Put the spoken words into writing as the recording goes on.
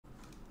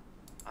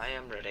I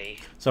am ready.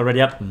 So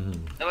ready up.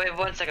 No, wait,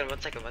 one second.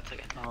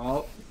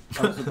 Oh,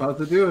 I was about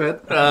to do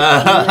it. They're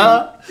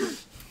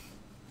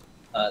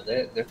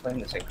playing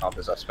the same comp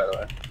as us, by the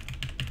way.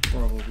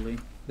 Probably.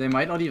 They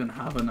might not even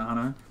have an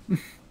Ana.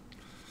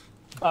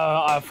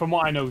 From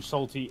what I know,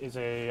 Salty is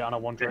a Ana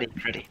one trade.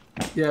 Ready.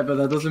 Yeah, but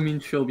that doesn't mean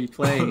she'll be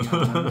playing.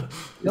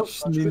 Nope,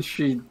 It means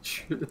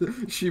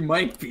she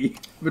might be,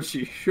 but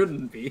she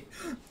shouldn't be.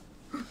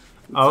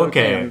 It's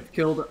Okay.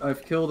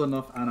 I've killed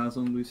enough Anas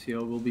on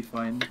Lucio. We'll be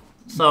fine.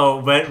 So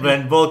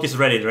when Volk is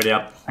ready, ready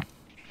up.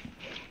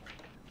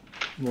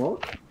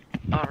 What?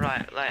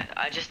 Alright,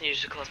 I just need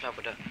to close my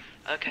window.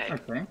 Okay.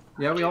 Okay.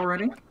 Yeah, we all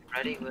ready?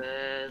 Ready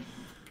with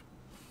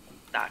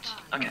that.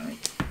 Okay.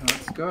 Alright,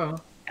 let's go.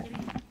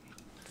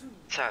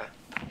 So,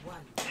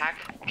 hack,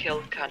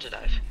 kill, counter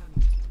dive.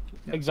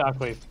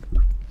 Exactly.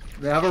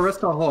 They have a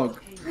Rista hog.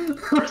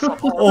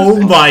 Oh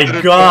my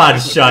god,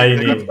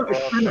 Shiny!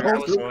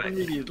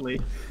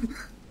 Immediately.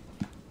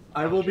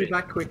 I will be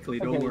back quickly,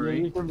 don't Okay, worry.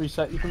 yeah,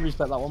 you can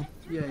reset that one.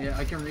 Yeah,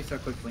 I can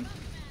reset quickly.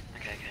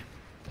 Okay.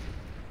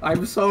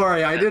 I'm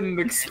sorry, I didn't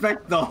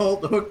expect the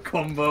hold hook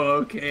combo,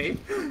 okay?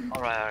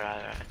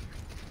 Alright.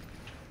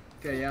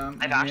 Okay, yeah,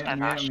 I'm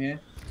I've here.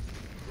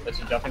 What's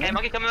he jumping Okay, in?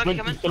 monkey coming.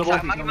 Kill a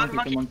Sorry, monkey,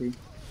 monkey. Monkey.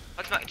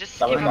 Just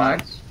Double keep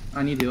max.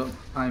 I need heal.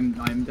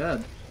 I'm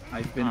dead.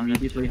 I've been Oh,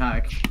 immediately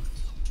hacked.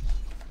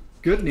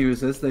 Good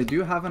news is they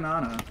do have an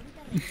Ana.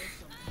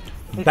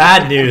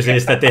 Bad news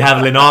is that they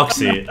have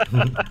Linoxy.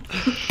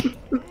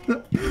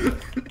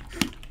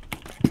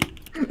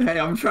 Hey,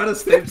 I'm trying to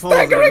stay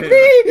positive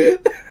here.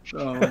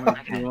 Oh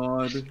my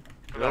god.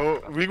 Yo,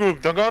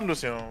 regroup, don't go on,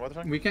 Lucio. What the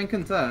fuck? We can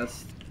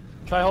contest.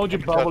 Try hold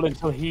your bubble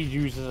until he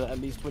uses it, at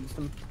least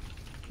Winston.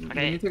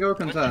 Okay. We need to go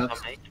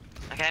contest.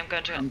 Okay, I'm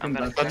going to. I'm I'm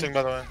going to. Touching,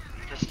 by the way.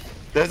 Just.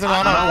 There's an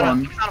Ana Ana.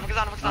 one. Focus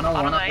on.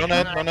 Ana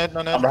one. No net.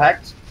 I'm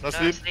hacked. No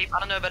sleep. I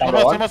don't know better.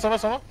 Number one.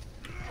 Someone.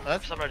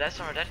 Nice. Some are dead.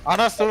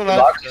 Ana's still alive.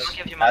 Box.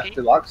 Monkey. Half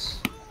the box.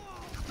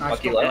 Ash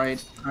Monkey top left.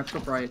 right. Ash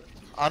top right.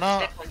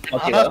 Ana.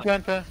 Okay, Ana's left.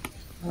 behind pair.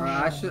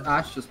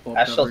 Ash just popped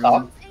Ash still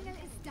everyone.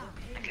 top.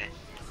 Okay.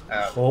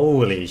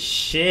 Holy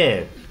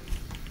shit.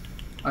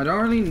 I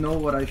don't really know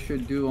what I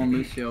should do on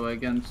Lucio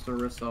against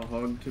Orisa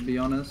Hog, to be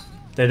honest.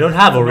 They don't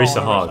have Orisa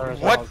No, Hog. Orisa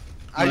What? Hog.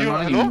 Are you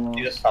Not hello? anymore.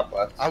 You just top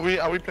left. Are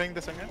we playing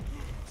this again?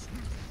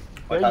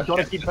 Yeah, you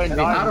gotta keep playing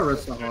They had nine.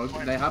 Orisa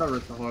Hog. They had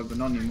Orisa Hog, but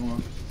not anymore.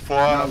 For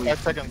Now we- 5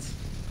 seconds.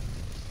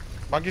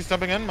 Monkey's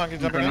jumping in. Okay,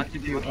 Monkey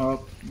do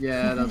up.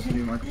 Yeah, that's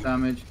too much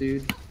damage,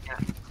 dude. Yeah.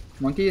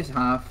 Monkey is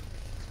half.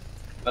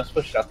 Let's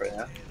push up right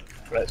now.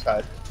 Right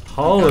side.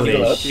 Holy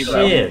Hello.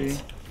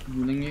 shit.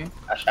 Healing you.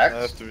 Ash I have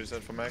hacks. to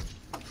reset for Mac.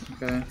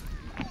 Okay.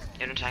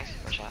 You're in tanks.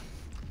 Watch out.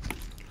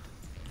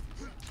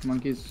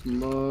 Monkey's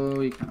slow.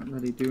 He can't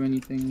really do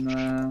anything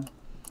there.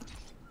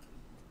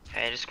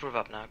 Hey, just group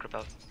up now. Group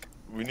up.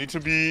 We need to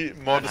be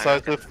more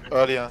decisive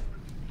earlier.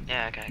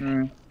 Yeah. Okay.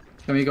 Alright.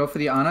 Can we go for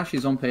the Ana?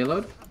 She's on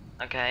payload.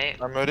 Okay.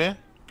 I'm ready.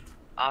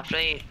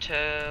 3, 2,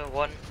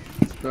 1.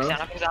 Go.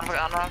 Stand up.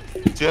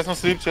 She has no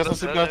sleep,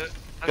 guys.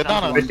 Get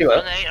down on Fifty her.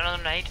 left.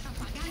 Another nade.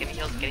 Get me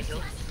healed.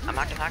 I'm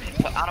hacked.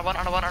 Ana one.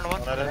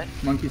 Another.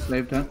 Monkey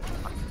slaved her.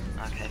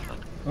 Okay, fuck.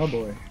 Oh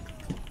boy.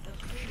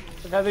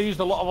 Okay, they used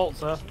a lot of ults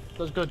there.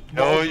 That's good.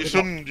 No, you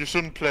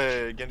shouldn't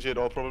play Genji at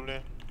all, probably.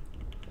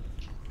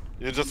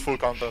 You're just full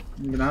counter.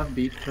 I'm gonna have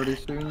beat pretty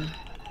soon.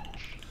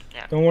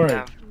 Yeah. Don't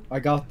worry, I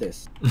got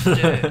this.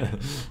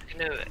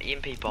 No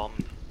EMP bomb.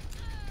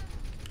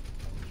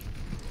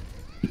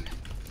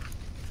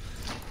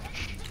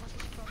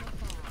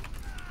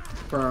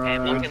 Okay,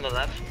 monkey on the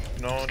left.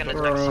 No, Just gonna no.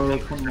 attack Bro,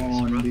 something. come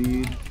on,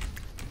 dude.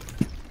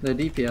 The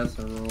DPS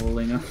are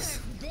rolling us.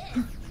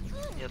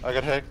 I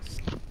got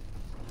hacked.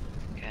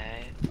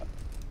 Okay.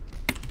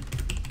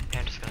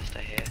 I'm just gonna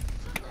stay here.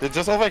 They're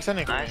just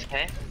overextending. Nice,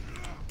 okay.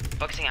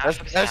 Focusing Ash,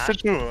 Ash did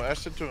too.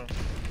 Ash did too.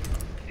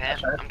 Okay,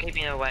 I'm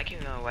keeping him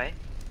away,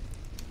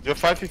 You're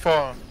 5v4.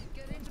 I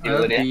You have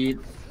would, yeah. beat.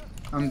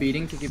 I'm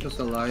beating to keep us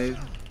alive.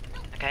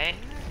 Okay,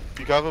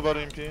 Be careful about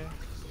MP.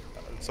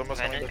 Someone's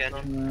Okay, coming good.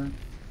 back. Yeah.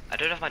 I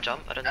don't have my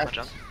jump,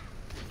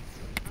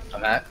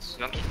 I'm hacked.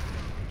 Monkey.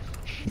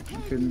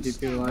 Couldn't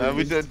keep you alive.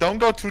 We don't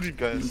go too deep,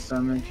 It's guys.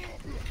 damage.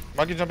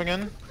 Monkey jumping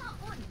in.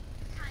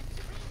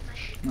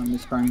 I'm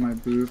misfiring my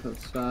boot,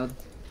 that's sad.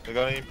 We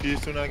got an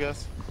MP soon, I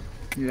guess.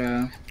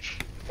 Yeah.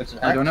 What's an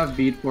I hack? don't have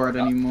beat for it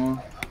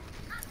anymore.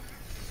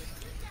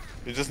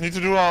 We just need to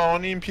do our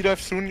own EMP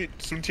dive soon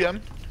TM.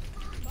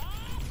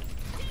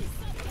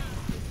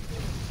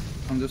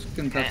 I'm just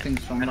contesting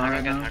Sombra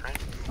right now.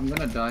 I'm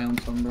gonna die on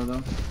Sombra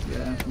though.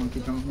 Yeah, monkey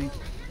jumped me.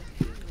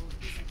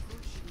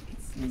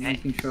 I'm Okay.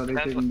 making sure they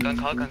Go didn't.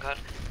 cut.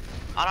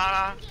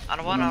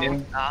 Ana one, No.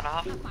 Ana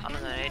half.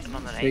 I'm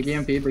on the Big 8.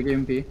 EMP, big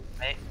EMP.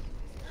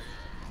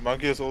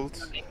 Monkey is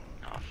ult.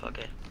 Oh, fuck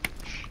it.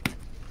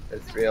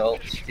 It's real.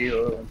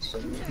 Steel and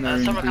some. They're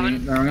Sombra coming.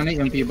 EMP. They're gonna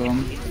EMP bomb.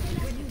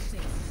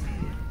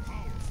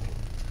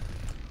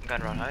 I'm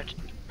going run out.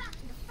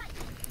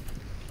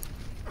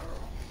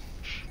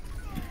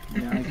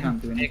 Yeah, I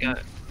can't do Here you anything. go.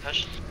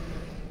 Push.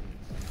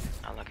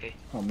 Unlucky. monkey.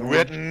 Oh,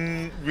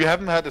 no. We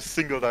haven't had a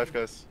single dive,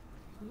 guys.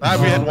 Ah,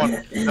 we had one.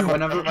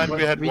 Whenever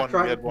we had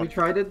one. we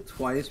tried it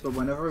twice, but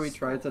whenever we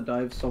try to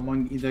dive,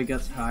 someone either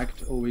gets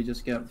hacked or we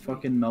just get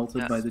fucking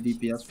melted by the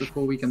DPS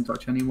before we can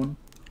touch anyone.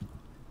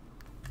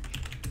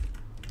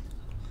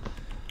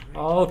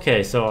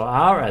 Okay, so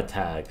our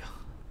attack.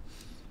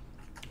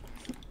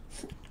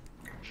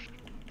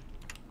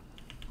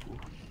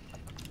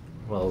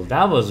 Well,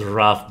 that was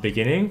rough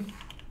beginning.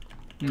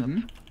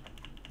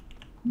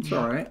 It's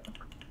alright.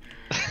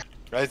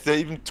 Guys, they're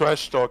even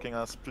trash talking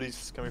us.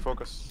 Please, can we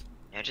focus?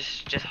 Yeah,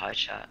 just hide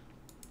chat.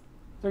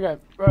 Okay,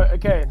 right,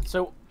 okay,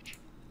 so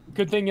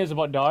good thing is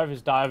about dive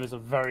is a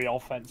very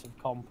offensive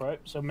comp, right?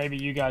 So maybe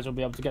you guys will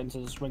be able to get into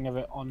the swing of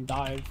it on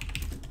dive.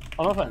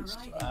 On offense.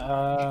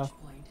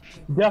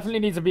 Definitely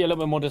need to be a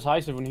little bit more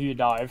decisive on who you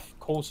dive,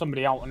 call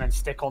somebody out and then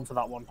stick onto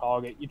that one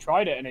target. You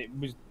tried it and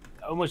it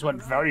almost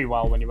went very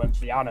well when you went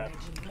for the Ana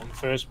on the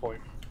first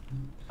point.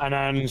 And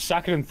then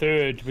second and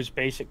third was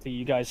basically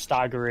you guys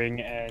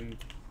staggering and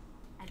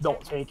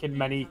not taking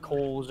many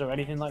calls or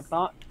anything like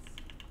that.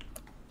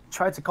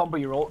 Try to combo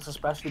your ults,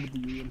 especially with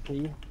the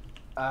EMP.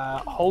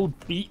 Hold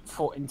beat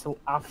for until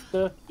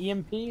after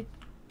EMP.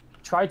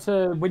 Try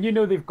to, when you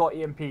know they've got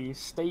EMP,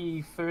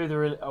 stay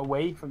further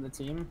away from the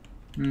team,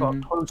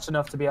 but close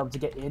enough to be able to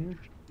get in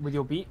with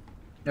your beat.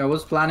 Yeah, I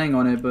was planning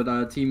on it, but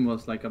our team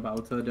was like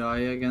about to die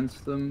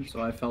against them, so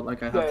I felt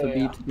like I had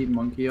to beat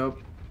Monkey up.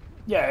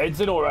 Yeah,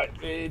 it's alright.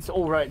 It's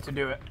alright to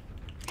do it.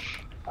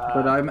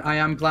 But I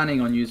am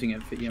planning on using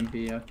it for EMP,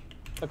 yeah.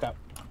 Okay.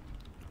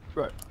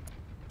 Right.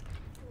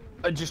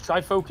 Just try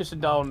focusing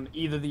down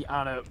either the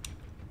Ana.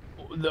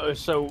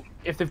 So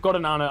if they've got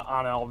an Ana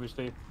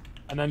obviously,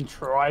 and then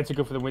try to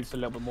go for the Winston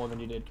a little bit more than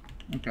you did.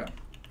 Okay.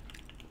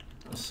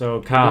 So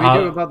What do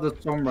we do about the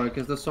Sombra?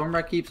 Because the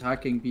Sombra keeps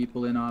hacking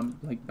people in our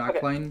like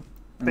backline.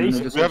 Okay.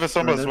 We have a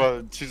Sombra as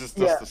well. She just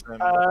does the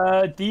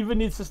same. Diva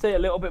needs to stay a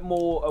little bit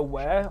more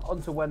aware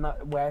onto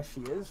where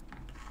she is.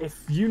 If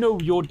you know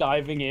you're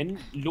diving in,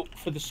 look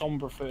for the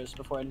Sombra first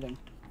before anything.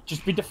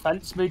 Just be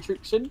defense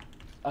matrixing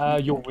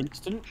your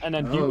Winston, and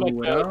then do like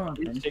a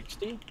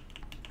 360.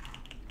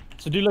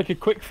 So do like a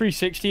quick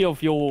 360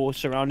 of your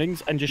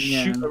surroundings and just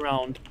shoot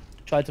around.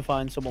 Try to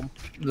find someone.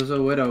 There's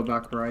a Widow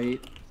back right.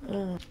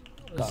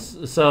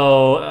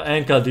 So,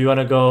 Anka, do you want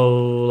to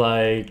go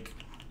like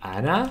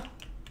Ana?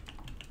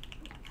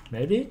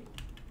 Maybe?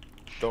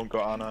 Don't go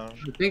Ana.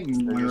 I think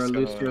Moira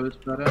Lucio is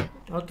better.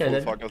 Okay,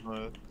 then.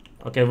 Then.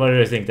 Okay, what do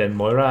you think then?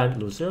 Moira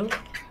and Lucio?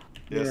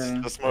 Yes,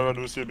 just Moira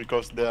Lucio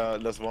because they are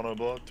less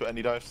vulnerable to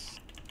any dives.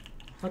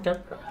 Okay,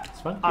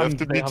 it's fine. You have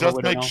to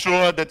just make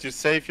sure that you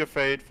save your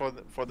fate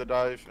for the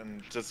dive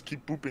and just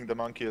keep booping the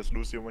monkey as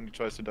Lucio when he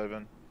tries to dive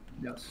in.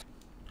 Yes.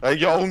 Like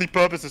your only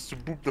purpose is to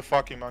boop the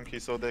fucking monkey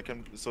so they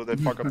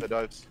fuck up the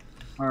dives.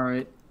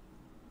 Alright.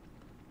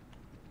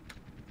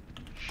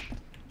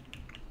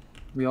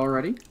 We all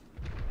ready?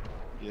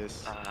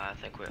 Yes. I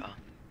think we are.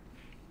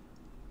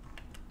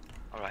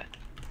 Alright.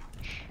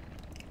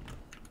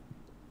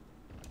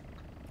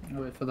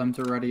 I'll wait for them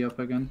to ready up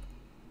again.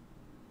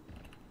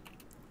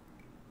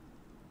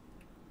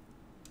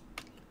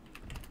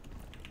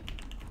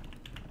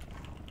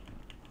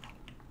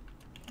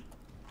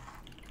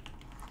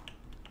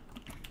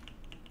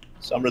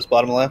 Sombra's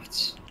bottom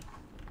left.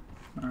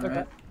 Alright.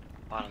 Okay.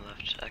 Bottom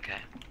left, okay.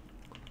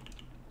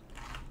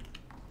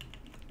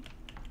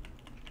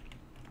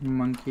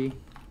 Monkey.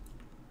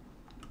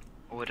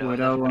 Widow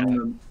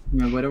on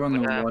the Widow on the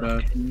Widow.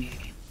 water.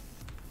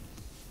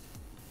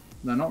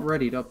 They're not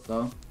readied up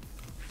though.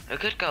 We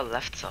could go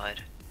left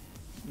side.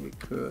 We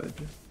could.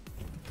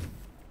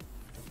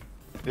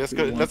 Let's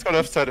go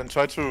left side and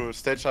try to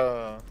stage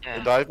a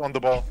dive on the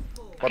ball.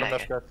 Bottom Okay,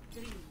 left guard.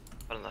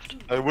 Bottom left.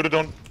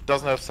 Widow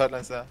doesn't have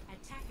sidelines there.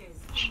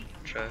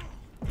 True.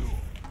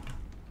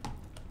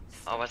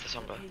 Oh, where's the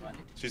Sombra?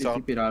 She's out.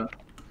 Keep it out.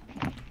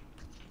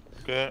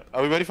 Okay,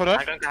 are we ready for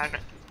that?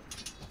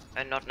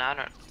 Not now,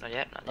 not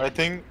yet. Not I yet.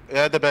 think,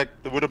 yeah, the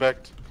Widow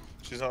backed.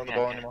 She's not on the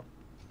ball anymore.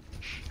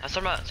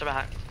 Sombra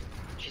hack.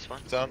 She's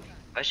one. Down.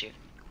 Where's she?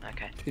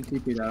 Okay. She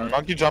TP'd out.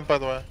 Monkey jump, by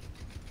the way.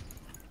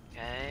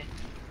 Okay.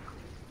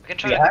 We can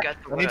try to get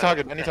the Any Widow.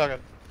 target, any target.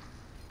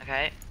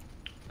 Okay.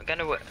 We're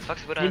gonna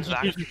focus Widow in the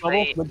back. Winston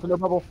bubble. Winston no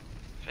bubble.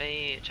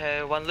 3,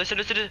 2, 1. Lucio.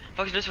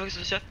 Focus.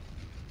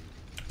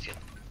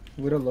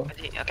 Widow low.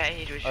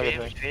 Okay, he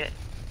retreat it.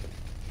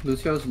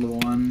 Lucio's low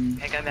on.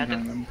 Okay, go behind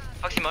him.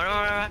 Focusing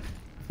Moira.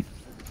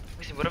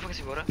 Focusing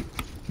Widow.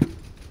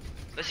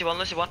 Lucio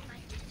 1.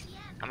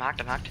 I'm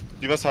hacked.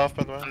 Give us half,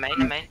 by the way. I'm main.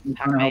 I'm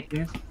Hack trying to main. help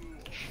you.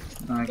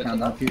 No, I can't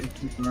help you.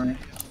 It's alright.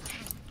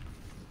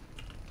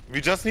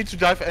 We just need to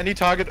dive any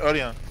target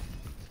earlier.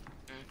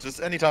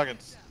 Just any target.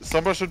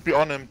 Sombra should be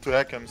on him to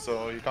hack him,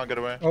 so you can't get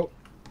away. Oh.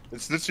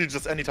 It's literally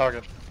just any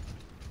target.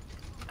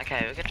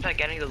 Okay, we can try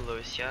getting the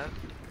Lucio.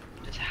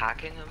 Just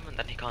hacking him and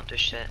then he can't do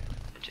shit.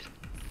 Which is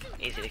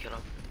easy to kill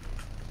him.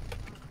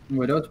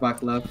 Widow's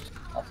back left.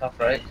 I'll top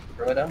right.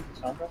 For Widow.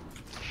 Sombra.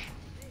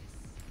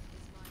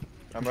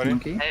 I'm ready.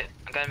 Monkey. Okay,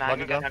 I'm going back.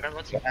 Monkey down.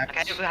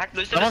 Okay, we hack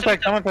Lucio.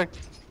 Come on, take.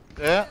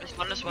 Yeah.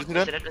 Let's You see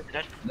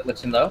that?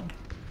 Let's in low.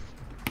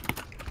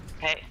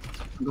 Okay.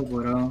 Go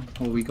Buddha.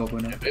 Oh, we go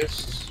Buddha.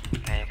 Boost.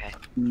 Okay.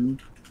 Mm.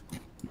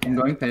 I'm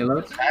going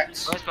payload.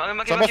 Hacks.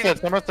 Monkey Someone's dead.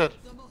 Someone's dead.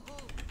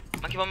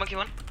 Monkey one.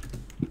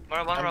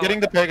 More one. I'm getting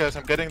the pay, guys.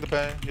 I'm getting the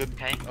pay.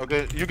 Okay.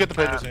 Okay, you get the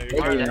pay, Lucy.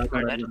 You More get dead, the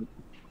more got dead. it.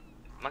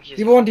 Monkey is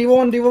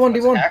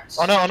D1. Hacks.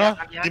 Honor.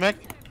 Yeah. D-Mac.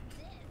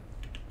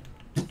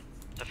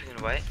 Stuffing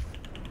away.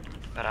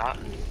 Got out.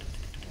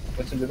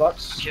 What's in the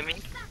box? Kill me.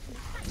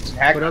 It's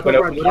hack. Buddha,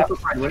 Widow. Buddha,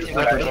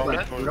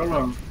 Buddha, Buddha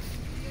long.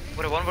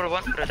 Would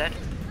have dead.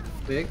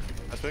 Big.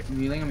 That's big. I'm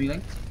healing.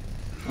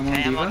 I'm on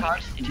Okay, I'm on Diva.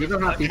 cards.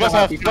 Diva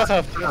half, Diva's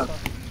half.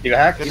 You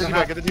hack. Get the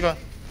D.Va. Get the D.Va.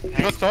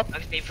 D.Va stop.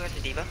 Focus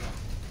the diva.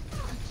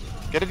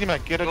 Get a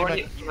D-Mac. Get a D-Mac.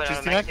 She's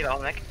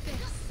D-Mac.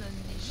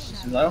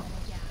 It's in low.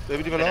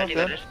 Baby D.Va low.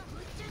 Dead.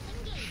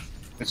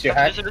 It's your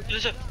hack.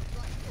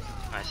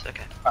 Nice,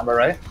 okay. Combo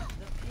right.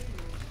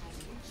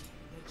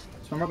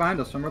 Somewhere behind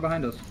us.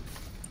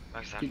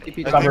 Exactly.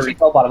 TP, Combo TP.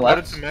 recall bottom What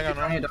left. is Mega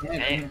now? Down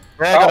here. Hey.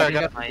 Yeah, I Oh,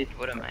 got it.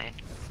 What am I?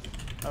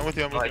 I'm with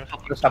you.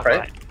 Stop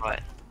right. Right.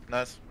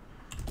 Nice.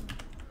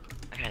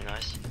 Okay,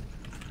 nice.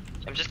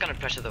 I'm just gonna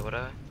pressure the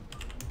widow.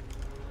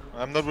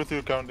 I'm not with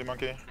you currently,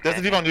 Monkey. There's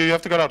a D.Va on you. You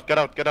have to get out. Get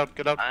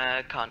out.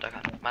 I can't.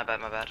 My bad.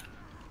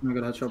 I'm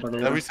gonna headshot by the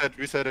Yeah, way.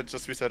 reset it.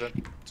 Just reset it.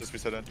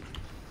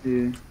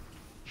 Yeah.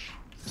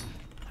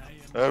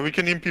 We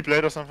can EMP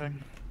blade or something.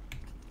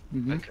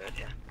 Mm-hmm. Good,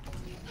 yeah.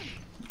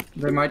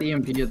 They might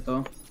EMP it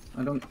though.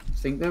 I don't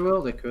think they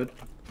will. They could.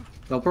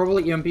 They'll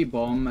probably EMP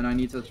bomb, and I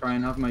need to try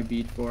and have my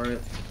beat for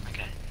it.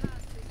 Okay.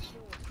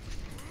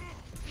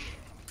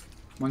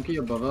 Monkey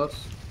above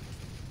us.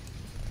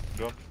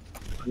 Drop.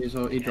 He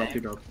dropped. Hey,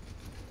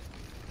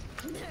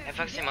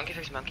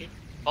 fix monkey.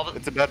 Bubble.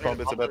 It's a bad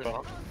bomb. It's a bad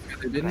bomb.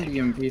 They didn't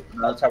EMP.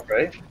 Top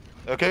right.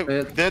 Okay,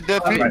 Wait. there are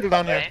three people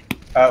down here.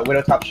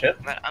 Widow top ship.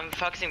 Right, I'm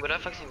focusing widow.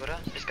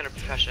 Just gonna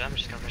pressure. I'm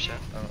just gonna pressure.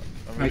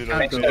 I'm really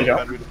I can't low. go. I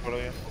can't really follow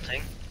you.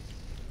 Ulting.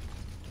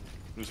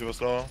 Lucy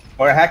was low.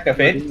 Or hack the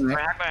fade. More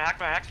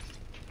hack.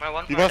 More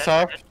one. D.Va's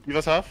half.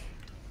 D.Va's half.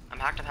 I'm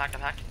hacked.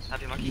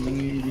 Happy monkey.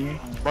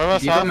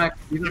 Moira's Diva half. max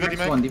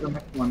D.Va one. Diva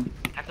max one.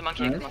 Hack the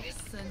monkey. Nice.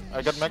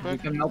 I got Mac We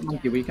back. can melt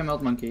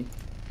monkey.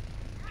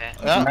 Okay.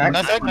 Yeah, Mac.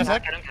 nice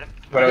hack. Get him.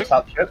 Widow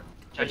top ship.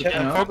 Charge Okay.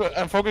 him. Yeah.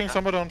 I'm focusing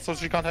someone down so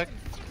she can't hack.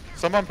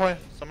 Someone play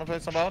someone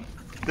out.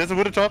 There's a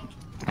wood top.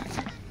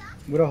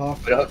 Widow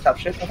half. Widow top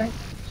ship, I think.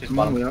 She's Come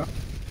on, bottom. we are.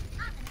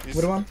 He's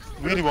Widow one.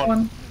 really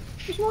one.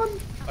 Just one.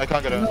 I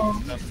can't get her. No.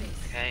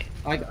 Okay.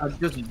 I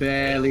just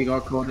barely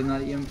got caught in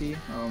that EMP.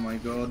 Oh my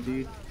god,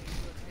 dude.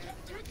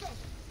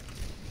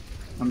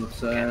 I'm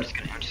Okay, I'm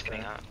upset. just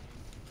getting out.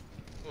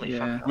 Holy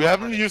Yeah. fuck. We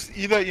haven't used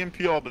either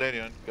EMP or blade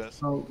yet, guys.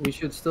 Oh, we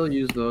should still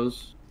use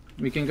those.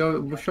 We can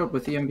go push up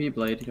with EMP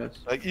blade, guys.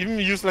 Like even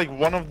use like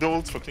one of the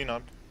ults for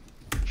cleanup.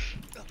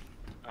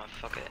 Oh,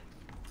 fuck it.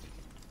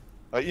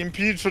 Like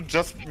EMP should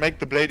just make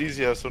the blade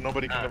easier so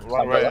nobody can run something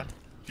away. like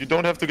You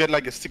don't have to get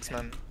like a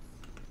 6-man.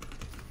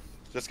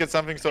 Just get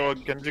something so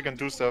Genji can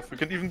do stuff. We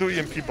can even do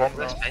EMP bomb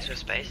now. With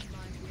space.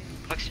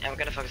 I'm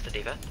gonna focus the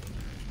diva.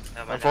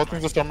 I'm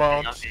forcing the storm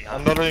out.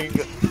 I'm not doing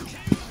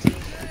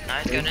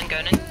Nice, going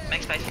in.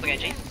 Make space for the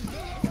Genji.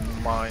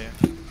 my.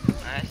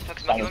 Nice,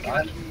 focus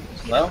monkey.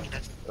 Low.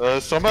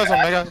 Stormer is on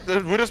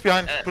Mega. Widow's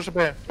behind. Push the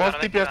pay. Both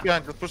Diva, DPS Diva.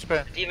 behind. Just push the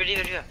pay.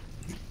 Diva.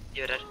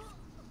 You're dead.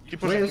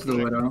 Keep Where pushing. is the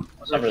widow?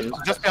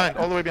 Just behind.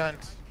 All the way behind.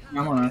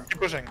 I'm on her. Keep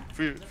pushing.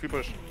 Free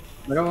push.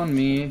 Widow on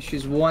me.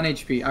 She's 1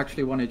 HP.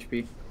 Actually 1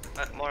 HP.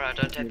 Mora,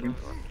 don't take me.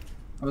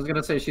 I was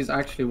gonna say she's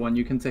actually 1.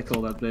 You can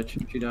tickle that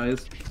bitch if she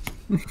dies.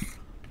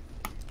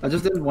 I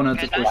just didn't want her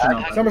to push her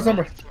out.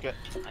 Somber. Okay.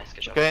 Nice,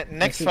 good job. Okay.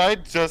 Next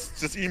fight,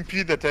 just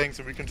EMP the tanks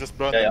and we can just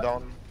burn them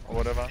down or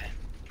whatever.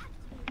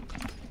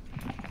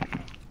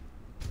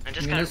 I'm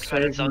just I'm gonna gonna try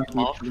to save zone them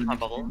my off with my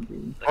bubble.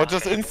 Or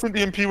just instant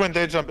EMP when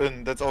they jump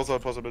in. That's also a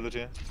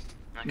possibility.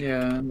 Okay.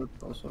 Yeah,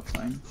 that's also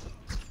fine.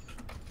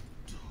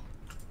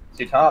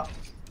 See top.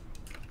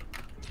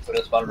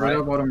 Widow's bottom right.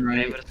 Widow bottom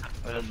Okay, right.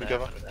 what is Be there?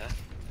 careful.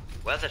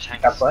 Where's the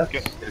tank? Top left.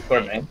 Okay. It's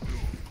core main.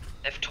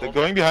 They've They're told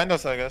going behind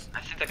us, I guess.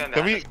 I think they're going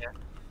Can behind we- us here.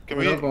 Can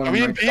we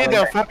EMP? There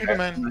are 4 people,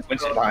 man.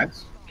 Winston behind.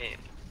 Okay.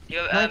 You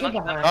have, No, monkey,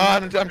 behind. Ah,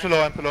 I'm too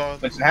low.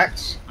 Winston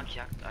hacks. monkey,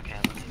 okay,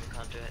 monkey,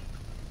 can't do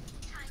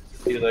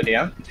it. You low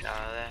DM. Get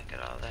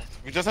out of there.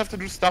 We just have to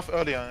do stuff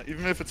earlier,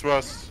 even if it's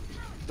worse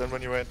than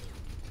when you wait.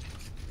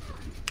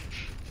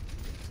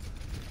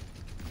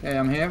 Okay,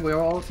 I'm here. We're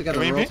all together.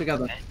 Can we We're all EMP?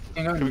 together.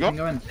 You can Can we go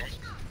go? in. You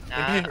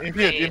can go in. EMP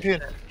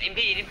it.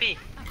 EMP.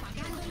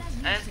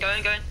 Nice,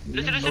 going. Go.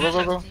 Lose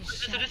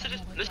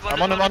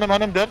I'm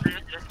on him, dead.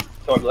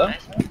 Sword low.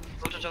 Nice.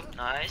 Talk.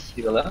 Nice.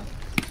 Diva low.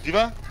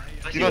 D.Va?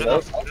 Diva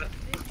low.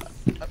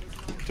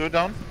 Two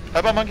down.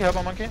 Help a monkey.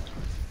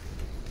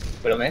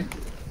 Widow main.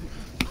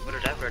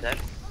 We're dead.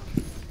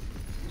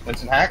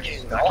 Winston hacks.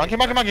 No. Monkey,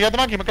 get the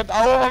monkey.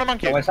 Oh, the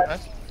monkey. No, one side.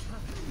 Nice.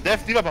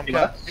 Death, D.Va bomb.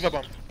 D.Va. D.Va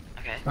bomb.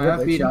 Okay. I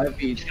have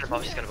beat. She's gonna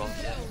bomb.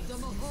 Yeah.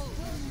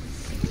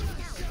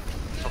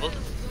 Bubbled.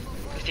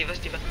 Steve.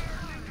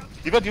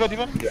 D.Va.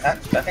 You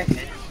hack. Second.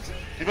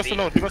 D.Va's too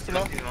low, D.Va's too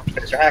low.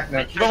 It's your hack,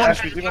 man. D.Va one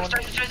HP, D.Va one.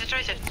 Trace it.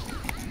 Trace it.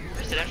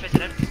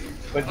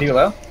 What, D.Va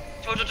low?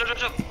 Chop dead.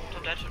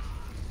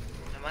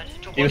 Never mind.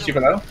 D.Va super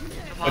low?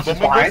 I'm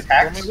bombing Behind, this,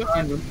 hacks.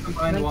 bombing this.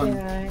 Combine one.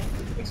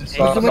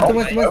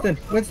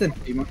 Winston.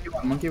 Hey,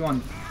 monkey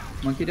one.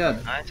 Monkey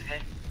dead. Nice, okay.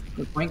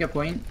 Get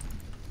point.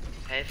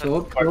 Okay,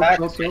 Soap.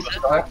 fuck. Soap.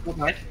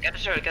 Get the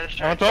turret,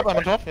 I'm on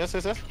top, yes.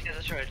 Get the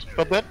turret.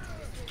 Top dead.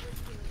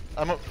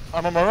 I'm a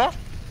Mora.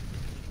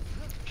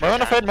 Mora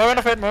on a fade.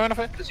 Lucy low,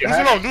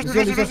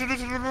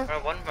 Lucy.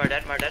 More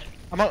dead.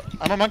 I'm a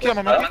monkey.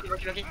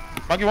 Monkey.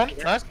 Monkey one,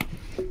 nice.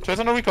 Trace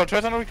on the recall.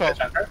 Tracer.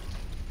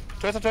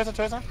 Trace it dead.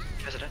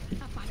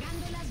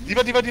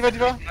 D.Va.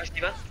 Nice,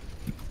 D.Va.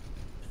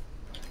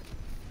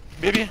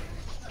 Baby.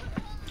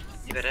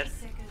 D.Va dead.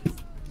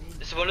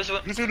 Lucy one. Lucy.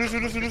 Lucy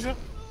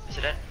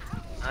dead.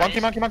 Monkey.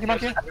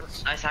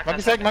 Nice hack.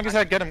 Monkey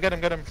side. Get him.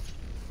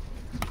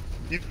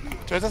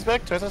 Tracer's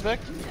back.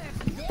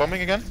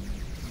 Bombing again.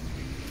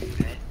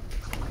 Okay.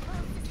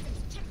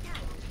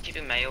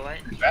 Keeping May away.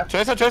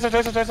 Tracer. Tracer's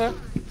back,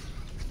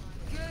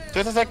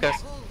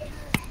 guys.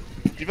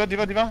 D.Va.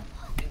 D.Va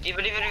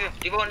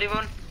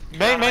one.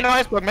 Main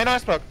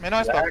iceberg.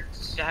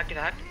 Hacks. Yeah, hack.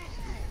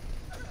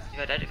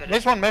 D.Va dead.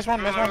 Mace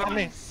one, on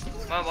me.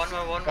 More one.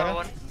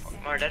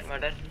 More dead.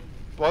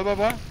 Boy.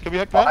 Can we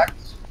hack All boy?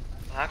 hacks.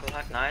 We'll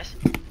hack. Nice.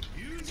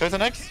 Tracer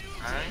next.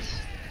 Nice.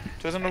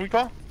 Tracer on the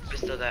recall. We're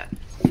still there.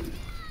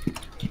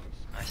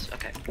 Nice,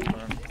 okay.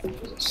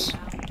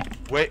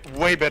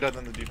 Way better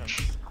than the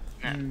defense.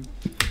 Yeah.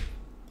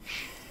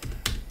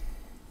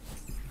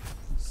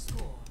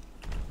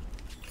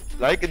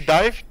 Like in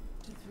dive,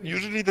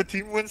 usually the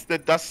team wins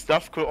that does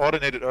stuff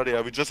coordinated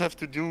earlier. We just have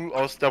to do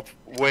our stuff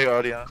way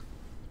earlier.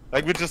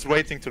 Like we're just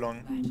waiting too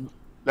long.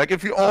 Like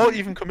if we all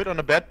even commit on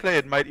a bad play,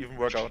 it might even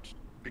work out.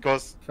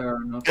 Because Fair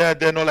enough. there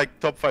are no like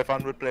top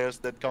 500 players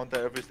that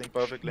counter everything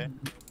perfectly.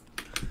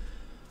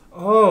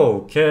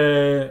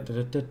 Okay.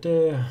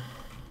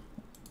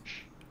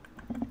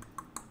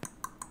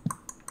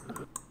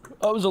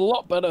 That was a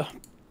lot better.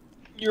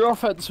 Your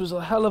offense was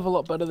a hell of a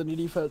lot better than your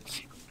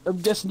defense. I'm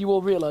guessing you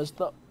all realised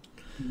that.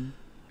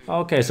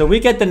 Okay, so we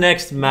get the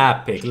next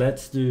map pick.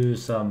 Let's do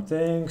some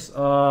things.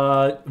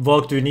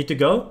 Volk, do you need to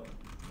go?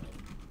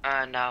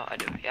 Now I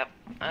do, yep.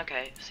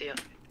 Okay, see ya.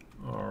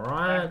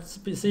 Alright,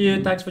 see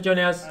you. Thanks for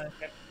joining us.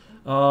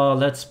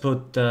 Let's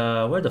put,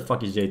 where the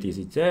fuck is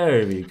JTC?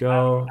 There we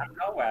go.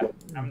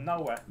 I'm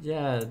nowhere.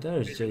 Yeah,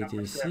 there's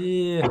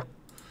JTC.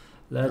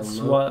 Let's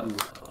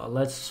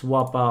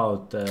swap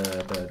out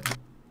the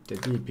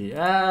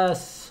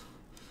DPS.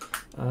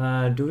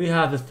 Do we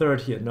have the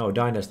third here? No,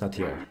 Dyna's not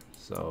here.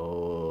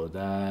 So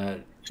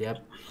that, yep.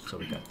 So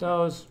we got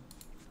those.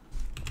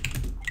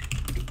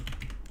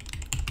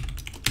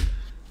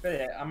 But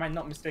yeah, am I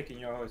not mistaken?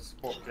 You're a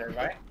support player,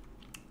 right?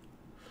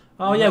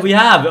 Oh yeah, we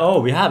have.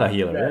 Oh, we have a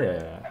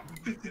healer.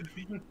 Yeah.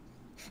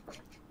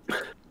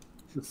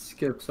 Just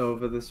skips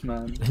over this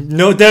man.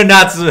 No, they're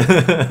not.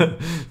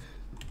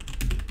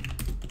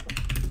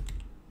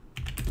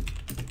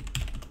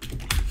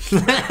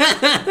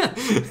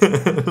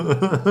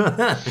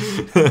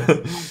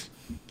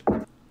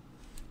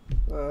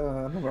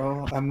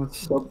 Well, I'm a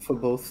sub for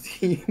both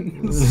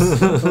teams.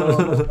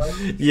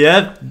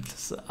 Yep.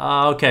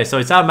 Okay, so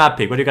it's our map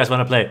pick. What do you guys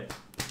want to play?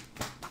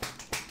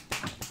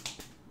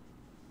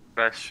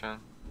 Question.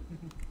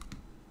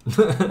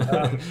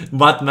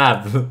 What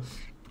map?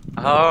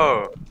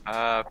 Oh,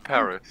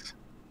 Paris.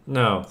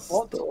 No.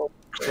 What?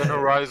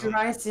 Horizon.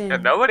 Yeah,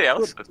 nobody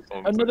else has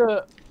told me.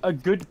 Another a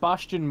good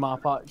Bastion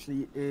map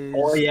actually is.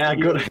 Oh yeah,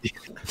 good.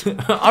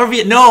 Are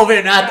we? No,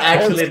 we're not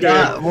actually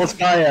doing. What's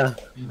fire?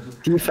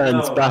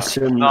 Defense, No.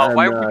 Bastion, No, and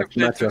why would you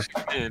play Metro.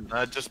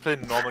 216? Just play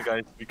normal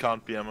guys. We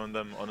can't PM on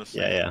them,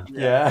 honestly. Yeah.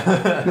 Yeah.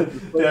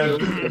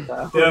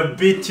 they're a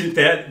bit too.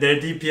 Their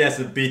DPS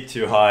a bit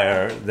too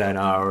higher than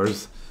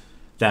ours.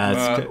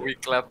 That's. We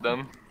clap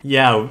them.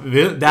 Yeah,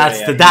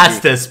 that's Yeah, that's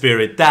the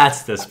spirit.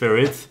 That's the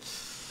spirit.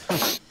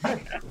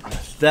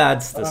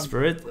 That's the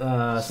spirit.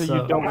 So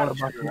you don't want a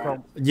Bastion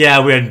comp. Yeah,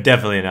 we're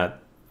definitely not.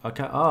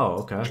 Okay.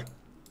 Oh, okay.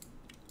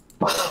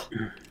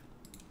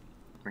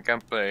 We can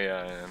play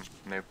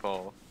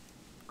Nepal.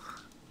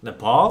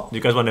 Nepal?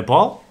 You guys want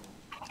Nepal?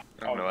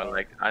 I don't know, I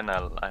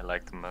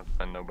like the map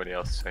and nobody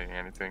else is saying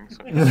anything.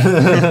 So.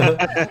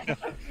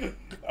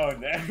 Oh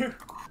no.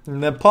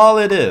 Nepal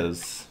it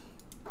is.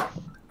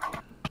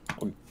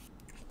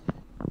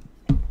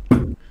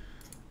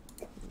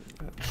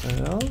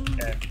 Well,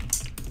 Okay.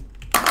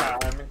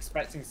 I'm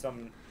expecting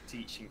some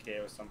teaching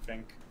here or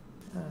something.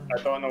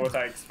 I don't know what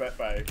I expect,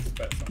 but I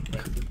expect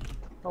something.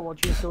 I'll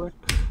watch your story.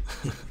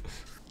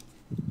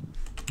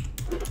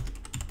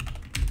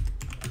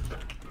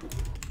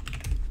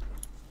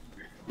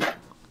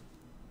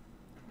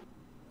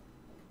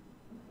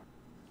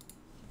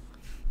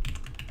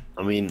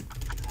 I mean,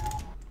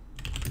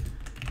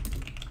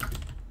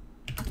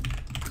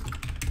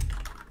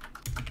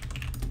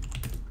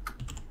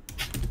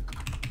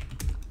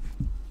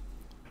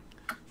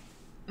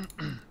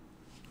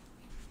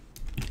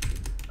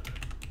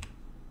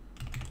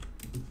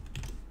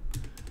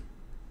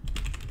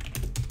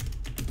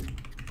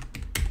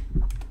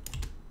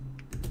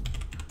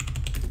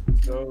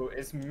 So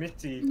is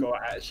Mitty go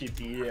actually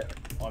be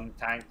on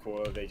tank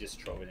or are they just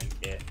trolling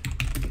here?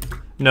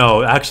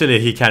 No, actually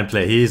he can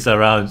play. He's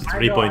around I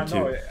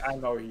 3.2.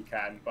 know he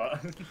can,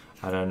 but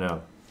I don't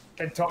know.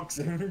 can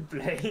Toxin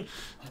play?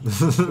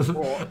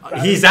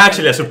 He's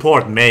actually a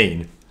support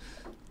main.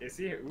 Is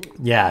he? Ooh.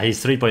 Yeah,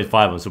 he's 3.5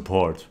 on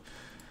support.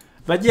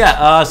 But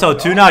yeah, so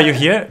Tuna, are you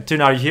here?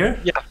 Tuna, are you here?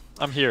 Yeah,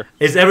 I'm here.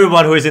 Is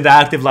everyone who is in the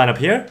active lineup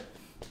here?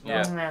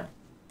 Yeah.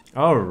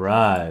 All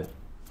right.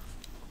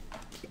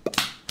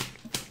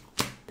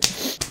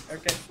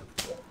 Okay.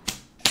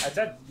 I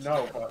said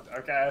no, but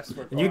okay.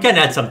 You can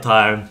add some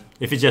time.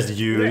 If it's just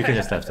you, you can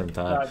just have some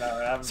time.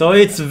 No, So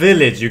it's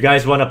village. You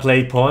guys want to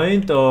play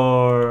point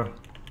or?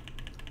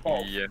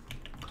 Yeah.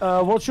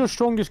 What's your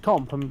strongest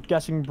comp? I'm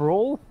guessing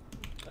brawl.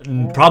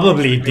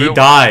 Probably the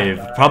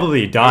dive.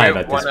 Probably dive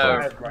at this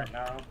point. Right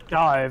now.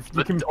 Dive. You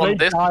But can play on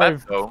this dive.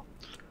 map though.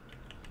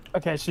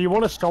 Okay, so you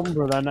want a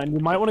Sombra then, and you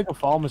might want to go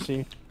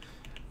pharmacy.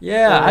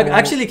 Yeah,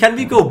 actually, can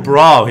we go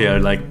brawl here?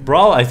 Like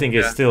brawl, I think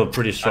is still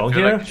pretty strong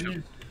here.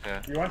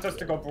 Like You want us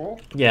to go brawl?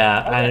 Yeah,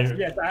 Okay, and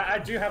yes, I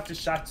do have to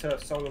shatter,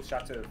 solo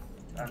shatter,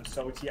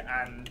 Soti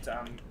and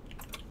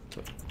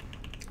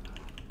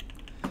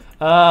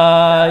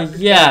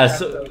yeah.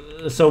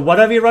 So what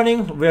are we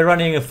running? We're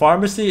running a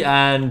pharmacy,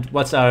 and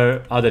what's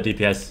our other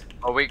DPS?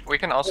 Oh, we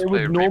can also It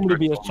play would normally Reaper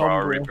be a Sombra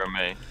or Sombra. Reaper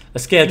May. A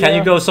scale, can you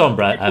Yeah. go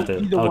Sombra after?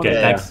 Either one. Okay,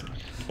 Yeah. thanks.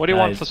 What do you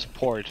want Nice. for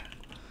support?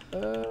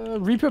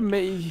 Reaper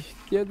may.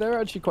 Yeah, they're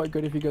actually quite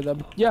good if you go there.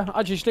 But yeah,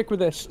 actually stick with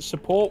this.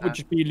 Support would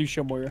just be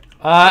Lucian Warrior.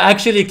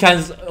 Actually,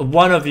 can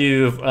one of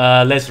you,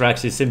 let's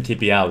actually Simp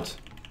TP out?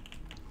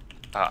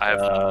 I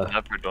have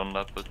never done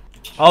that, but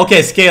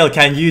Okay, scale,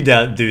 can you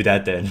do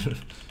that then?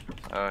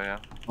 oh yeah.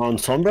 On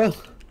Sombra?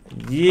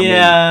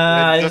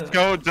 Yeah.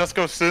 Just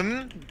go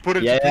Sim, put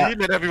it Yeah, to yeah. P,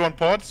 let everyone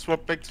pod,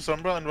 swap back to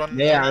Sombra and run.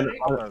 Yeah,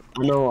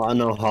 I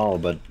know how,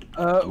 but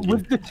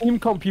With the team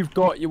comp you've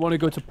got, you want to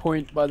go to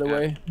point, by the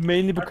way.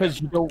 Mainly because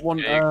you don't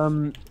want Yeah,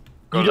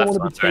 Go you don't left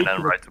want to be side and taking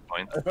then right to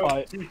point. a go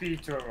fight.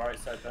 TP to the right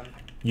side then.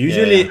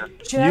 Usually,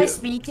 Should I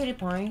speed to the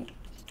point?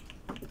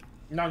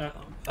 No.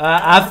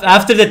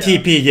 after the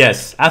TP,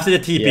 yes. After the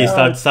TP,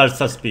 Yeah.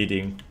 start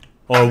speeding.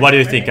 Or what do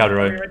you think, Are we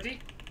Alroy? ready?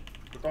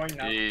 We're going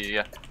now.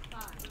 Yeah.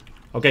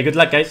 Okay, good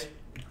luck, guys.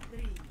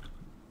 3,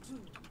 2,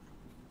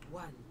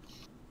 1.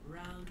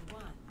 Round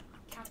 1.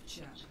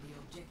 Capture the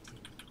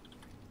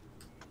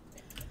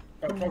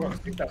objective.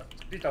 Go,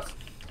 speed us.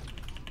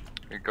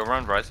 We go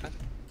around right side.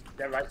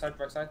 Yeah, right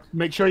side.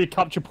 Make sure you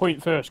capture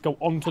point first. Go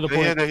on to the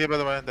point. They're here by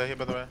the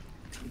way.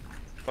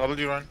 Bubble,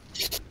 you run.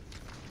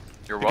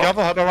 You're Be well.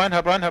 careful, help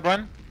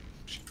run.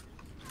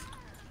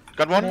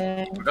 Got one.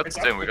 We got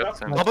Stim, we got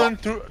Stim. Bubble in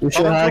two. We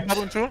should have-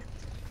 Bubble in two.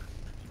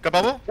 Got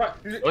bubble? Right.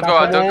 Don't go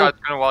out, they're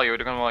gonna wall you,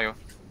 The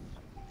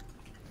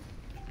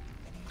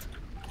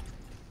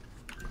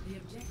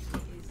objective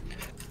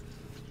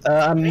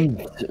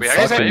is We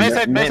have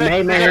May.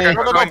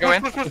 Go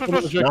in.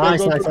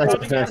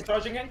 Nice.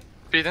 Charging in.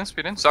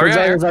 Speed in. Sorry, I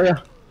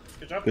Zarya.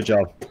 Good job. Good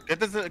job. Get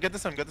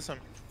this one.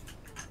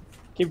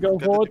 Keep going Get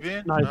the forward.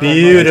 TP. Nice.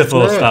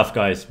 Beautiful stuff,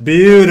 guys.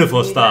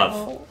 Beautiful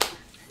stuff.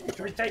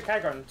 Should we take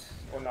Hagant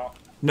or not?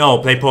 No,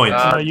 play point.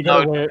 You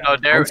gotta wait. no,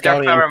 they're I'm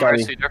scouting, I'm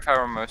Mercy. They're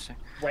Pharaoh Mercy.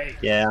 Wait.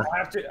 Yeah.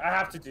 I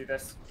have to do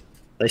this.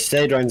 They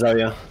stayed around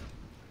Zarya.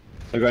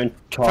 They're going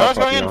top First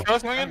right going now. in,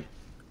 first going in.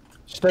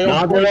 Stay No,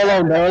 on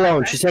they're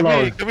alone. She's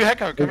alone. Can we hack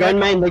her? They're going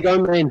main. Are they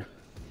going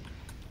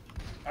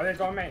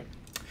main?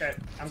 Okay,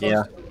 I'm going.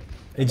 Yeah.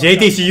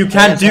 JTC, you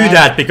can't do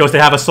that because they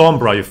have a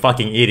Sombra, you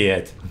fucking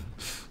idiot.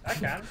 I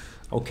can.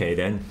 Okay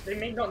then. They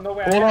may not know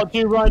where All I am. out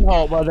to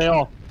Reinhardt where they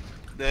are.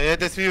 Yeah,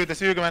 that's you,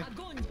 come on.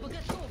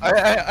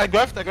 I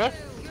grabbed. Get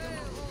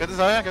the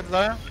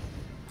Zarya.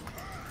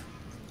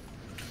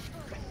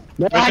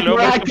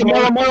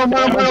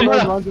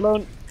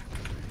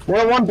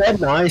 More one dead,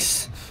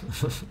 nice.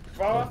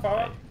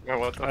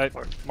 Forward. Alright,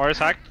 Morris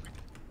hack.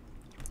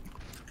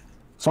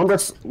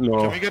 Sombra's Can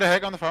no. we get a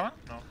hack on the phone?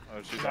 No.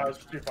 Oh, she's No, on.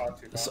 it's too far.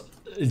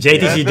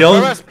 JTC, The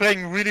don't. Pharah's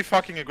playing really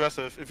fucking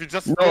aggressive. If you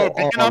just No, throw a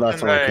beacon oh, up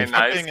that's and okay.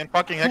 Nice.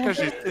 fucking hacker,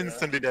 she's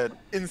instantly dead.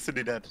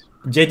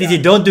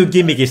 JTC, don't do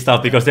gimmicky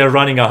stuff because they're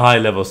running a high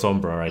level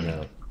Sombra right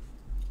now.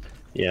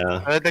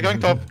 Yeah. They're going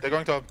top.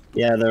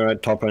 Yeah, they're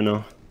at top right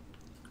now.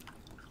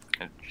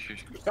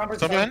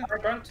 Someone.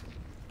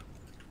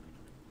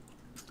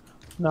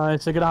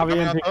 Nice, they're gonna have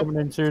Coming EMP up. coming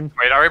in soon.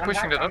 Wait, are we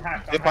pushing that up?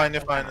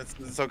 You're fine.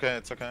 It's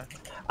okay.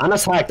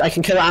 Anna's hacked. I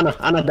can kill Anna.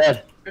 Anna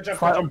dead. Good job.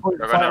 Fight on point,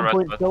 They're fight gonna on rest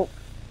point it. still.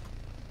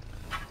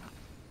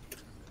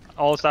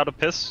 Almost out of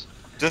piss.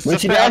 Just When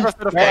she play dead? other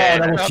side of Yeah, fun.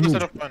 that was Other huge.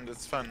 side of fun.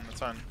 It's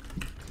fun.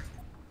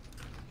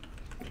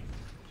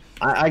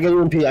 I get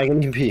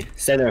EMP.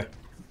 Stay there.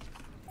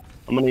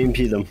 I'm gonna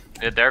EMP them.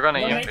 Yeah, they're gonna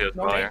No EMP nade, as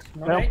no well nade, here.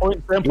 no Stay on nade.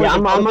 point, stay on point.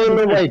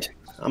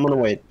 Yeah, I'm gonna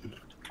wait.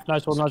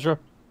 Nice one, Nazra.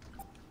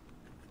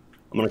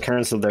 I'm gonna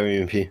cancel their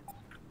EMP.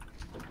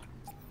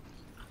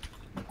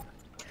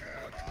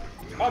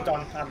 Oh,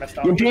 done. I messed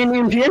up. EMP in.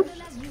 Run.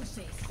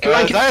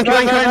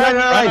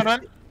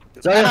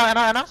 Zarya.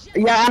 Anna.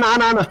 Yeah,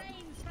 Anna.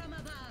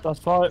 That's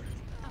fight.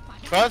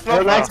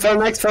 For next,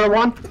 for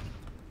one.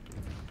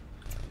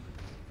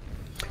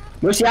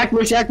 Mercy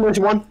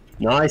one.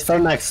 Nice, for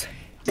next.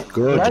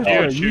 Good. That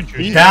was huge.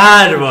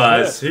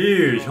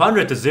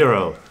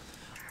 100-0.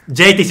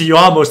 JTC, you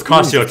almost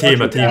cost your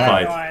team a team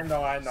fight. I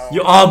know.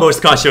 You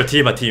almost cost your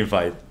team a team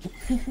fight.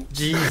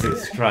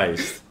 Jesus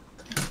Christ.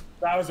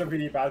 That was a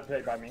really bad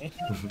play by me.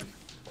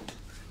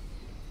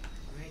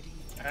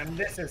 And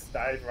this is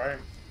dive, right?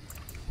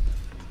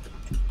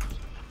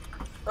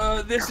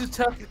 This is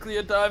technically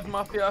a dive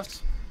map,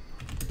 yes.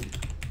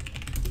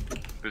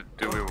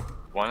 Do we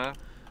want it?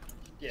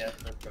 Yeah,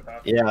 let's go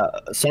that. Yeah,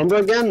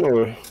 Sombra again,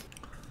 or?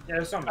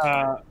 Yeah, some.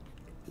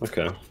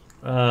 Okay.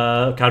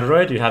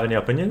 Cadroy, do you have any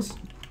opinions?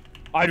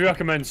 I'd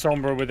recommend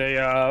Sombra with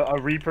a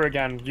Reaper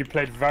again. You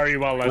played very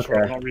well last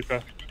round, not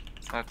Reaper.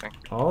 I think.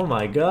 Oh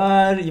my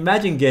god,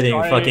 imagine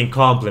getting fucking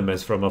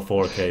compliments from a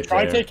 4K player.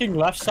 Try taking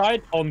left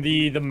side on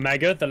the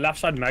Mega, the left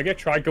side Mega.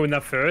 Try going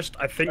there first.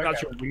 I think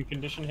that's your win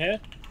condition here.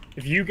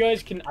 If you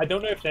guys can, I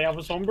don't know if they have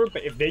a Sombra,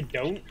 but if they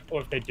don't,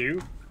 or if they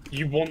do,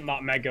 you want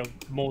that Mega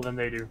more than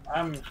they do.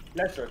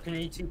 Lester, can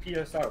you TP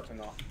us out or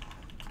not?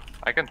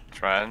 I can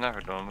try, I've never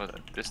done with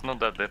it. It's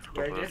not that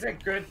difficult. Wait, is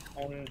it good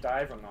on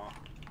dive or not?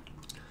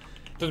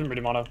 Doesn't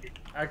really matter.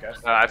 I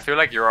guess. I feel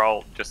like you're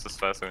all just as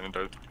fast when you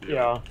do it.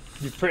 Yeah,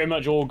 you've pretty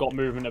much all got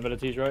movement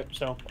abilities, right?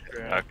 So.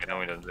 Okay, then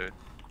we don't do it.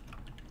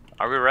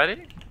 Are we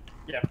ready?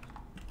 Yeah.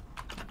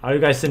 Are you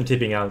guys sim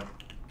tipping out?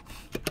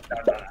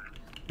 No.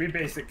 We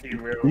basically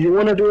will. You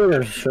wanna do it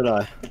or should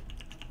I?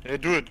 Yeah,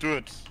 do it.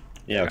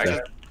 Yeah, okay.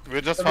 We're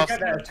just so we fast.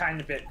 get a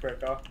tiny bit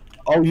quicker.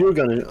 Oh, you're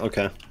gonna,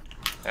 okay.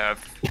 Yeah.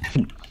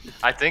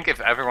 I think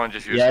if everyone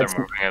just used their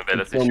moving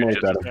abilities, you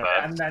just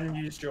and then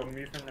use your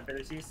movement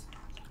abilities.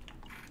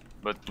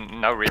 But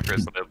now Reaper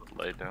is a little bit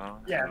late though.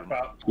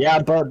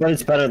 Yeah, but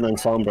it's better than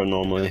Sombra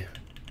normally.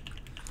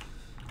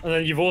 And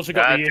then you've also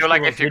got the I feel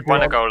like if you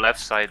want to go left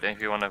side, and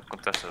if you want to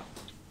contest it,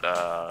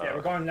 yeah,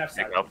 we're going left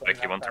side.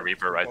 Like you want to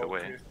Reaper right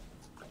away.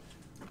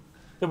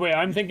 The way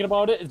I'm thinking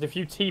about it is if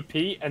you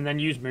TP and then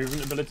use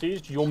movement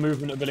abilities, your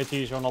movement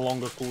abilities are on a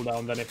longer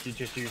cooldown than if you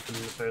just used them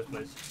in the first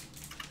place.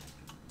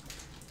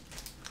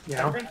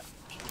 Yeah.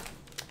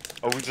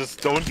 Or we just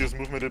don't use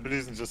movement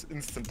abilities and just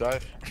instant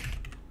dive.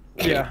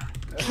 Yeah.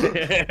 Do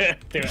it.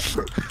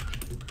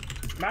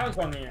 Mine's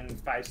only in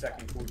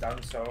 5-second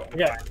cooldown, so.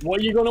 Yeah,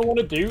 what you're gonna want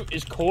to do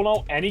is call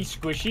out any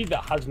squishy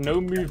that has no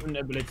movement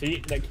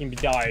ability that can be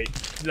dive,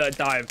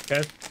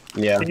 okay?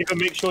 Yeah. And you can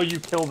make sure you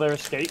kill their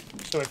escape.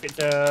 So if it's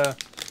an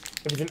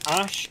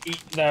Ash, eat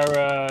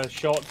their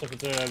shots. If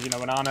it's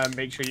an Ana,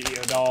 make sure you eat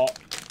her dart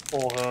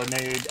or her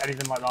nade,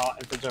 anything like that.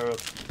 If it's a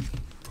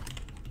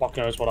fuck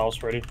knows what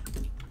else really.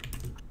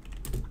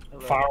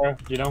 Farah,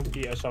 eat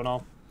her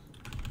sonar.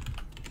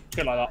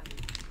 Shit like that.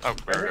 Oh,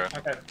 there we go.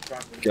 Okay, go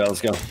on. Okay, let's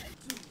go.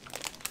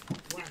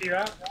 You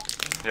out?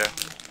 Yeah.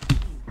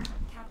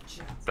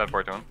 That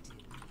board one.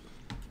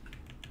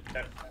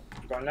 Okay.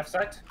 Go on left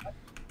side.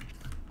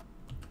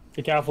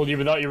 Be careful, you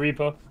without your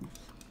Reaper.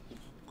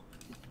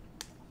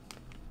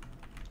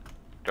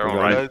 They're all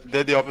right.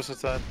 They're the opposite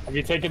side. Have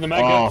you taken the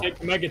Mega? Take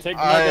the Mega, take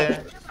the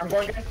Mega. I'm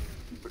going again.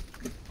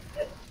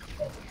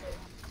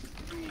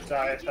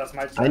 Sorry, that's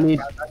my I need.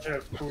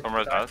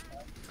 Somewhere's out.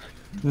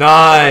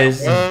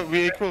 Nice!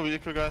 We equal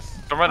guys.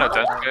 Somewhere no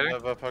chance,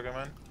 Have a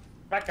Pokemon.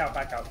 Back out.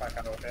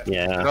 Okay.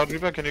 Yeah. Now,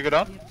 Reaper, can you get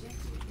down?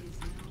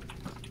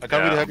 I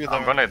can't really help you there.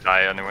 I'm gonna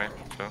die anyway,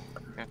 so.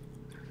 Okay.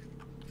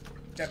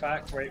 Get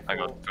back, wait. I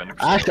got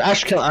 20%.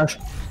 Ash, kill Ash.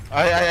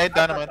 I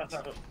dynamite.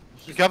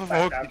 Be careful for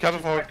hook, be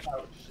careful for hook.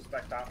 She's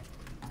back down.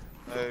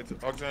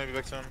 Og's gonna be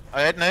back soon.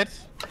 I ate nade.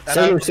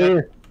 See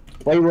you.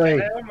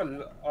 Wait.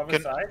 Other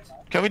side.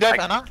 Can we dive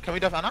Anna?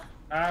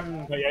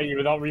 Yeah, you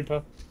without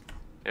Reaper.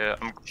 Yeah,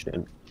 I'm.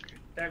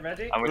 Get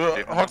ready. I'm with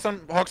you. Hawks on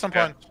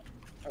point.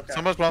 Okay.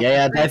 Somebody's blocked.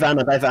 Yeah, dive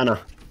Anna.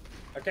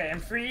 Okay, in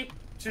 3,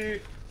 2,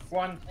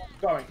 1,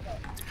 going.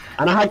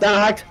 Anna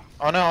hacked.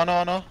 Oh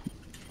no.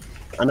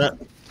 Anna.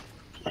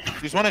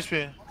 He's 1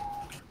 HP.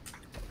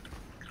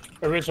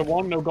 There is a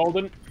 1, no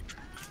golden.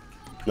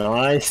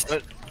 Nice.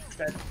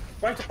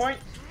 Going to point.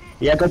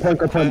 Yeah, good point.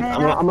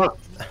 I'm not.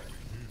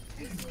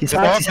 He's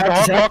hacked.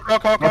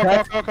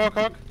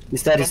 Hawk.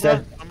 He's dead.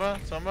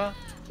 Somber.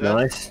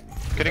 Nice.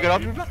 Can you get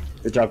up, Reaper?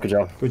 Good job, Help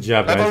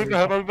guys.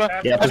 Reaper.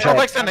 Yeah, push Ash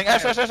out. extending.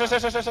 Ash.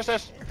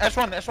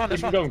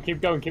 S1.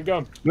 Keep going.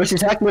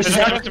 Mercy's hack.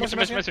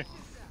 Missing.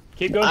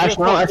 Keep going. Ash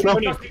now. Keep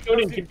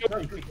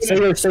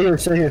going.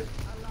 Stay here.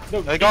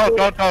 No, Hey, go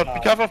out. Be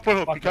careful of pull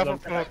hook.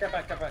 Get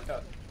back.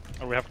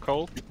 Oh, we have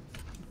cold.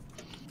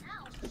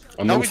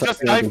 Now we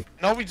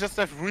just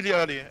dive really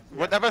early.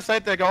 Whatever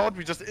side they go out,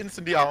 we just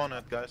instantly are on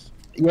it, guys.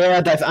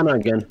 Yeah, dive Anna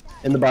again.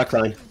 In the back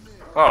line.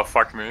 Oh,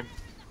 fuck me.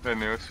 I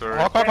knew, sorry.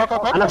 Hawk.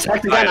 Anna's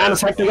hacked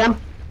again.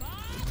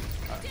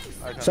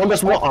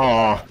 Somebody's what?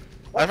 Aww.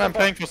 I'm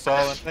playing for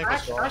Saul.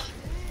 I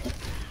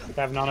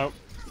have nano.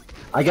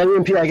 I get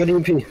EMP.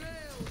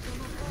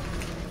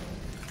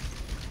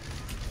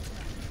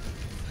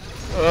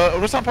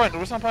 Wrist on point.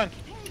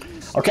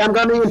 Okay, I'm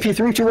going EMP.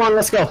 3, 2, 1,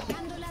 let's go.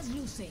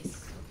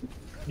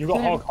 You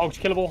got Hogs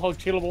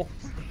killable.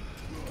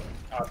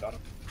 done.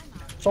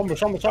 Sombra.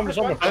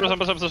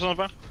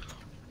 Sombra.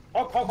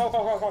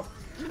 Oh.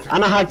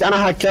 Anna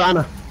hacked, kill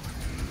Anna.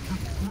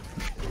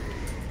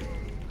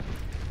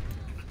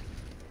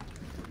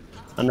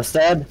 Anna's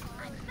dead.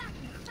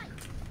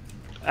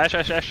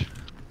 Ash.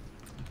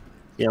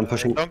 Yeah, I'm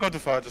pushing. Don't go too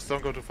far, just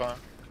don't go too far.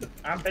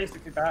 I'm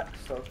basically back,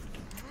 so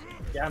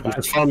yeah, I'm I'm back.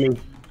 just farming.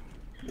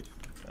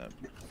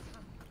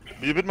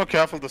 Be a bit more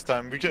careful this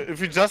time.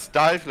 If we just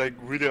dive like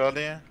really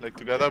early, like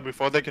together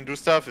before they can do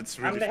stuff, it's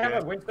really They have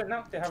fair. a Winston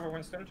now. They have a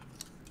Winston.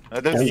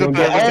 That's still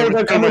bad. Oh,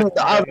 they're coming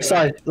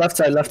outside. Left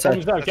side.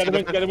 Get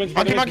the wins.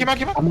 Monkey.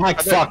 I'm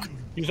hacked, fuck.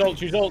 Use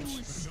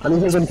ults. I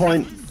need his on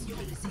point.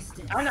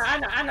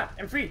 Anna.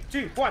 In 3,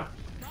 2, 1.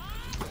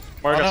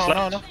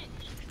 No.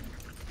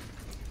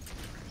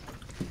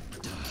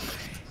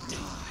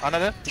 Anna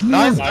there.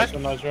 Nice.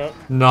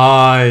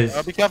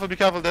 Nice. Be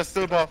careful. There's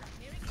still ball.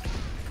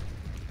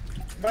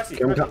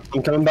 Mercy.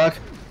 I'm coming back.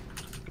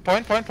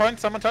 Point.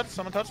 Someone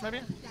touch maybe.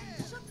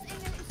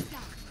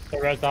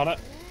 Res down it.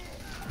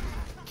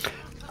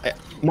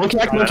 Monkey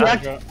hack.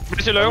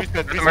 Mercy low.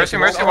 Mercy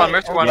one.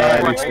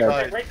 Yeah, Wait a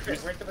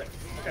bit.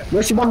 Okay.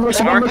 Mercy one.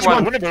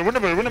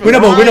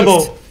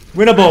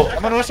 Winnable.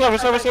 I'm on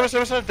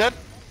Russia, dead.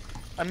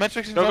 And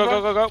Matrix.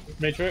 Go.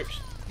 Matrix.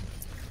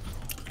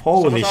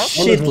 Holy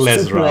shit,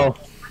 Lesra.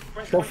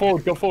 Go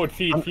forward.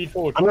 Feed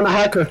forward. I'm gonna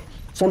hack her.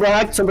 Sombra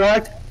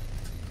hacked.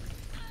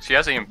 She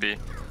has EMP.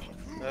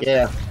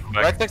 Yeah.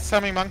 Right next to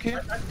Sammy Monkey.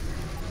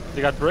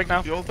 You got brick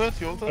now. You ulted.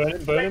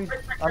 Burn him.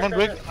 I'm on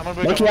brick.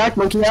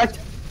 Monkey hacked.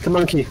 Come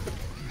monkey.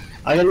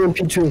 I got an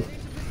MP2.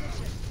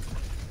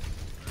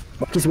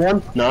 Monkey's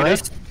one.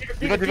 Nice.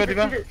 Diva.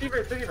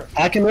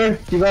 Hacking her.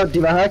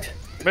 Diva hacked.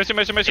 Mercy.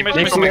 Mercy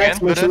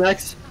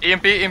next.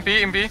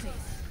 EMP.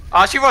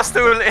 Ah, she was too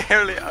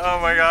early. Oh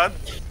my god.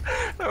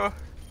 No.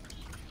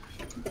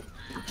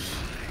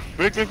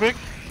 Brick.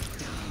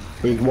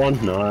 Big one.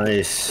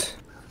 Nice.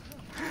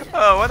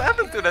 Oh, what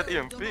happened to that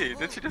EMP?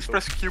 Did she just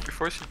press Q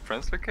before she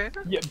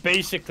translocated? Yeah,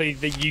 basically,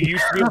 you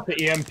used to be able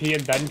to EMP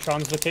and then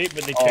translocate,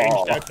 but they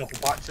changed it a couple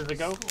patches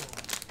ago.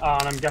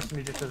 And I'm guessing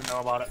he just doesn't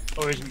know about it,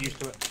 or isn't used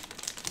to it.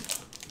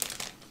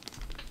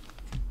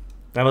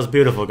 That was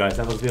beautiful, guys.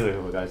 Proud of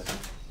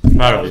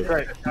you.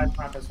 Great.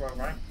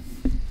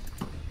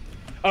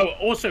 Oh,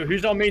 also,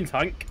 who's our main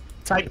tank?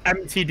 Type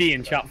MTD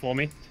in chat for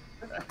me.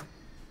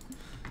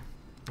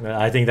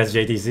 I think that's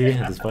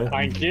JTC at this point.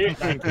 Thank you.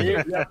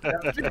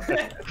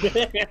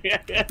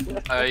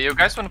 You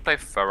guys want to play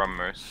Farah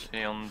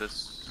Mercy on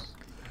this?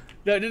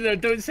 No,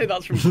 don't say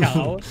that's from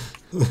Cal.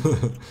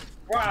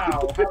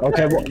 Wow.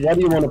 Okay, what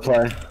do you want to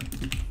play?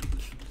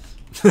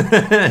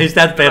 Is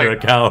that better,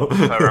 Cal?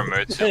 Farah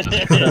Mercy.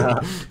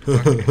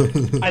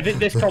 I think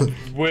this comp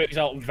works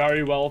out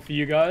very well for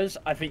you guys.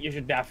 I think you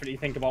should definitely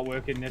think about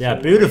working this. Yeah,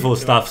 beautiful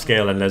stuff,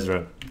 Scale and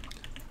Lesra.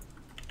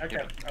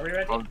 Okay, are we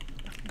ready? Well,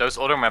 those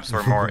other maps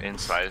were more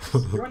inside.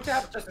 You want to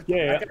have just a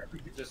Yeah. Okay, we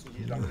could just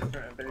use on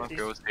different abilities.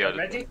 Okay, what's the other?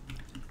 Ready?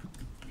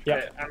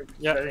 Yeah. I'm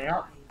setting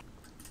up.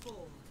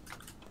 4,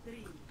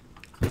 3,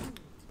 2,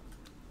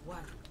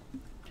 1.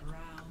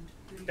 Round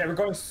 3. Okay, we're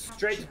going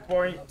straight to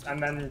point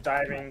and then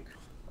diving.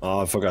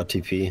 Oh, I forgot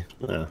TP.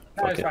 Yeah. No,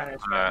 Fuck it's it. fine.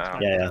 It's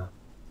fine. Yeah.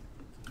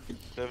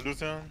 They have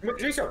Lucian.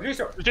 Lucio. This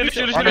one. Get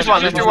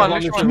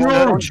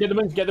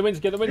the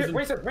wins.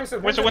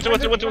 Winston.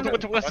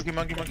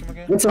 Monkey.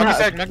 What's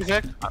that? Monkey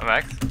sack. I'm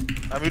back.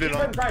 I'm really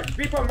long.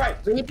 Reaper right.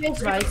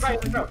 Reaper's right.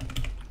 No.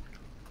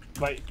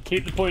 Right,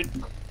 keep the point.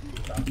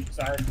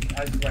 So I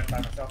just went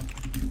by myself.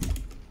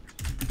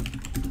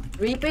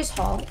 Reaper's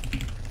hall.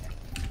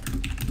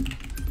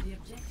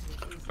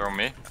 Throw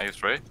me. Are you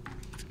straight?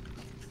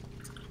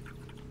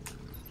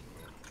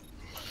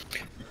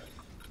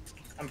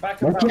 I'm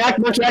back. Monkey hacked.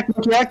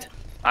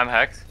 I'm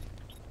hacked.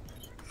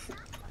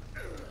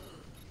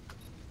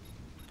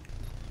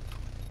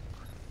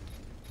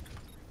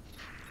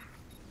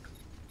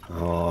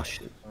 Oh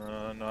shit.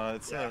 No,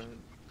 it's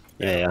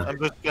Yeah. I'm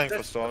just playing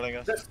for stalling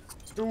us. Just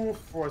do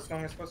for as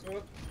long as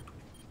possible.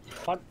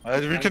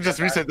 We can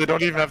just reset. They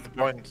don't even have the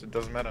point. It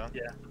doesn't matter.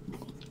 Yeah.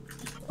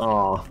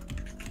 Oh.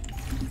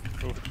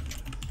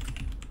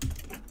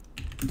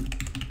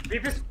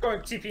 Reaper's going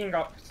TPing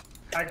up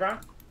high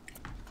ground.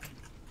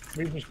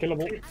 Reaper's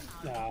killable.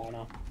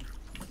 No.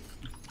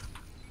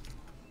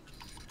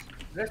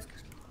 Let's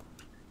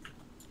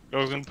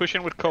Goes and push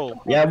in with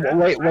Cole. Yeah.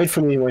 Wait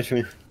for me.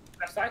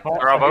 left side.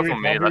 They're all both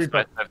on me. Last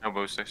night I have no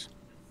boosters.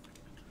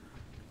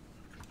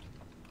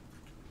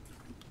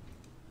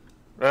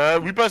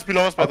 Reaper's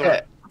below us, by the way.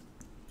 Okay.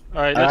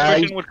 Alright, let's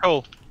push in with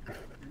Cole.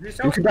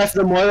 Lucio. You can dash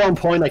the Moira on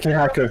point. I can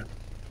hack her.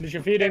 Did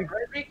you feed him?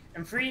 Ready?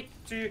 In 3,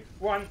 2,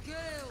 1.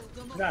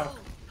 Now.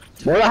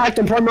 Moira hacked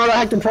on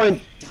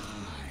point.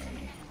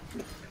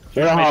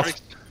 Moira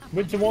half.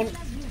 Winter one.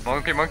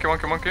 Monkey.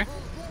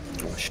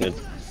 Oh shit.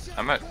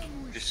 I'm out.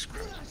 Jesus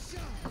Christ.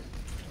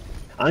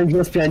 I'm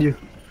just behind you.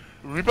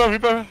 Reaper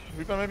maybe.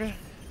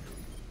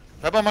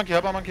 Help our monkey.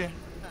 I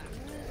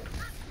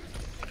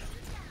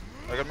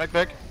got Mac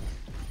back.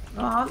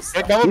 Oh,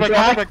 I'm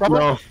Back, double.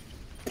 No.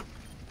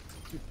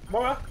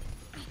 Mora.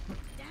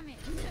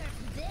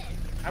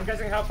 I'm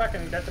getting health back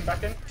and get them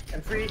back in.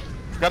 And 3,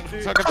 Got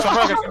 2, some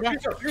more.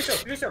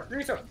 Lucio.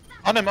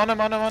 On him. I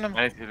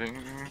need healing.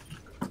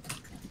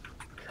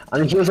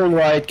 I'm heals on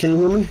right. Can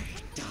you hear me?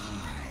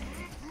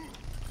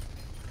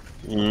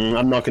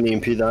 I'm not gonna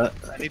EMP that.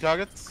 Any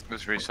targets?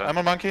 Just reset. I'm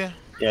a monkey.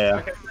 Yeah.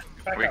 Okay,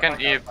 back We up, can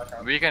back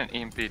up. we can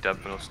EMP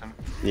doubles him.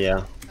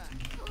 Yeah.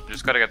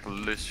 Just gotta get the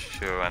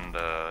Lucio and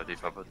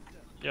Diva, but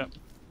Yeah.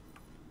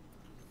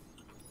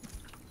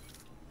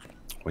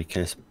 We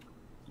can.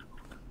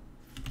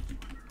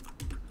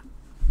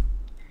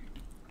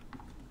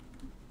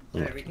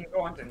 Okay, we can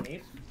go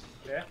underneath.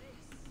 Yeah.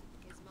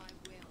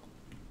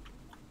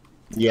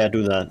 Yeah,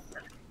 do that.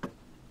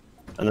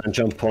 And then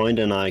jump point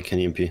and I can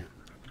EMP. Okay,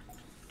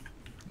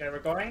 we're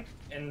going.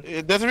 In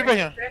There's a Reaper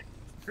here.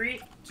 3,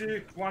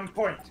 2, 1,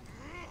 point.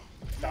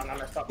 Down, I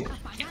messed up.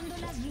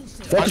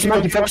 Focus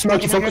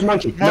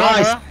monkey.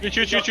 Nice!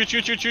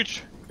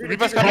 Shoot.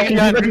 Reaper's coming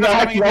behind.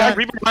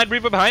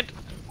 Reaper behind.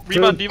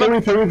 Reaper, Diva.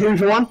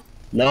 Reaper one.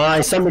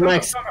 Nice, Simp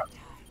max.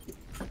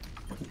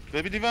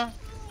 Baby Diva.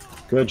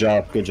 Good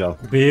job.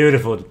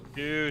 Beautiful.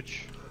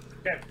 Huge.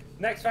 Okay,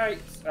 next fight,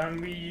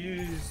 we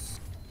use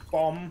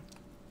bomb.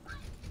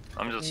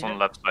 I'm just on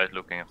left side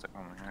looking if they're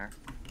coming here.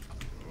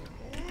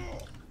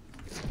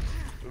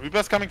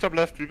 Reaper's coming top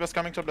left.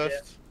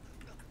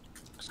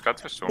 Scout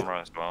for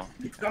Sombra as well.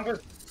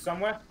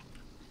 Somewhere.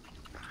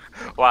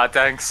 Wow,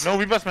 thanks. No,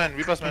 Reaper's man.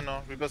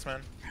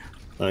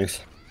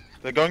 Thanks.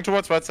 They're going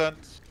towards right side.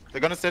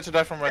 They're gonna stage a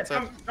dive from right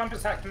side. Come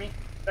attack me.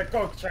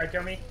 Go try to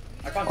kill me.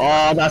 I can't.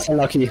 Oh, that's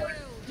unlucky.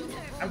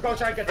 I'm going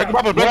to try to get Break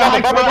down.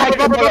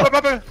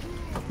 bubble.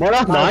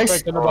 Mora,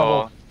 nice.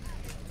 Oh,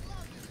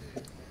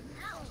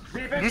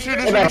 Lucio.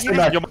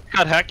 Your mark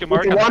got hacked. Your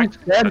mark got One,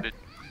 hacked. dead.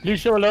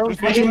 Lucio alone.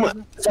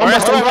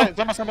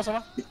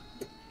 Summer.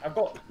 I've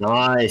got.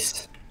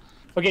 Nice.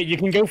 Okay, you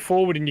can go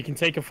forward and you can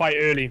take a fight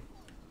early,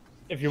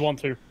 if you want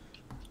to.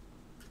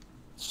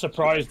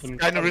 Surprise them.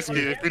 Kinda risky.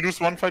 If we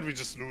lose one fight, we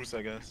just lose,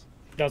 I guess.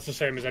 That's the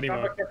same as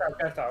anyone.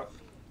 Get out.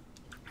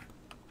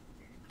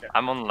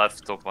 I'm on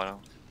left top now.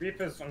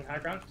 Reaper's on high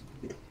ground.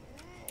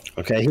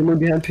 Okay, human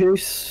behind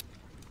Pierce.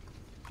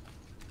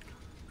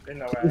 They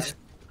know where I am.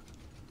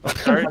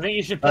 I think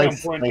you should put on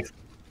point. Thanks.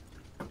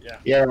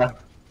 Yeah.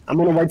 I'm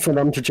gonna wait for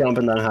them to jump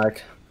and then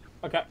hack.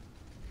 Okay.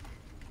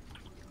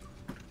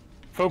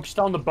 Focus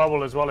on the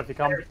bubble as well if you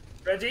can.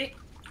 Ready?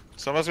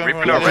 Summer's going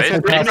Reaper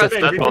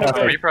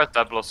at Reaper at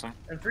that blossom.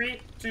 In 3,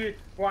 2,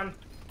 1,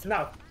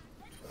 now.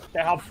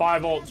 They have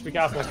 5 ults, be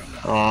careful.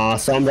 Ah,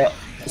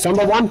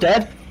 Sombra one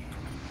dead.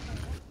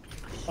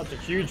 That's a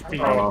huge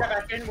beat. I'm going to get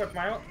back in with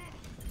my ult.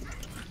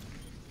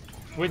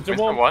 With the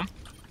Wisdom one.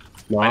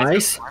 1.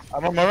 Nice.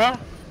 I'm on Mora.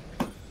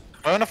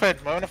 My own fade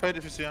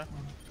if you see her.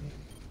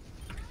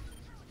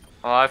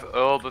 Oh, I have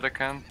ult, but I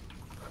can't.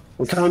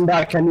 We're coming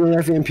back. Can you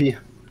have EMP?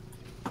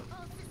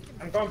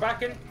 I'm going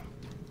back in.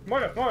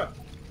 More.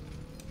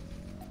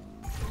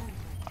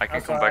 I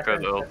can come back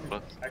with ult,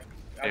 but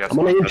yeah. I'm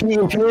gonna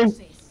EMP.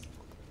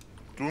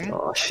 Doom?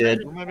 Oh shit.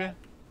 Doom maybe?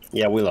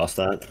 Yeah, we lost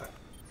that.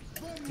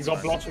 You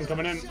got Blossom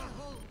coming in.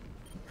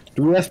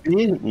 Do we have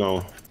B?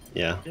 No.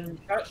 Yeah. In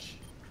touch.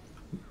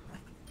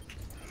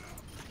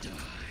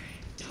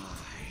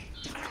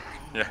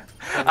 Yeah,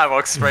 I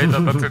walk straight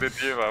up to the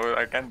Diva.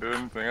 I can't do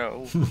anything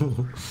else.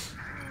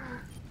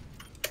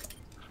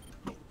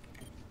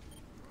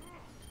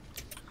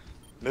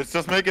 Let's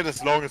just make it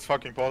as long as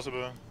fucking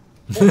possible.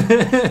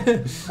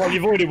 Well,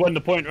 you've already won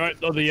the point, right?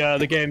 Or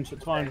the game, so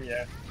it's fine.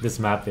 Yeah. This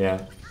map,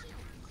 yeah.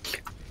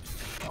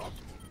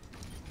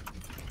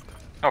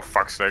 Oh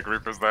fuck's sake,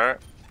 Reaper's there.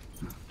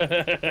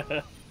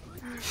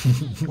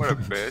 What a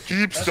bitch.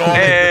 Keep stalling.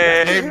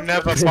 Hey. The game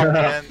never fucking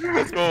ends.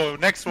 Let's go.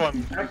 Next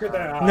one.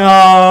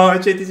 No,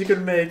 JTC you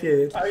couldn't make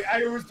it.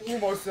 I was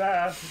almost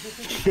there.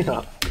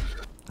 Yeah.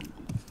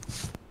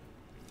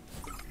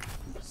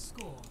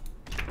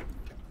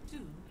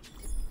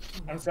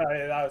 I'm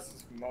sorry, that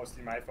was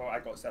mostly my fault. I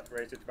got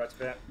separated quite a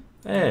bit.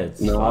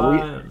 It's No,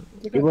 fine.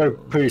 we were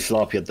pretty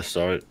sloppy at the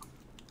start.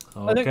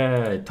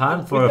 Okay, time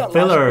with for a that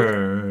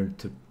filler.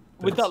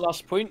 With that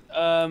last point,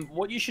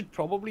 what you should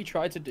probably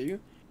try to do,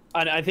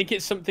 and I think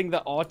it's something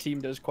that our team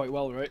does quite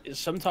well, right, is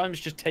sometimes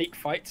just take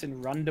fights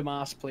in random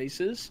ass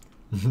places.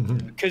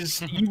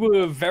 Because you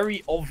were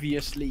very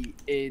obviously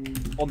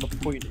on the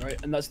point,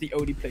 right? And that's the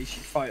only place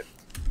you fight.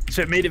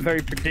 So it made it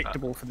very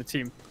predictable for the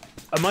team.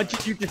 Imagine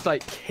you just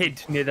like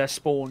hid near their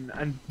spawn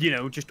and, you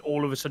know, just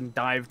all of a sudden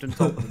dived and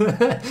told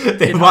them.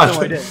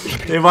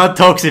 they want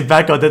Toxic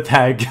back on the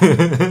tag.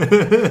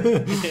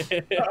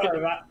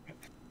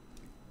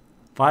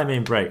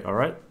 5-main break,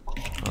 alright?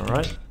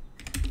 Alright.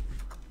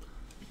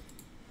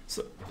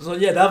 So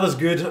yeah, that was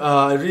good.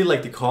 I really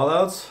like the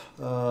callouts.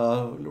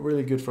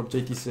 Really good from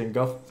JTC and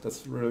Guff.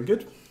 That's really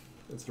good.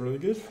 That's really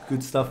good.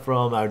 Good stuff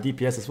from our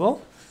DPS as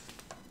well.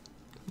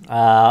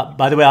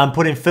 By the way, I'm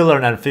putting filler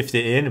and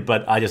 50 in,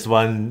 but I just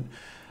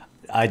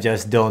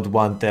don't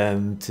want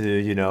them to,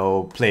 you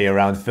know, play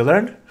around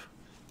filler.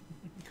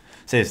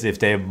 Says if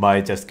they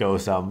might just go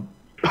some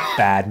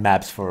bad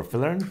maps for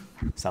filler,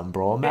 some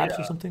brawl maps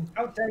or something.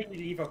 How dare you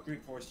leave a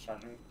group voice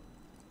chanting?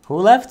 Who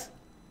left?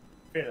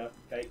 Filler,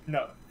 like,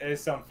 no,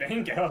 it's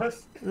something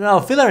else. No,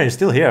 Filler is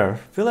still here.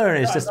 Filler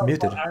is No, just no,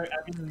 muted. I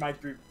mean my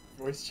group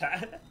voice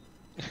chat.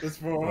 This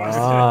for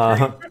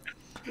Ah.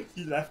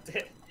 He left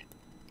it.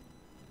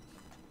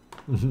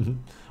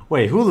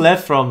 Wait, who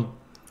left from...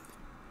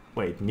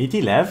 Wait,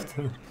 Meaty left?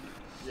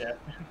 Yeah.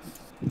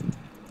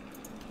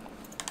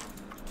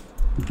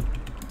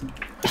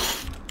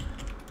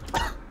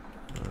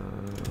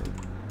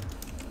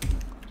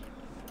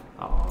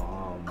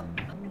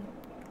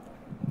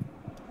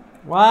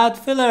 What?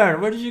 Filler,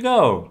 where did you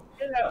go?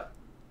 Filler.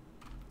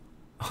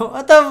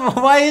 What the...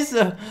 Why is...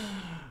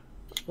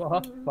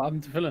 What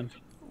happened to Villain?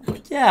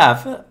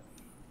 Yeah,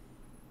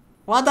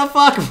 what the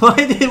fuck? Why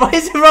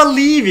is everyone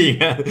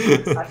leaving?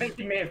 I think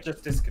he may have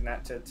just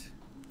disconnected.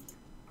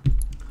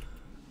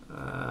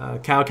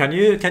 Cal, can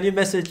you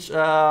message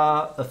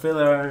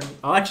Filler?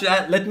 Oh, actually,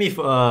 let me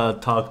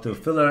talk to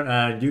Filler,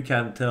 and you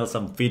can tell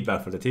some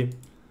feedback for the team.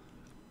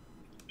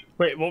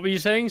 Wait, what were you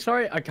saying?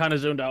 Sorry, I kind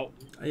of zoned out.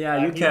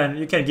 Yeah, you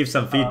can give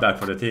some feedback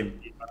for the team.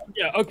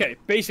 Yeah, okay.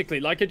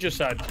 Basically, like I just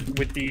said,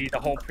 with the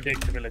whole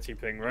predictability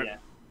thing, right? Yeah.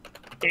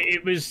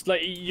 It was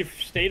like you've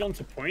stayed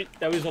onto point.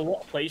 There was a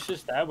lot of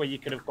places there where you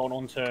could have gone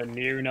onto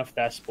near enough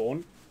their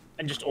spawn,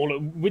 and just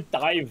with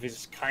dive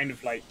is kind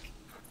of like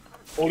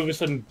all of a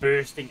sudden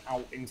bursting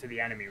out into the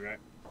enemy, right?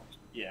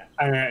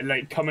 Yeah.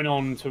 Like coming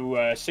on to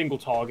a single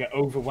target,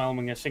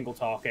 overwhelming a single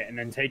target, and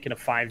then taking a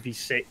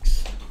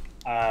 5v6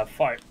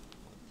 fight.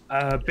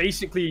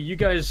 Basically, you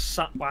guys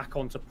sat back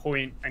onto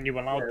point, and you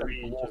allowed them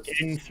to walk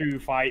in through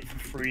fight for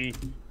free.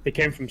 They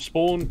came from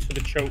spawn to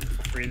the choke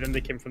for free, then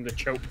they came from the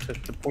choke to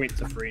point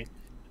to free.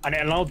 And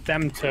it allowed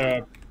them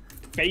to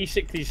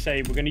basically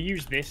say, we're going to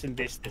use this and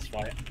this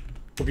fight,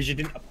 because you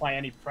didn't apply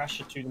any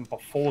pressure to them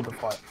before the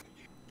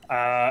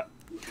fight.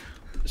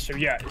 So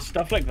yeah,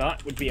 stuff like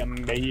that would be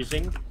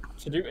amazing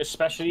to do,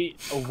 especially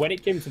when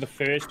it came to the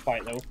first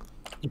fight, though.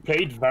 You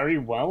played very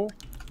well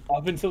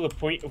up until the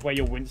point of where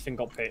your Winston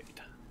got picked.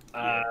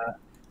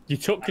 You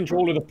took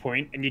control of the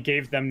point and you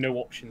gave them no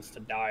options to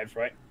dive,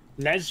 right?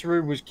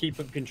 Lesru was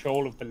keeping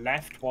control of the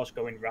left whilst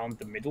going round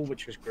the middle,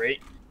 which was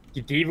great.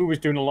 Your D.Va was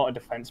doing a lot of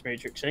defense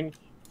matrixing,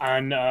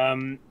 and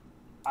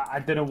I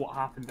don't know what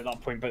happened at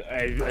that point, but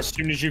as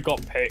soon as you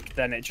got picked,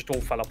 then it just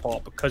all fell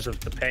apart because of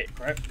the pick,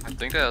 right? I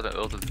think they had an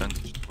ult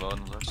advantage as well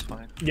in the last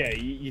fight. Yeah,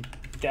 you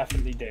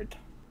definitely did.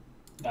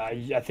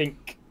 I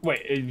think.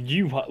 Wait,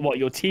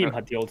 your team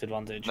had the ult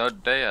advantage? No,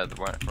 they had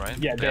right?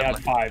 Yeah, they had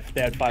 5.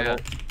 They had 5 Yeah.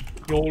 ult.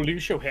 Your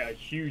Lucio hit a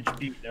huge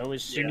beat though.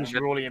 As soon as you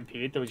were all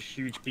EMP'd, there was a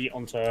huge beat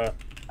onto.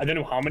 I don't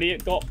know how many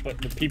it got,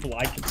 but the people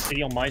I could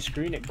see on my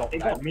screen, it got. It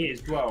got me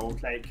as well.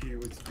 Like he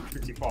was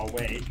pretty far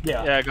away.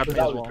 Yeah, I got so me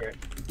that as was well. great.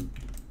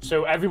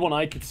 So everyone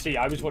I could see,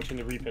 I was watching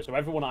the replay. So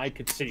everyone I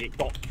could see, it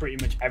got pretty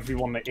much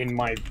everyone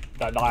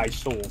that I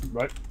saw,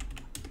 right?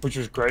 Which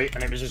was great,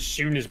 and it was as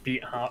soon as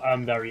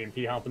their EMP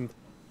happened.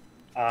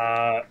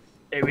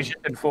 It was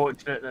just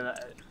unfortunate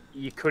that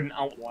you couldn't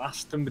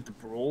outlast them with the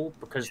brawl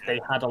because they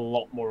had a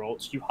lot more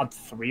ults. You had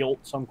 3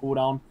 ults on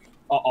cooldown.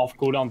 Off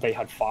cooldown, they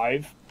had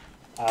 5.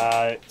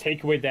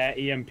 Take away their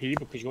EMP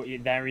because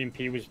their EMP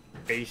was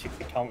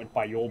basically countered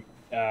by your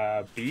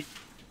beat.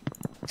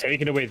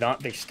 Taking away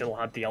that, they still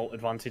had the ult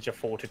advantage of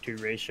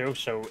 4-to-2 ratio,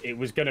 so it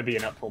was going to be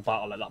an uphill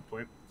battle at that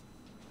point.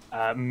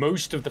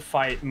 Most of the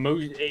fight,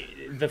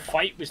 the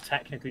fight was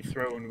technically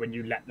thrown when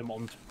you let them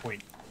onto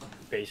point,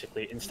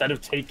 basically, instead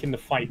of taking the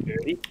fight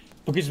early.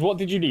 Because what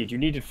did you need? You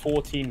needed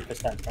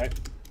 14%, right?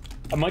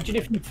 Imagine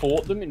if you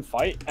fought them in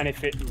fight, and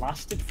if it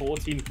lasted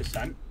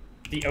 14%,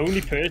 the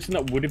only person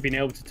that would have been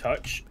able to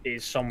touch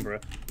is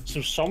Sombra. So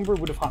Sombra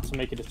would have had to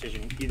make a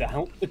decision, either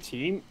help the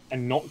team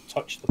and not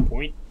touch the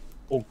point,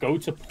 or go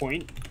to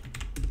point,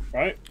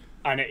 right?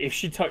 And if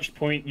she touched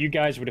point, you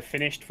guys would have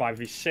finished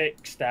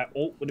 5v6, their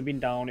ult would have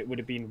been down, it would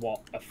have been, what,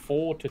 a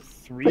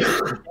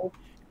 4-to-3?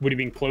 Would have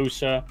been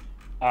closer.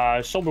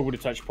 Sombra would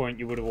have touched point,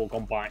 you would have all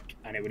gone back,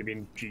 and it would have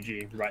been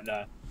GG right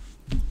there.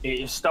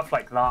 Stuff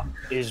like that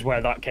is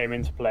where that came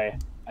into play,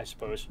 I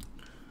suppose.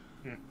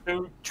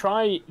 So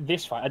try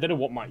this fight. I don't know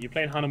what map. You're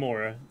playing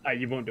Hanamura.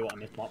 You won't do it on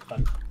this map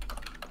then.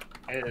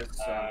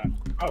 It's,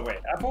 oh wait,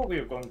 I thought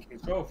we were going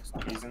King's Row for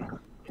some reason.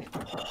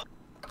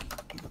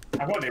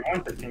 I thought they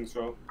wanted King's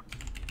Row.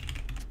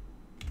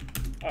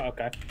 Oh,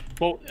 okay.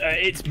 Well,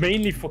 it's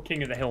mainly for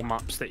King of the Hill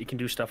maps that you can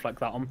do stuff like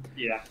that on.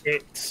 Yeah.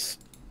 It's...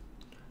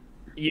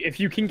 If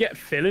you can get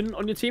Fillin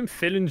on your team,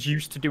 Fillin's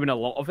used to doing a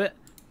lot of it,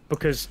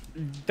 because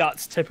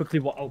that's typically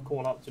what I'll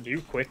call out to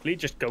do quickly.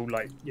 Just go,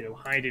 like, you know,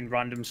 hide in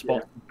random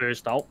spots,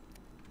 burst out.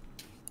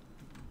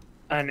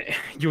 And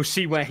you'll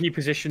see where he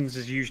positions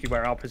is usually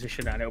where I'll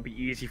position, and it'll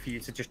be easy for you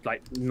to just,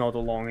 like, nod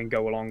along and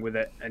go along with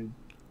it, and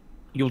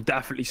you'll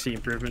definitely see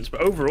improvements.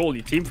 But overall,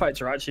 your team fights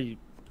are actually,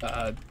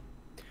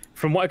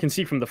 from what I can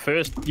see from the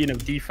first, you know,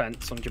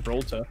 defense on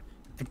Gibraltar,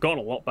 they've gotten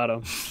a lot better.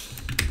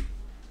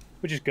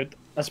 Which is good.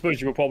 I suppose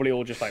you were probably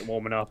all just like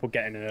warming up or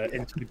getting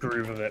into the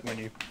groove of it when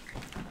you...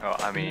 Oh,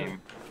 I mean,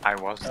 I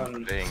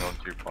wasn't playing on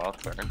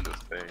Gibraltar,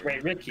 just saying.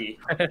 Wait, Ricky.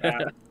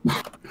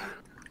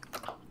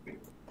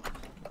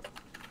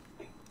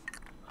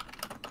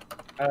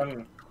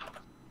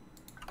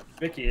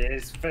 Vicky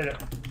is Phil.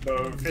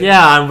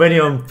 Yeah, I'm waiting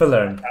on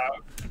filler.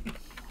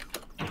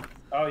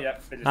 Oh yeah,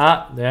 Phil.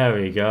 Ah, there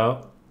we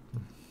go.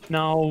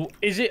 Now,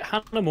 is it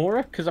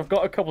Hanamura? Because I've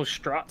got a couple of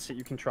strats that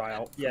you can try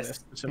out. For Yes. this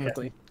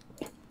specifically.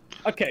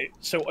 Okay,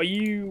 so are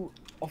you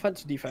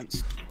offense or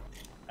defense?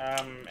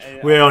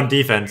 We're on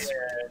defense.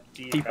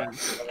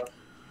 Defense.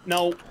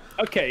 Now,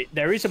 okay,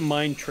 there is a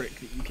mind trick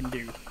that you can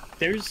do.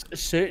 There's a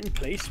certain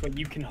place where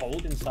you can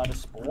hold inside a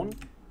spawn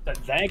that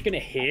they're going to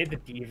hear the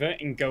diva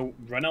and go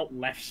run out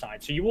left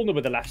side. So you all know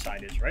where the left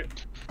side is, right?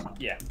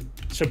 Yeah.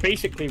 So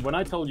basically, when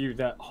I tell you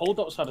that hold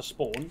outside a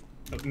spawn,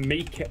 but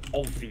make it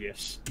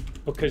obvious,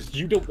 because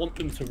you don't want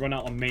them to run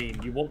out of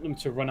main, you want them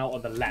to run out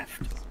of the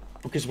left.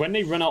 Because when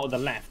they run out of the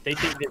left, they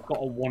think they've got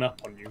a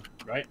one-up on you,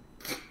 right?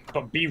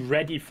 But be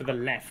ready for the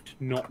left,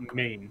 not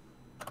main,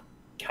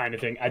 kind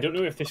of thing. I don't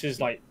know if this is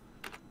like...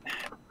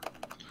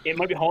 It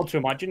might be hard to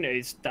imagine.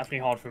 It's definitely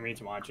hard for me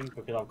to imagine,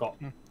 because I've got...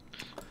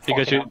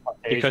 Because you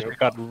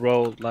got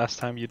rolled last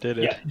time you did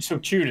it. Yeah, so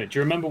Tuna, do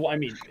you remember what I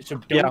mean? So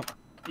don't...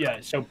 Yeah,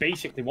 so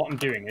basically what I'm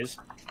doing is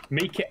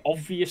make it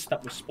obvious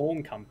that we're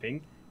spawn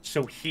camping,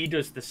 so he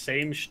does the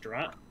same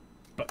strat,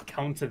 but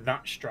counter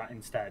that strat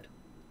instead,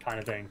 kind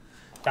of thing.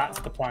 That's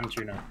the plan,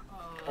 Tuna.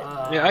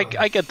 Yeah,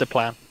 I get the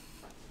plan.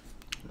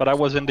 But I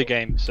was in the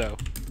game, so...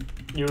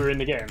 You were in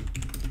the game?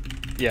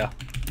 Yeah,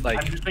 like...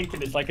 I'm just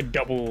thinking it's like a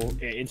double...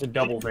 It's a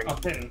double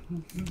thing.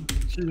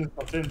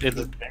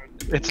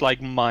 It's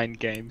like mind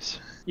games.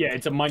 Yeah,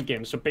 it's a mind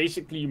game. So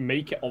basically you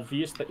make it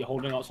obvious that you're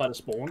holding outside a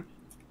spawn,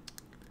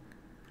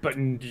 but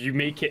you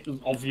make it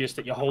obvious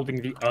that you're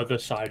holding the other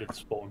side of the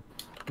spawn,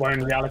 where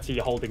in reality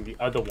you're holding the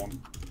other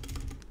one,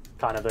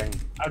 kind of thing.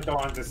 I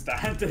don't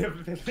understand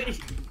it.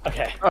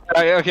 Okay.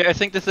 Okay, I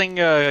think the thing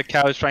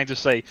Cow is trying to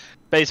say,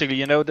 basically,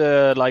 you know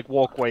the like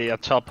walkway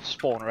at top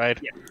spawn, right?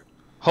 Yeah.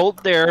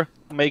 Hold there,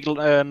 make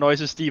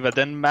noises diva,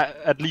 then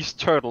at least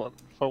turtle.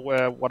 For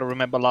what I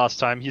remember last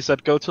time, he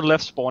said go to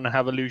left spawn and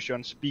have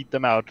illusion, speed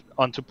them out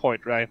onto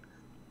point, right?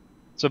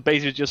 So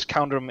basically just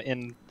counter them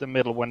in the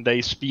middle when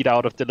they speed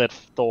out of the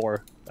left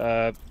door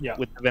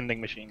with the vending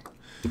machine.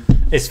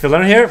 Is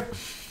Filler here?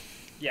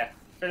 Yeah,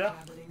 Filler.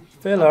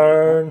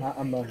 Filler.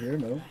 I'm not here,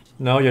 no.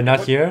 No, you're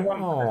not here?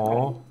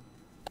 Aww.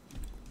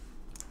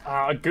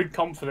 A good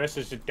comp for this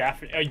is to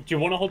definitely... do you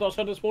want to hold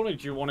outside the spawn, or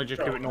do you want to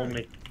just do it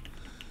normally?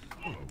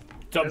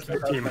 It's up to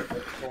the team.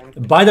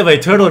 By the way,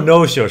 Turtle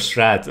knows your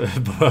strat.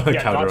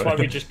 Yeah, that's why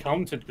we just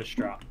counted the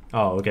strat.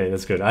 Oh, okay,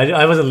 that's good.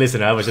 I wasn't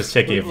listening, I was just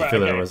checking if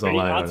Filler okay, was Add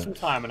online. some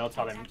time and I'll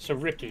tell him. So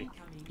Ricky,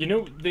 you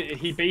know,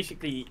 he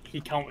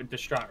counted the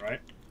strat,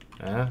 right?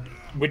 Yeah.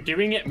 We're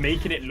doing it,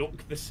 making it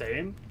look the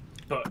same,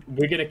 but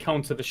we're going to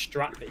counter the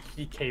strat that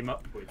he came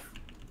up with.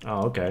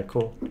 Oh, okay,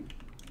 cool.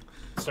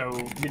 So,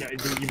 you know,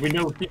 we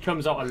know he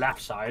comes out a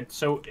left side.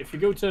 So if you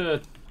go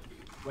to...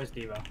 Where's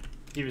Diva?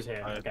 Diva's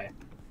here, okay.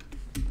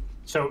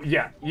 So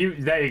yeah,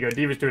 there you go.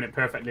 Diva's doing it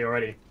perfectly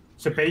already.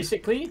 So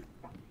basically,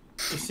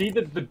 you see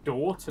the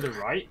door to the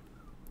right?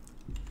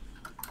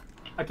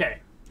 Okay.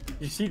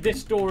 You see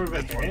this door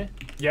over here?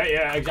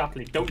 Yeah,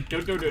 exactly. Don't.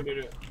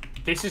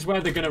 This is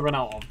where they're gonna run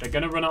out of. They're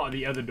gonna run out of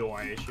the other door,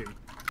 I assume.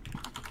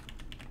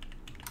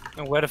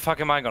 And where the fuck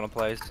am I gonna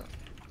place?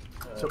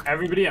 So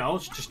everybody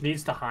else just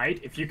needs to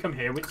hide. If you come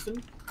here,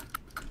 Winston.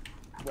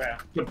 Where?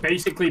 So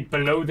basically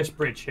below this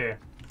bridge here.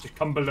 Just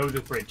come below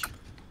the bridge.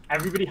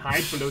 Everybody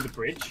hide below the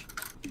bridge.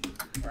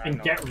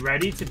 And get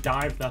ready to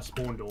dive that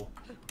spawn door.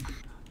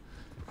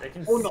 They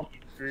can see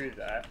through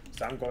that,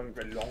 so I'm going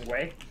the long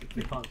way.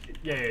 You can't see.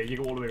 Yeah, you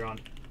go all the way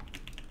around.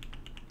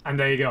 And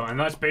there you go. And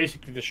that's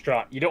basically the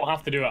strat. You don't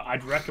have to do it.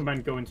 I'd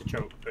recommend going to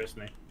choke,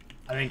 personally.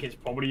 I think it's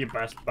probably your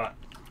best bet.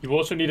 You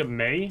also need a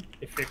May,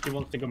 if 50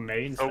 wants to go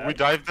May instead. Oh, we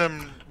dive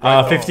them...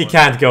 50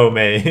 can't go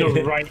May.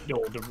 The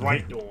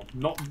right door.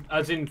 Not,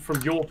 as in,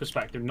 from your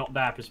perspective, not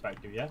their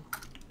perspective, yeah?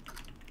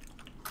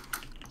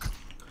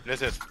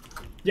 Yes.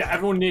 Yeah,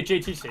 everyone near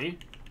JTC,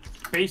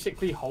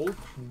 basically hold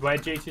where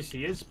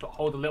JTC is, but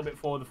hold a little bit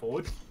further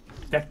forward.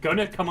 They're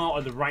gonna come out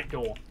of the right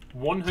door,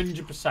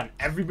 100%.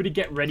 Everybody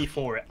get ready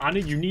for it. Anna,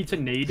 you need to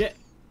nade it.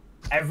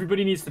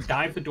 Everybody needs to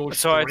dive the door.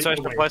 So it's to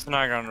place the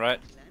high ground, right?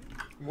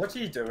 What are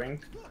you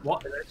doing?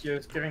 What? You're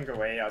giving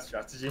away our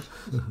strategy.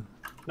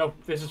 No,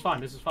 this is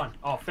fine.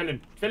 Oh, Philin,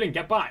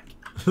 get back.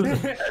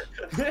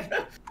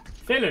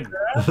 Philin.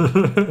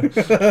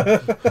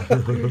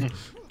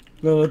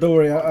 No, don't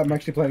worry. I'm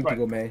actually planning to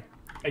go May.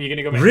 Are you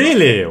gonna go May?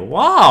 Really?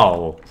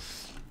 Wow.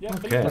 Yeah,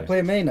 okay. I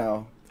play May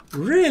now.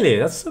 Really?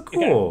 That's so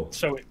cool. Okay,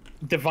 so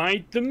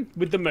divide them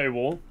with the May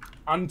wall,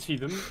 anti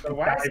them. So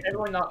why is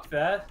everyone up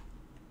there?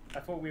 I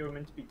thought we were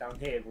meant to be down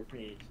here with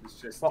me. It's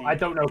just. Well, I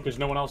don't know because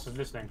no one else is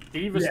listening.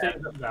 Diva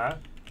stays up there.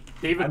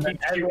 Diva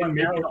keeps shooting,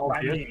 making it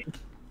obvious.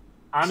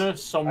 Anna,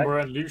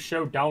 Sombra,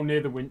 Lucio down near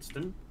the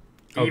Winston.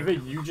 Diva,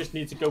 you just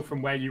need to go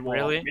from where you are.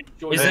 Really?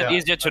 Is it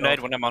easier to nade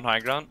when I'm on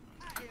high ground?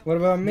 What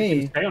about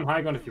me? Stay on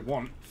high ground if you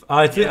want.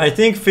 I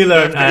think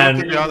Filler and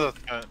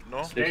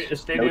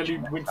Stay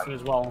near Winston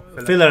as well.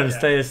 Filler and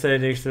stay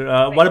next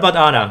to. What about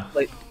Anna?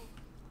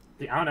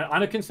 Yeah,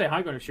 Anna can stay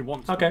high ground if she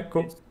wants. Okay,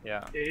 cool.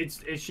 Yeah.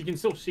 It's she can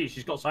still see.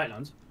 She's got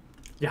sightlines.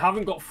 You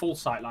haven't got full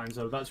sightlines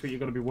though. That's what you're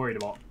going to be worried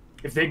about.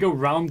 If they go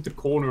round the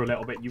corner a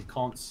little bit, you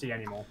can't see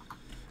anymore.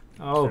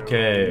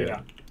 Okay. So,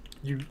 yeah.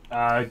 You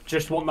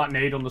just want that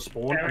nade on the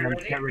spawn and then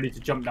get ready to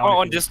jump down. Oh,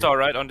 on this door,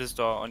 right? On this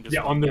door. On this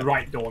Yeah, door. on the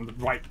right door. On the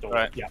right door.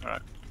 Right. Yeah.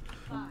 Alright.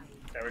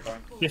 There we go.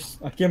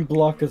 Just I can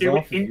block us do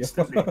off. it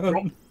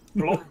instantly.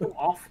 Block them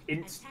off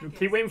instantly.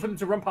 Keep waiting for them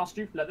to run past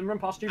you. Let them run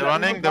past you. They're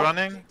running. They're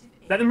running.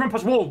 Let them run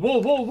past wall.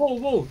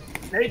 Wall.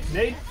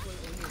 Nade.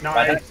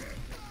 Nice.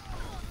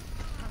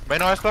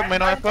 Main ice block.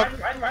 Main ice block.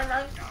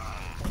 Run.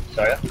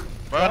 Sorry.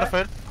 We're on the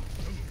field.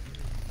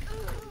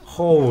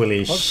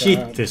 Holy Okay,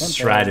 shit, this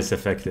okay. strat is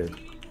effective.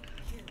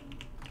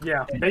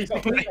 Yeah,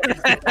 basically.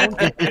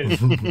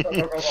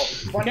 Go.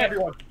 Run,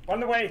 everyone.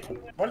 Run away.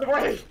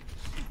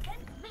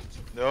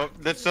 No,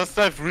 let's just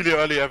dive really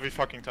early every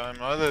fucking time.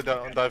 Either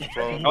dive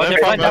pro. Oh, they're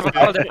playing dive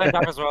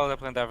as well. They're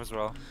playing dive as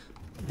well.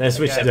 Let's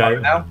switch to Right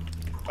dive. now.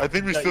 I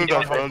think we still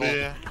dive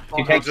early.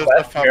 You take Just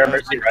left, have Fair fun.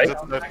 Mercy right.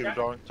 Just dive to the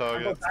wrong I'll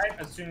go target. dive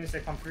as soon as they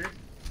come through.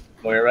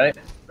 Lawyer right.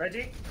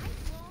 Ready?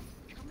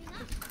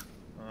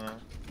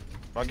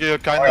 Monkey, you're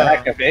Lawyer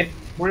hack, kinda. okay.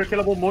 Moira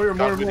killable. Moira.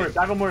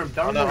 Dive on Moira.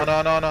 Oh, no.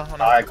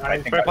 I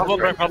think Break bubble,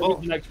 break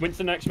bubble.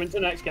 Winston next.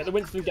 Get the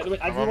Winston. Come on,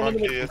 Everyone on the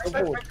monkey. Winston. Go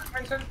forward.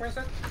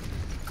 Winston.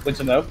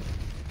 Winston up.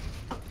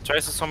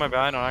 Trace is somewhere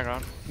behind on high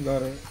ground.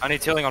 Got it. I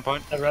need healing on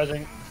point. They're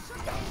rising.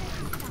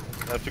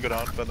 I have to go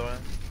down, by the way.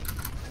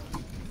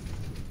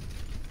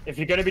 If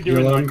you're gonna be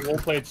doing You're like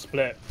role-played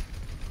split,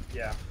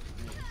 yeah.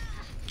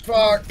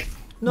 Fuck.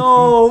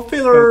 No,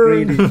 pillar!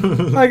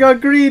 I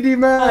got greedy,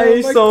 man. I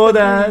saw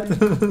that.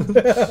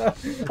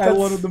 I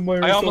wanted the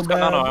Moira I almost so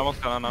got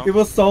bad. nano. It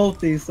was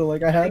salty, so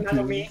like I had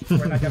Nano to. me.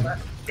 When I get back.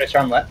 Switch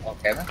on left.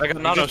 Okay. Then. I got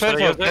nano. Just play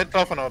Should I use it. it?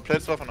 Play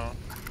it slow for now.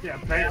 Yeah,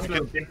 play it slow.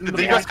 The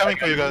Diva's coming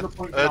for you guys.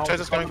 Trace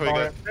is coming for you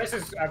guys. This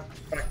is back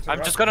to I'm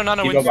right. just gonna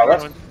nano You win. go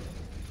back left.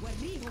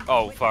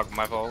 Oh fuck,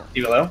 my fault.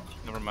 Diva low.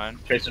 Never mind.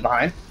 Trace is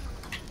behind.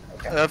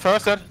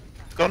 First set.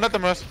 Don't let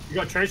them rest. You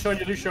got Tracer on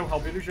your Lucio.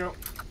 Help your Lucio.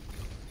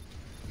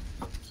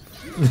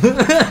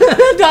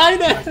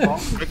 Dyna!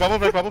 Break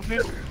bubble,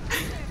 please.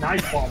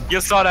 Nice bomb.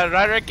 You saw that,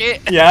 right, Ricky?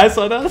 Yeah, I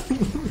saw that.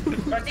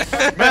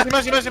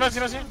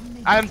 Mercy.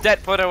 I'm dead,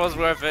 but it was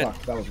worth it.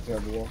 Fuck, that was a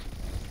terrible wall.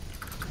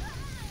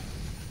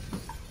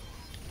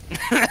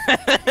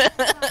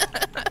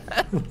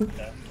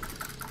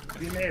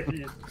 We may have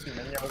used too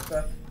many of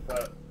stuff,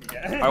 but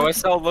yeah. I was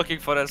still looking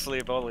for that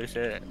sleep, holy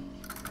shit.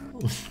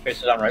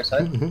 Trace is on right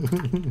side.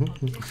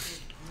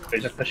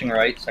 Trace is pushing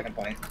right. Second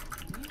point.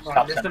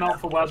 Right, listen out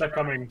for where they're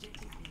coming.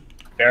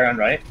 Fair on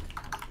right.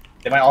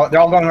 They're all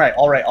going right.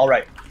 All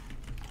right.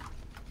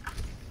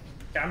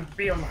 I'm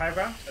be on high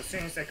ground. As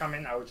soon as they come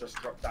in, I will just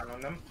drop down on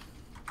them.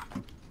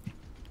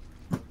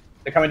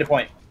 They're coming to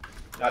point.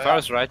 If I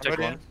was right, check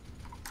Ready? one.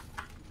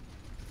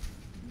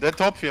 They're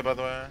top here, by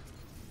the way.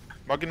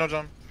 Monkey no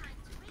jump.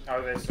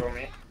 Oh, they saw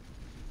me.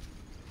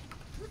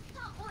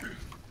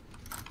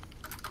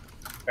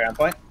 Fair on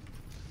point.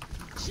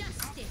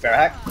 Fair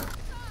hack.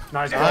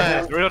 Nice.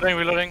 Nice.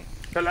 Reloading.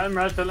 Don't let him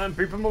rest. Don't let him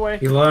poop him away.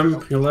 Heal him.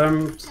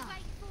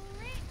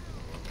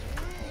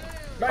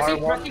 Mercy.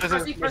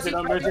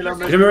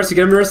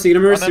 Get a mercy.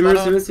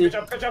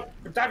 Good job.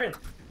 Dive in.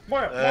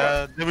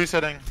 Moira. They're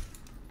resetting.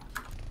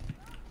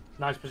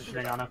 Nice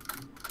positioning, Anna.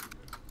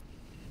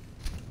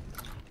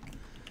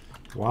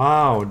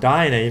 Wow,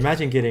 Dyna,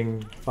 imagine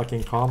getting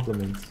fucking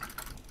compliments.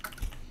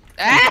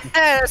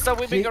 Stop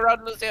whipping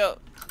around, Lucio.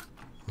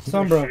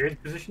 Sombra. Serious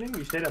positioning?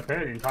 You stayed up here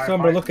the entire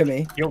Sombra, fight. look at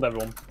me. Healed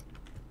everyone.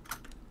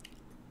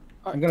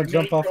 I'm gonna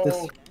jump off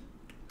this.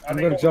 I'm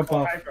gonna jump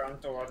off.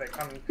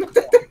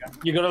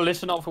 You gotta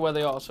listen out for where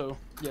they are, so,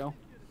 you know.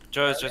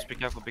 Joyce, just be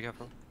careful.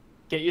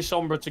 Get your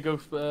Sombra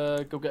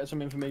to go get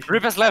some information.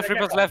 Reaper's left. They're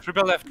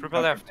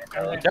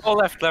all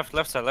left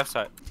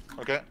side.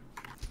 Okay.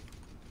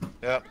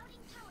 Yeah.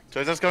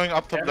 Trace is going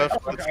up top left.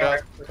 Let's go.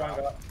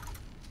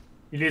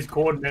 You need to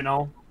coordinate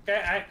now.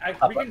 Okay,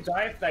 we can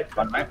dive like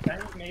 10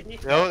 maybe.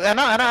 Yo,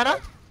 Anna.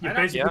 You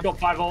basically got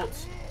 5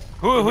 ults.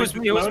 Who's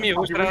me?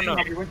 Who's I don't know.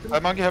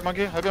 Have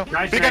monkey. Help you.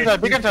 Nice Big trade.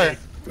 anti.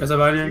 Where's the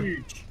volume?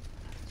 Huge.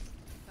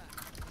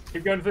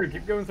 Keep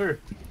going through.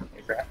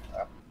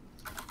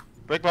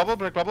 Break bubble,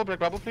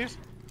 please.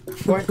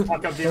 Point.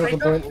 Fuck up There was a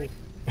the point.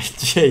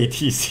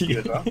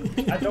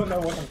 JTC. I don't know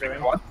what I'm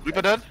doing.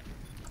 Reaper dead.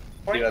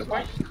 Point.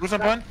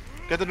 Lucian point.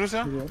 Get the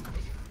Lucian.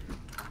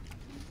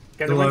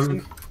 Get the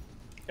Winston.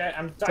 Okay,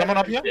 I'm diving. Someone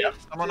up here?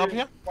 Someone up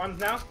here? One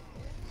now.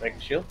 Break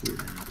the shield.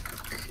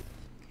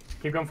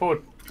 Keep going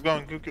forward. Keep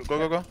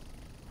going. Go.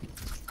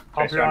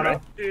 Half your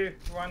Anna. 2,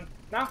 1.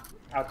 Now.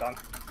 Out done.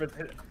 Good.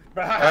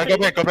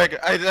 Go back.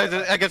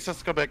 I guess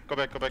just go back.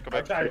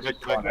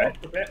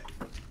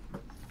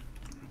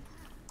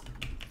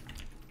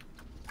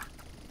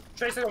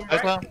 Tracer on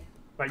Nice right. now.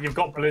 Right, you've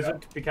got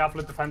Blizzard. Be careful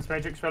of defense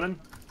matrix filling.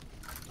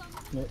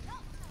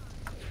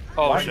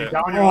 Oh Right, shit.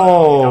 down your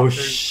Oh, down to-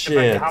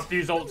 shit. You have to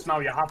use ults now.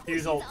 You have to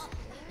use ults.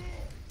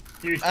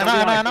 Use. Kill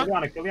Anna. the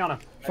Anna.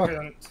 I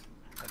didn't.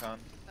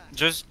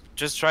 Just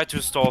Just try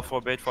to stall for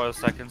a bit for a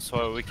second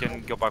so we can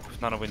go back with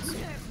nano wins.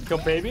 Go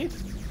baby.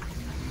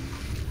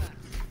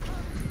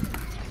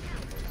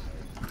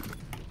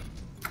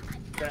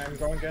 Okay, I'm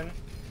going again.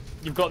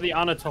 You've got the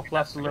Ana top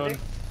left alone.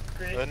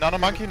 Nano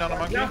monkey, nano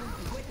monkey. Yeah.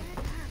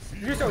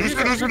 Lucio.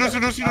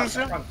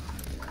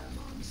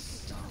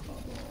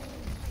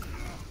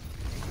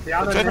 The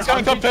Ana Jason's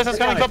coming top, Jason's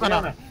coming top,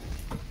 Ana.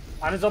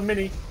 Ana's on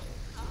mini.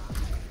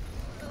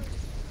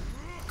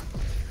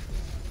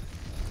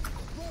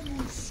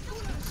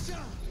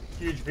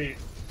 Huge beat.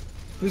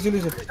 Lucio.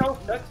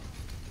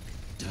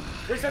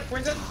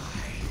 Winston.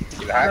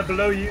 Ana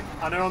below you.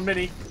 Ana on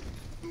mini.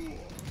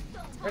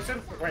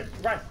 Winston, wait,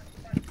 run.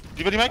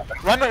 Reaper,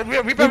 run,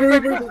 Reaper.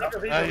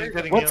 He's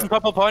getting Winston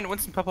purple point.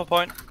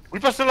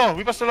 Reaper still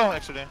low,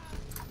 actually.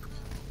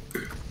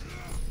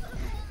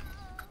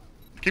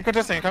 Keep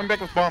contesting, coming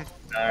back with bomb.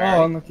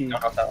 Oh, unlucky.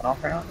 Don't knock that one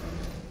off right now.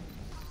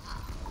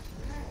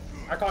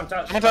 I can't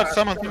touch.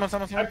 Someone.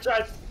 I've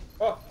tried.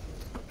 Oh.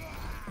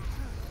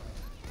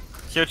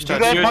 Huge Do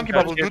touch. that Huge monkey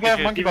touch, bubble, huge do that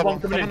touch. monkey bubble.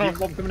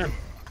 Bomb coming in.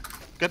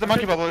 Get the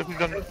monkey bubble if you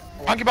done.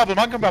 Monkey bubble.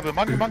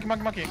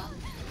 Monkey.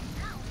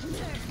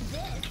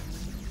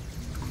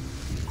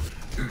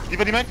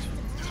 Reaper demect.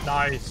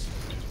 Nice.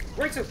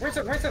 Winston.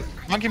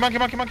 Monkey.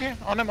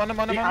 On him.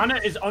 The Ana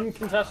is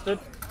uncontested.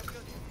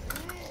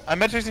 I'm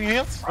matrixing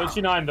heals.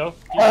 39 though.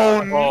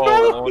 Oh no!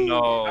 Oh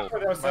no. I thought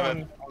there was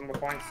someone on the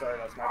point, so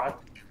that's my bad.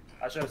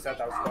 I should have said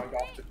that I was going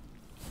off to.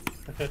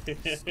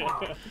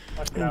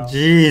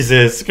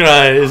 Jesus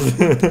Christ.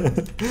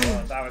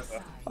 That was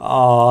the...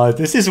 Oh,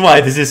 this is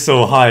why this is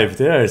so hyped.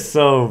 They are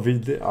so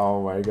big.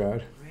 Oh my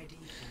god.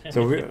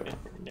 So we.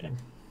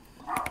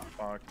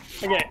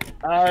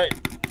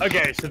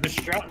 Okay, so the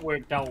strat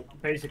worked out.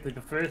 Basically,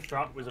 the first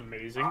strat was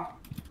amazing.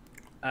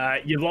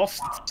 You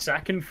lost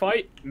second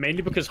fight,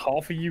 mainly because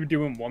half of you were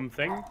doing one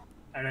thing,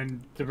 and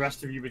then the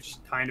rest of you were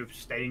just kind of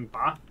staying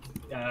back.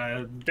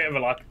 Bit of a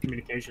lack of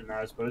communication there,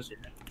 I suppose. You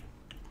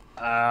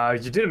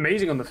did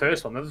amazing on the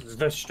first one. The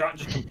strat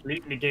just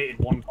completely negated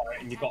one fight,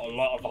 and you got a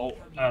lot of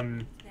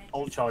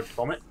ult charge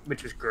from it,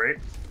 which was great.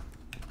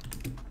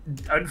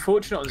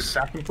 Unfortunately, on the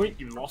second point,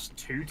 you lost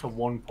 2 to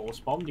 1 pulse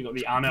bomb. You got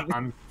the Ana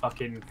and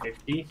fucking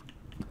 50.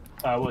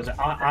 What was it?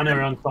 Ana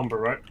and Sombra,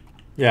 right?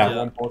 Yeah.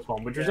 One pulse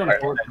bomb, which was I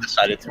unfortunate.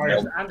 decided to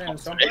milk. Ana and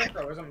Sombra, if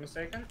I wasn't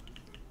mistaken.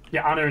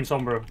 Yeah, Ana and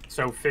Sombra.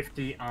 So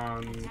 50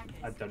 and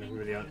I don't know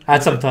who they are.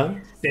 Had some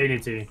time.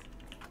 Danity.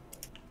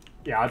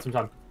 Yeah, had some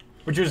time.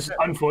 Which was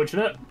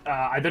unfortunate.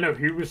 I don't know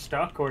who was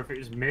stuck or if it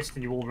was missed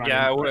and you all ran.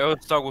 Yeah, it into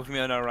was stuck with me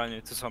and I ran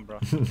into Sombra.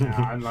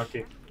 Yeah,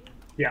 unlucky.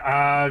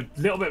 Yeah,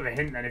 little bit of a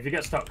hint then. If you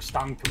get stuck,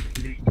 stand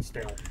completely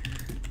still.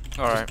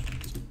 Alright.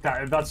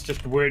 That's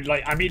just the word.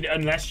 Like, I mean,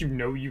 unless you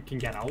know you can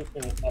get out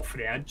or off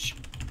the edge,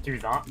 do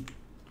that.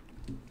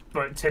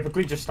 But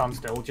typically, just stand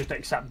still. Just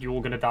accept you're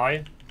gonna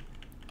die.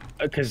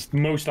 Because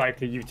most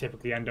likely, you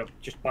typically end up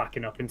just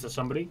backing up into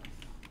somebody.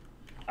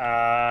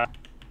 And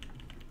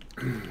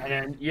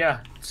then,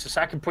 yeah, so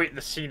second point,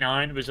 the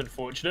C9 was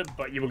unfortunate,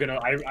 but you were gonna.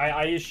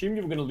 I assumed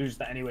you were gonna lose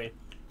that anyway.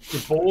 The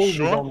ball was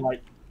on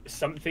like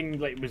something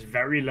like was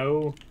very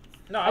low.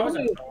 No, I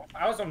wasn't.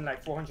 I was on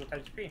like 400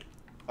 HP.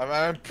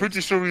 I'm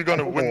pretty sure we're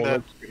gonna win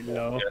that.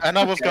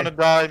 Anna was gonna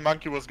die,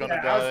 Monkey was gonna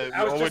die.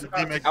 I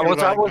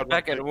was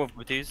back at the wolf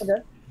with these.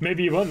 Okay.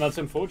 Maybe you won. That's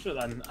unfortunate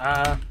then.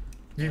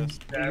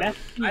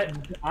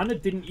 Anna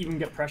didn't even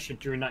get pressured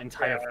during that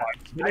entire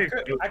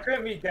fight. I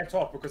couldn't really get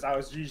off because I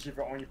was usually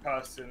the only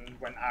person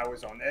when I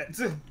was on it.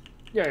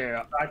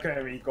 Yeah. I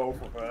couldn't really go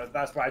for her.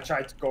 That's why I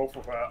tried to go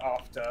for her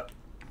after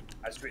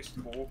I switched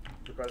the ball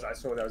because I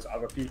saw there was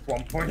other people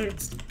on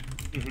point.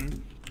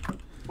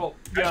 Well,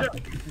 yeah.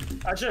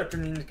 I should have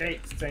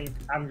communicated saying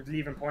I'm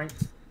leaving point.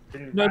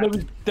 No,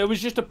 there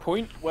was just a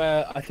point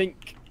where I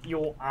think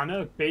your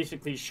Anna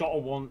basically shot her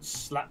once,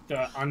 slapped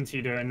her,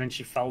 antied her, and then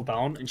she fell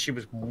down, and she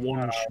was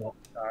one shot.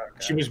 Okay.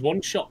 She was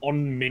one shot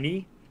on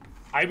mini.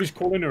 I was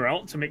calling her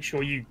out to make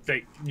sure you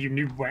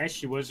knew where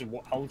she was and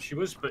what health she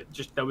was, but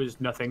just there was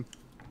nothing.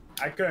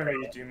 I couldn't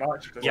really do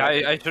much. Yeah,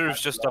 I should have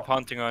just stopped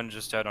hunting her and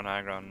just dead on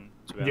high ground.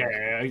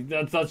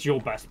 Yeah, that's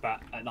your best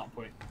bet at that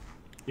point.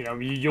 You know,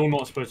 you're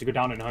not supposed to go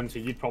down and hunt, so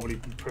you'd probably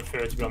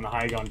prefer to be on the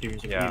high ground doing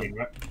some healing,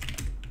 right?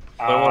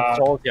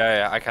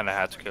 Yeah, I kind of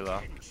had to kill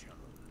her.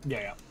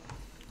 Yeah.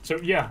 So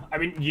yeah, I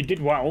mean, you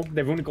did well.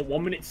 They've only got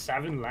 1 minute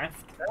 7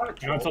 left.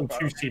 And that's on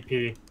 2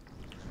 CP.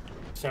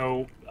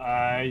 So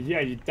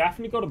yeah, you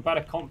definitely got a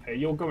better comp here.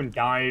 You'll go and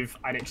dive.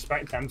 I'd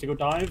expect them to go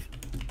dive.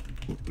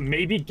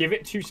 Maybe give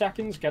it 2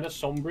 seconds. Get a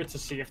Sombra to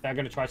see if they're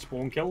going to try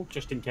spawn kill,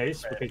 just in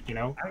case, because you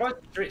know. I'm going to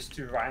switch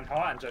to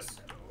Reinhardt and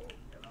just.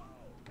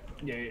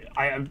 Yeah,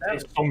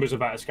 Sombra's a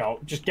better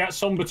scout. Just get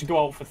Sombra to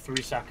go out for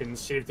 3 seconds,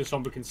 see if the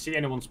Sombra can see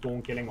anyone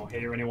spawn killing or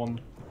hear anyone,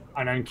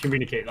 and then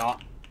communicate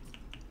that.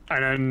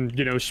 And then,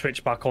 you know,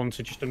 switch back on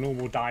to just a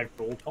normal dive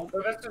brawl comp.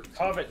 So let's just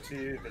carve it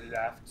to the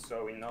left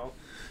so we know.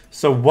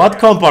 So what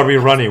comp are we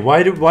running?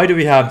 Why do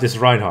we have this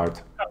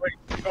Reinhardt?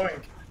 We're going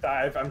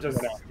dive, I'm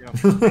just...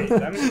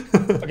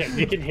 Okay,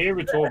 you can hear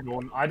it all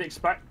going. I'd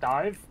expect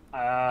dive.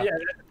 Yeah,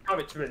 let's carve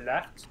it to the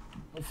left.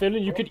 I'm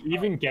feeling you could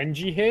even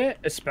Genji here,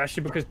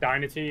 especially because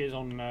Dynasty is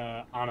on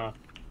Ana.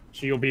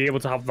 So you'll be able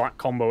to have that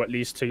combo at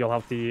least, so you'll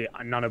have the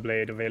Nano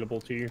Blade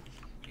available to you.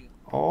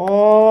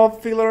 Oh,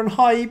 filler and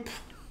hype.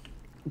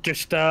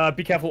 Just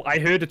be careful. I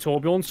heard a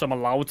Torbjorn, so I'm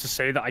allowed to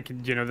say that I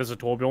can, there's a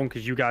Torbjorn,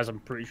 because you guys, I'm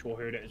pretty sure,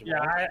 heard it as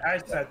well. Yeah, I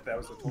said there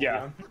was a Torbjorn.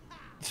 Yeah.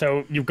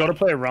 So you've got to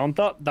play around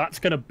that. That's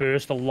going to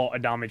burst a lot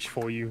of damage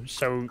for you.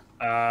 So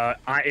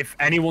if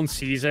anyone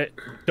sees it,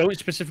 don't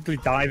specifically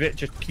dive it,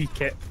 just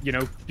peek it,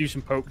 do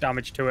some poke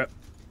damage to it.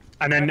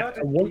 And then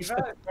once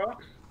the...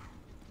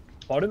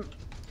 Pardon?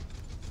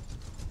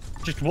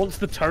 Just once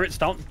the turret's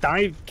down,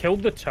 dive, kill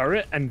the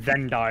turret, and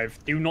then dive.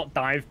 Do not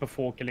dive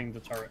before killing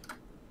the turret.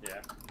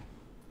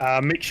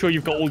 Yeah. Make sure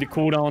you've got all the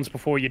cooldowns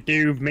before you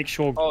do. Make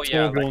sure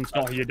Torbjorn's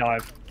not how you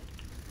dive.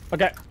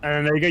 Okay,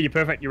 and there you go. You're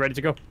perfect. You're ready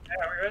to go.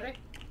 Yeah, are we ready?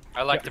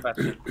 I like the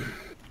better.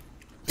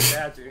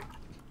 Yeah, I do.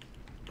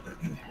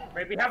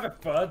 Wait, we have a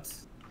third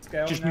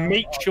scale Just now.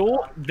 make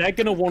sure they're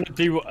going to want to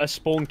do a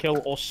spawn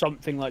kill or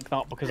something like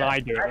that, because I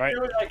do it, right?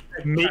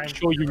 Like Make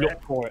sure you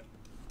look for it.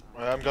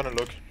 I'm gonna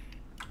look.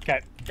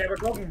 Okay. Okay, we're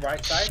going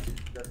right side.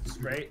 That's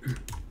straight.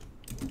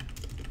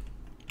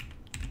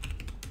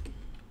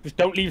 Just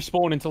don't leave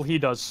spawn until he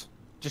does.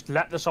 Just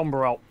let the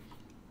Sombra out.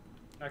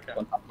 Okay.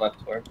 One top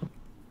left toward.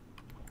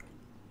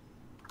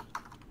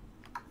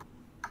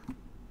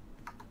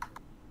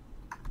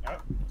 Oh,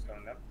 it's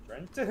going up.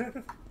 Trent.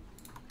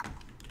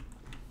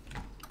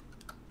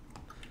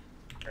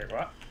 Wait,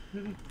 what?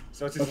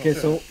 So it's Okay,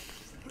 so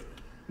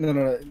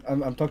no,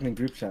 I'm talking in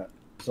group chat.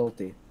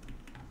 Salty.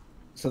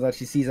 So that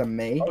she sees I'm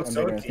May, and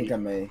they're gonna think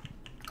I'm May.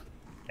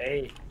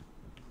 Hey.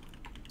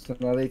 So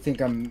now they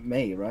think I'm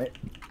May, right?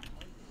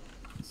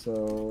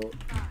 So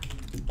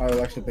I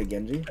will actually play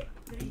Genji.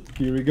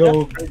 Here we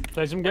go. Yeah,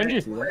 play some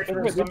Genji.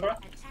 that.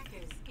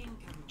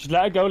 Just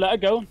let it go, let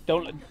it go.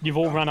 Don't. You've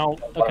all run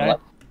out. Okay.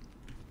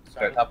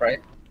 Sorry, top right.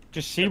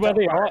 Just see where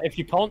they are. If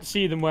you can't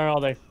see them, where are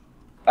they?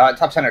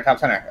 Top center,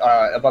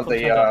 above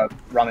the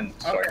ramen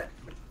store. Okay.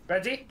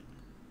 Ready?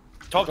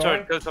 Top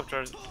turret, go top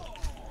turret.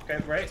 Okay,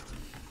 right.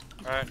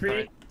 Alright,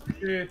 3,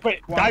 2,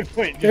 Wait, 1. dive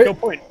point. Just They're, go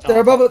point.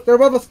 they're above us. They're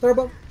above us. They're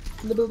above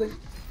in the building.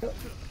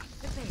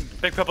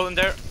 Big purple in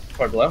there.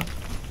 Toward below.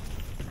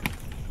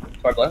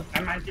 Toward below.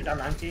 I'm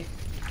anti.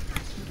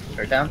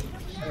 Straight down.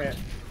 Okay.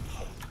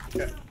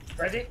 Okay.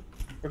 Ready?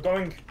 We're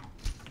going.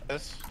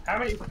 Yes. How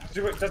many?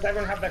 Does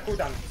everyone have their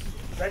cooldown?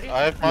 Ready?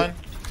 I have mine.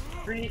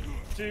 3,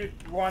 2,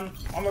 1.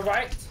 On the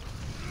right.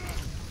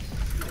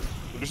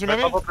 Lucy,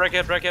 maybe? Break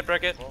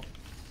it.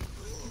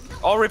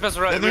 All Reapers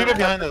right. There's a Reaper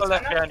behind us.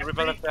 Left behind,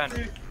 Reaper left behind.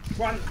 3, 2,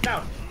 1.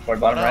 Down. Toward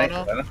bottom No, right.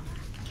 no. 11.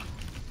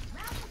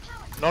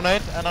 No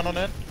nade, Anna, no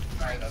nade.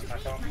 Alright, that's my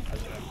fault. I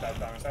should have dived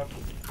by myself.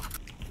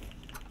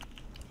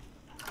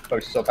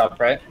 Push still top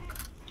right.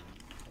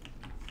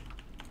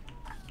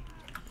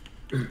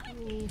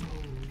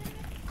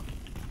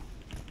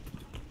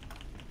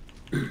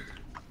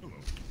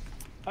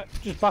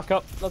 Just back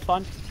up. That's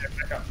fine. Yeah,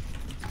 back up.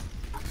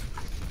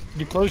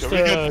 You close Can to.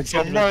 we get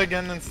Sombra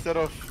again instead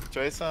of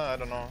Tracer? I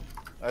don't know.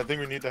 I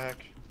think we need the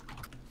hack.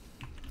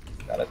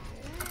 Got it.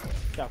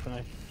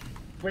 Definitely.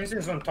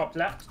 Winston's on top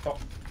left.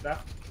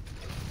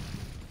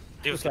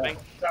 Deal slipping.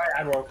 Sorry,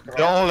 I woke.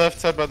 They're all left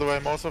side, by the way.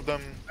 Most of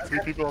them, 3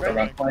 people. So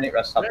run point,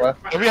 rest top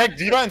left. Can we hack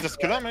D.Va and just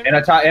kill her, maybe? In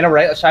a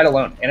right side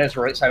alone. In his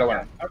right side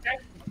alone. Okay,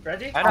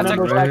 ready? I don't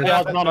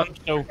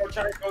So Go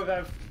try to go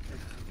there.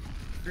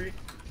 3,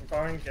 I'm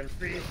going. In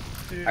 3,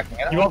 2.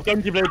 you have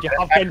Genji Blade. You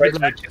have Genji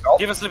Blade.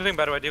 Diva slipping,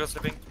 by the way, Diva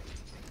slipping.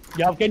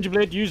 You have Genji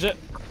Blade. Use it.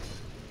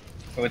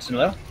 What's in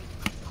the middle?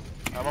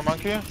 I'm a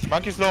monkey.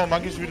 Monkey's low.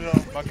 Monkey's really low.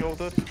 Monkey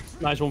ulted.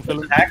 Nice one,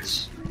 Philip.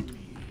 Axe.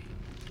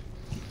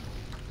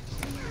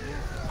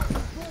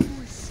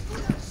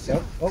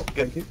 Yep. Oh,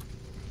 thank you.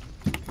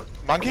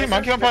 Monkey on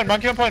point.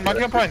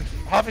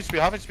 Half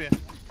HP.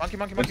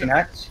 Monkey. What's in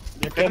axe?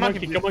 Yeah, Get the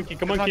monkey.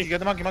 Get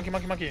the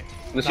monkey.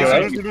 Lucio,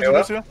 right?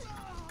 Lucio.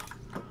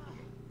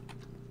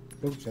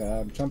 Good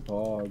job, jump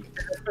hog.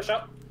 Let's push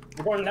up.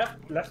 We're going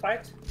left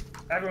side.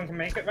 Everyone can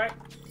make it, right?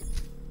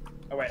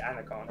 Oh wait,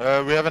 Anna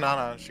can't. We have an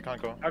Ana. She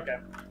can't go. Okay.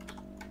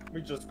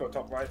 We just go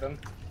top right then.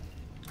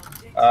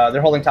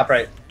 They're holding top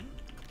right.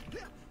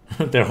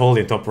 They're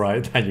holding top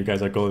right, and you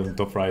guys are going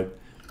top right.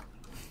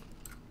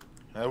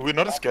 We're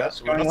not scared.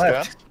 We're Going not scared.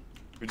 left.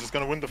 We're just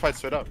gonna win the fight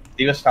straight up.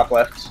 Diva's top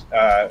left.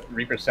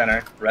 Reaper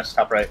center. Rest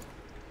top right.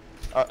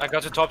 I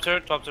got the top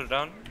turret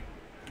down.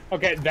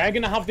 Okay, they're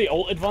gonna have the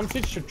ult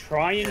advantage, so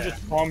try and just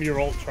farm your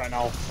ults right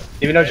now.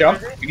 Even no jump.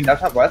 You can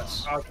dive top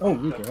left. Oh,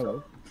 Reaper,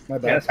 hello. My Yeah,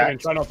 bad. attack. Okay,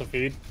 try not to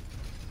feed.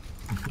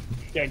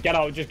 Yeah, get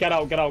out. Just get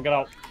out.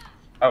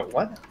 Oh,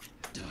 what?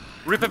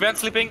 Reaper band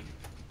sleeping.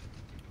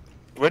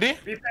 Ready?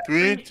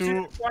 3,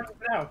 2. 1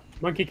 now.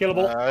 Monkey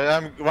killable.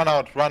 I'm run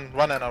out. Run,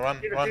 Anna. Run.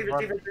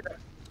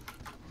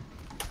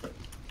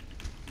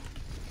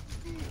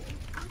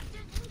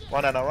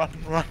 One Anna.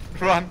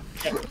 Run.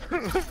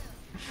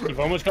 You've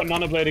almost got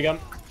Nano Blade again.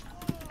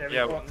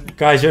 Yeah.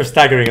 Guys, you're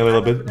staggering a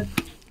little bit.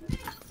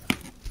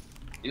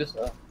 Diva's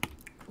low.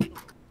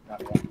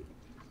 Not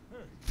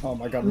Oh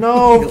my god.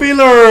 No,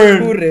 Filler!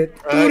 Put it.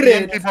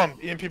 EMP bomb.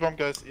 EMP bomb,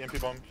 guys. EMP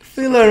bomb.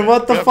 Filler,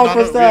 what the fuck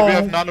was that? We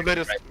have nano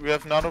bladers. We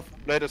have nano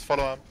bladers.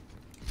 Follow him.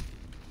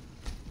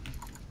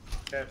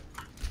 Okay.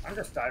 I'm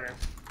just diving.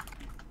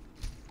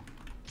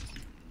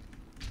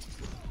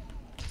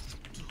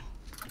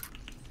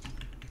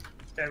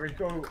 Okay, we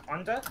go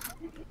under.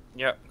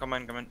 Yeah, come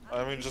on, come on.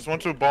 I mean, just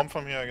want to bomb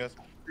from here, I guess.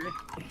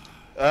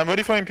 I'm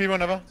ready for MP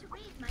whenever.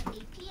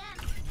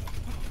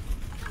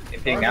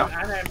 Imping now.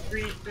 And then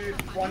 3, 2,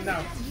 1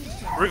 now.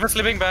 Reaper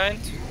slipping behind.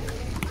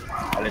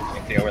 I'll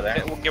let you over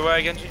there. Get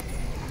away, Genji.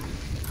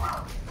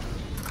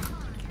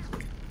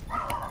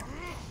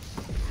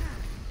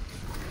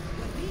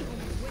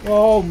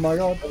 Oh my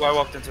god. Oh, I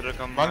walked into the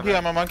com. Monkey,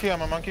 I'm a monkey,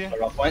 I'm a monkey.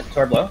 Wrong point,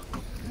 sword low.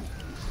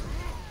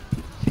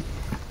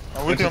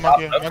 I'm with you,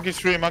 monkey. Monkey's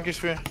free, monkey's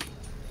free.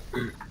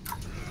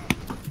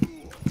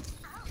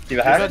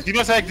 D.Va hack.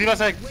 D.Va sec, D.Va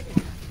sec.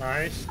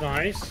 Nice,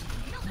 nice.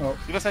 Oh.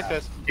 D.Va sec,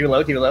 guys. D.Va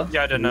low, D.Va low.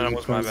 Yeah, I didn't know that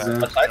was my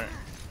bad. Outside.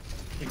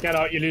 You get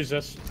out, you lose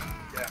this.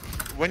 Yeah.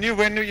 When you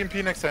EMP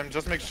next time,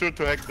 just make sure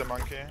to hack the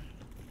monkey.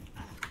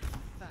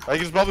 Like,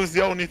 his bubble is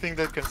the only thing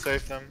that can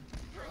save them.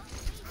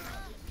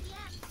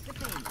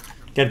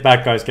 Get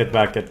back, guys, get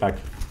back, get back.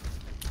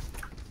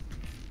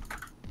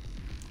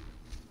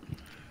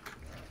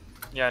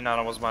 Yeah, no,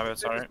 that was my bad,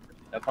 sorry.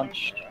 No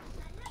punch.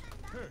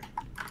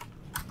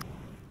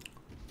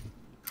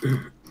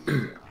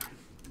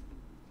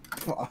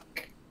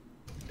 Fuck.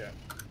 Yeah.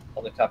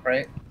 Holding top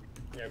right.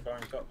 Yeah,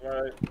 going top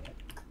right.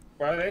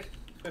 Where are they?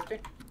 50?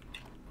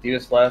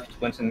 D.Va's left,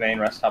 Winston main,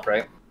 rest top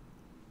right.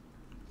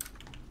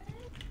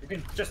 You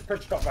can just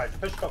push top right,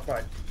 push top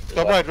right.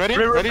 Top right, ready?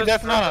 Ready,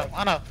 Def,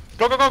 Ana.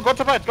 Go, go, go, go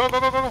top right, go, go,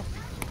 go, go, go.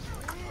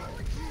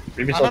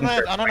 Reaper's Ana holding net,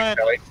 first, Ana right, net.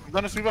 Kelly. I'm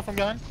gonna sweep her from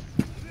behind.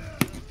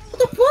 What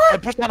the fuck? I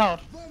pushed Ana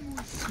out.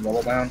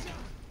 Roll down.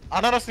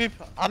 Ana no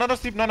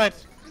sleep, no night.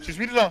 She's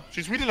really low,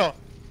 she's really low.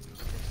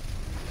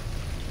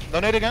 No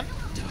nade again.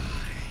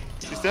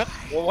 She's dead.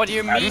 Well, what do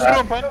you mean? Lucy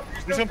on point,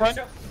 Lucy on point.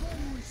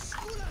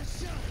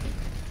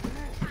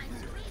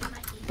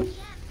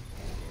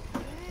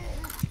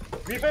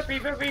 Reaper,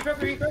 Reaper, Reaper,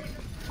 Reaper.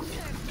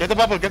 Get the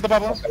bubble, get the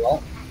bubble.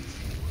 Well.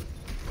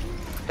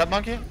 Got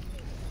monkey.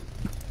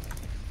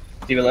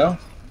 D.Va low.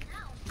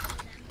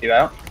 D.Va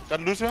out.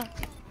 Got Lucio.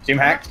 Team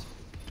hacked.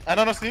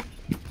 Ana no sleep.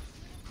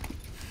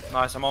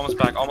 Nice, I'm almost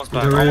back, almost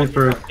back. The Almost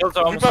Reaper. back. Heals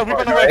are almost Reaper, on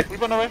Reaper point. no way,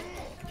 Reaper no way.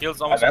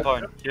 Heals almost on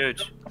point.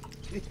 Huge.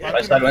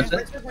 Right side Winston.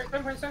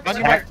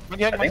 Monkey hack,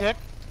 monkey hack, monkey hack.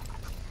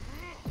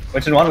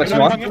 Winston one, Winston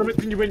one. Kill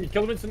Winston, you win, you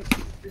kill Winston.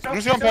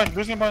 Lucy on point,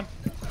 Lucy on point.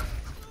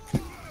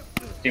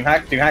 Team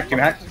hack, team hack, team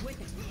hack.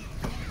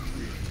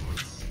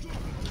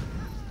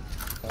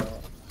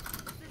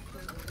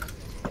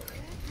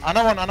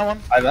 Ana one. I'm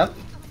up.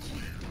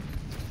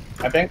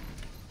 I think.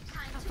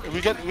 We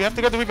have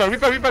to get the Reaper,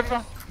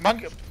 Reaper.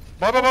 Monkey.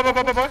 Boy.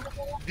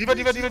 D.Va.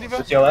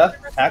 Lucio left.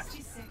 Hacked.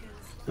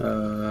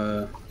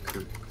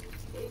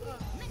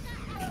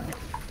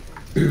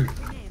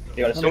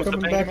 D.Va I'm still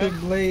coming back with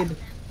blade.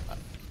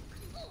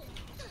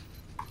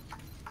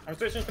 I'm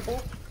switching to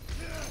pool.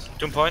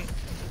 2 point.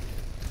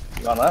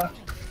 on left.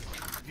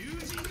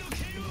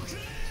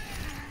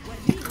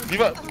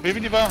 Baby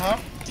D.Va, huh?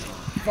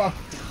 Fuck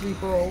me,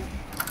 bro.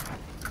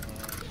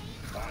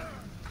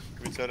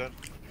 We said it.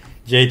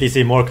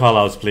 JTC, more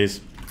callouts,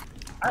 please.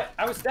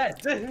 I was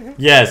dead.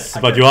 Yes,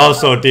 but you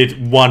also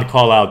did one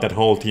callout that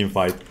whole team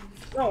fight.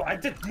 No, I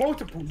did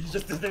multiple. You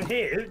just didn't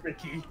hit it,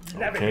 Ricky. You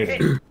never Okay hit.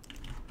 then.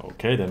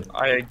 Okay then.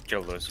 I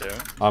killed those, yeah.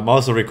 I'm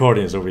also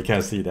recording, so we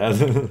can't see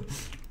that.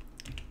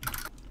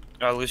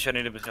 Lucia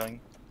need to be killing.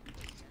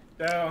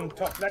 On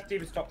top left,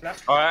 David's top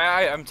left. Oh,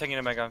 I'm taking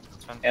a mega.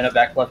 It's fine. And a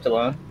back left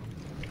alone.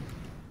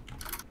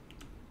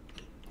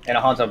 And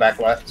a Hanzo back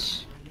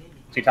left.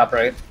 Two top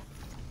right.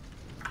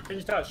 Can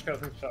you touch? Can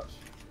you touch?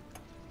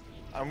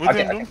 I'm with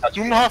him.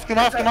 Doom half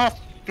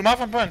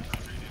on point.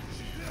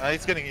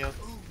 He's getting healed.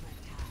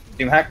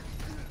 Doom hack.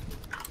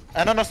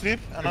 And no sleep.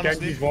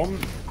 One.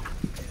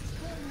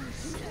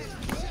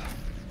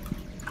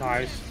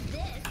 Nice.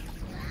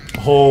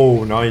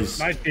 Oh, nice.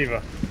 Nice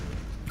D.Va.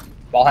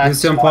 Ball hack.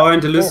 Lucian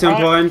point, Lucian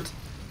point.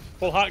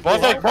 Full hack.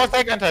 Ball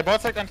tag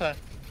anti.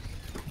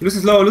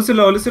 Lucian's low, Lucian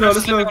low.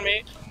 On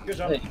me. Good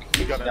job.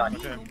 You got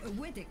it.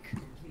 Okay.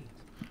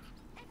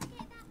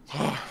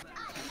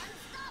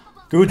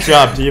 Good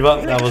job,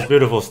 D.Va. That was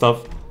beautiful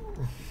stuff.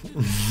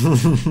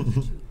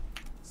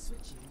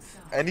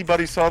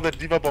 Anybody saw that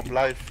D.Va bomb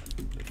live?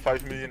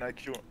 5 million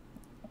IQ.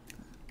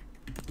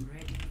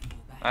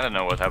 I don't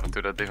know what happened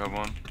to that D.Va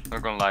one.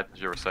 Not gonna lie,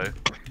 you were safe.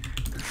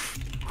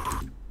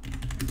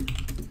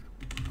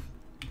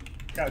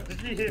 God,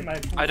 did you hear my?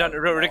 I don't.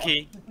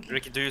 Ricky,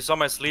 do you saw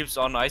my sleeps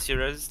on Icy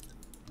Res?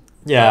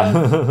 Yeah.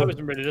 I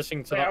wasn't really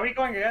listening to Wait, that. are we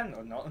going again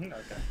or not?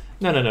 Okay.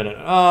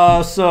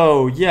 No.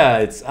 So yeah,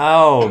 it's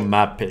our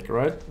map pick,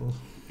 right?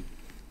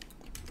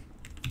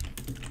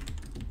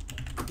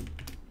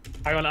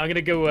 Hang on, I'm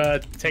gonna go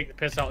take the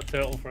piss out of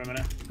Turtle for a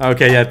minute.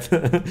 Okay, yeah.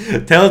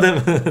 Tell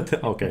them.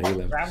 Okay, he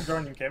left. I'm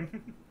joining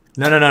Kim.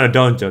 No,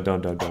 don't.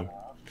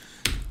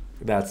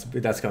 That's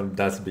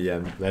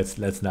BM.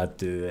 Let's not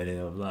do any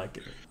of that.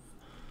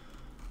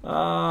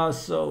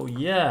 So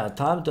yeah,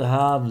 time to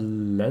have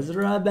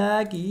Lezra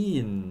back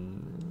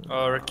in.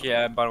 Oh, Rick,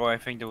 yeah, by the way, I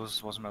think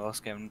this was my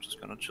last game. I'm just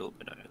gonna chill a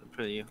bit. I had a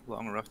pretty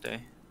long, rough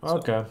day. So.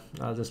 Okay,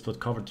 I'll just put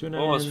cover tuna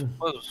in. It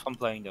was fun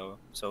playing though.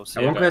 So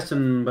One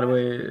question, by the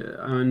way,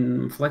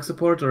 I'm flex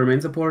support or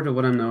main support or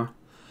what I'm now?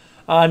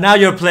 Now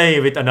you're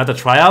playing with another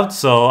tryout,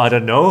 so I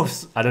don't know.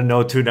 I don't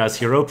know Tuna's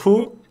hero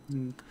pool.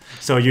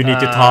 So you need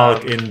to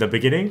talk in the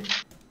beginning.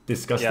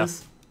 Discuss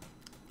this.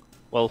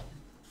 Well,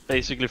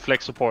 basically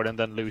flex support and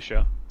then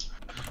Lucia.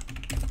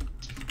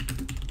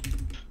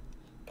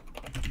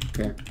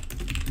 Okay.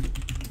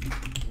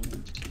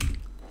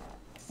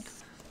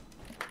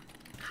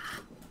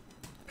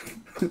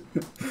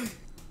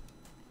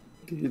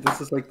 Dude,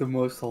 this is like the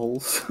most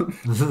wholesome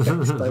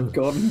text I've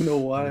gotten in a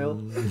while.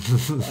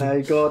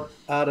 I got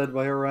added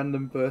by a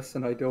random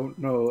person I don't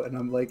know, and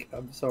I'm like,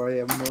 I'm sorry,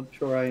 I'm not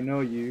sure I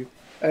know you.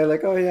 I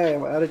like, oh yeah,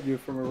 I added you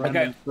from a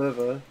random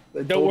server.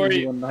 They Don't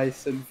worry. You were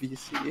nice in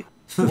VC.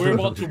 We're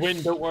about to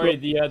win. Don't worry.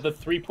 The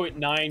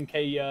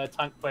 3.9k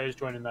tank players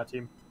joining that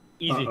team.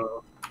 Easy.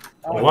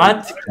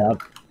 What?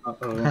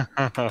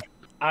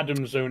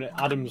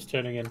 Adam's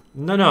turning in.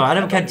 No,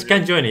 Adam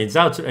can't join it.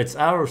 It's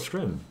our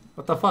scrim.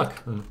 What the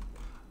fuck?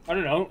 I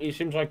don't know. He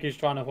seems like he's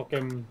trying to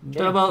fucking.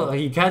 Well,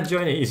 he can't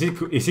join it.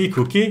 Is he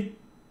Cookie?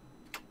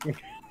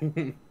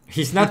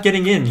 He's not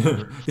getting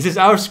in. This is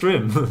our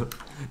scrim.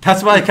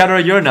 That's why,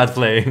 Kanara, you're not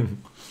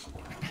playing.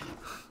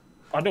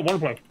 I don't want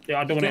to play.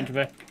 Yeah, I don't want to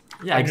interfere.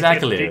 Yeah,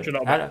 exactly.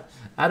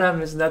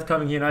 Adam is not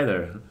coming in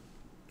either.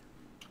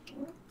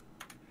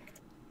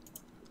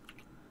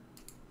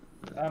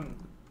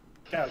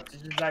 Cal,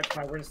 did you like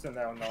my Winston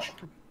there or not?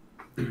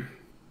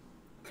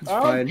 It's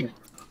fine.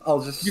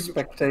 I'll just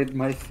spectate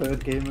my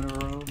third game in a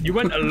row. You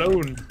went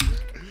alone.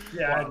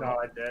 Yeah, I know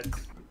I did.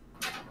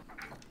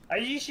 I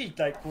usually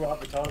like pull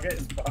out the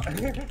targets, but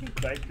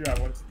like I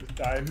wanted this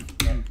time.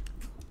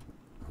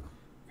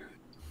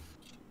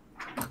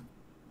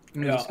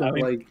 I'm just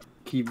gonna like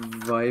keep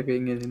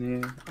vibing in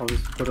here. I'll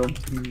just put on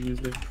some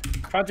music.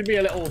 Try to be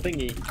a little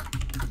thingy.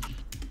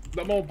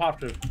 But more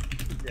passive.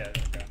 Yeah,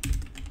 okay.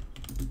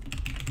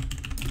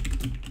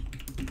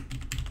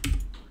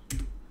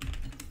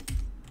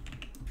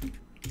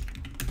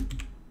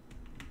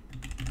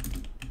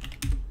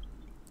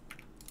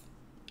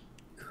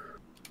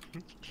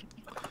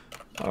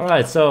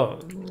 Alright, so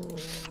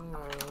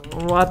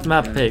what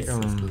map pick?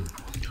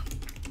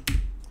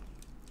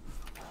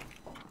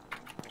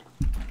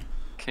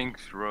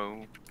 King's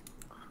Row.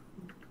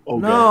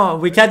 Okay. No,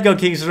 we can't go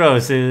King's Row.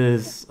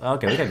 Is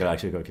okay. We can go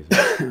King's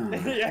Row.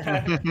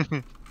 Yeah.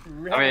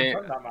 We I mean,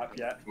 haven't done that map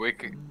yet. we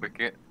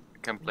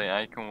can play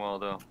Iconwall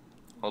though.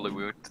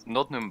 Hollywood,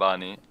 not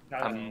Numbani.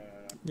 No.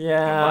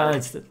 Yeah,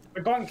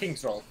 We're going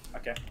King's Row.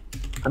 Okay.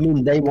 I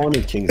mean, they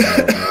wanted King's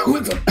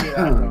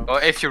Row.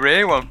 Or if you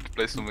really want to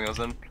play something else,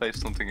 then play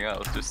something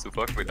else just to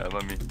fuck with them.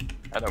 I mean,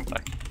 I don't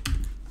mind.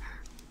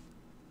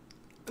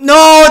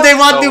 No, they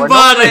want No, we're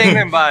not playing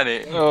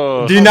Numbani.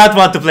 Numbani. Do you not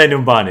want to play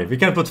Numbani? We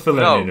can put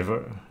filler in.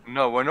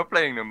 No, we're not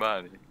playing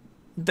Numbani.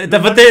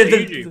 But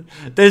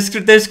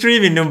they're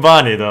screaming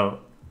Numbani though.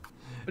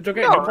 It's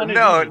okay.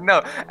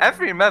 No.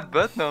 Every map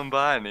but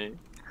Numbani.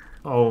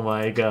 Oh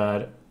my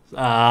god.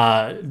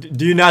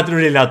 Do you not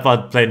really not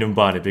want to play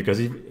Numbani? Because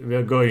if we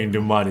are going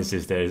Numbani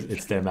since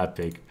it's their map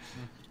pick.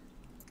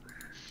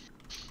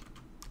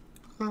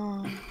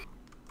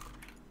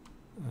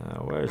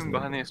 Where's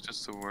Numbani is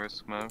just the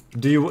worst map.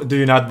 Do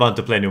you not want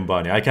to play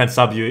Numbani? I can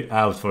sub you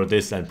out for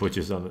this and put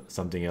you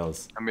something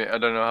else. I mean, I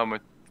don't know how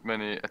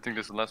many. I think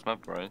this is the last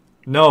map, right?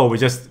 No, we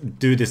just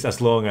do this as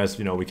long as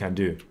we can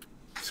do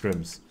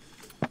scrims.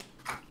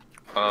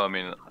 Oh, I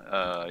mean,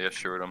 yeah,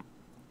 sure them.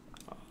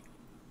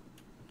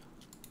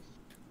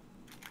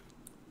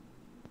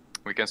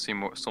 We can see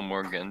some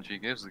more Genji.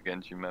 Gives the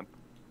Genji map.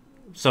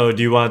 So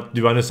do you want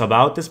to sub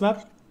out this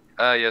map?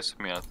 Yes,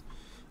 me out.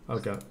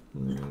 Okay.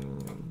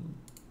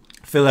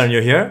 Filler,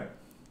 you're here?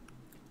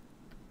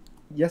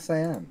 Yes, I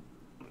am.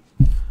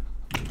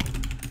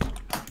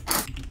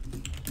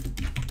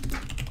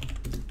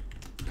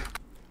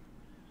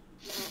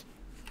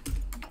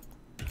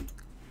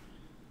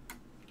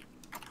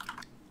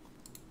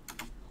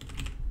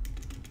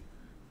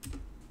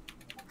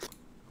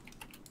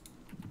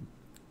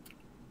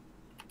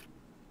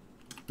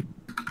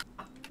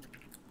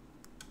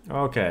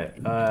 Okay.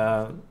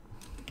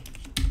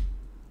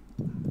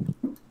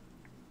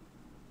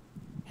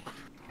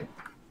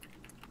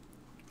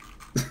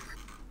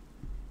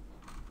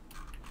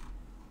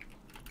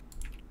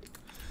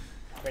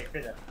 Wait,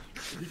 Peter.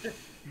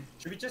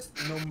 Should we just,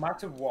 no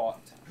matter what,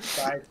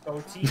 dive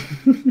OT?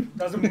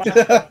 Doesn't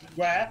matter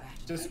where,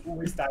 just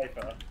always dive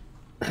her.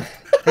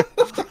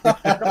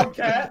 I don't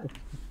care.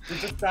 We're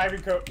just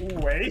diving her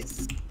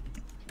always.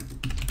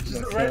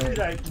 She's already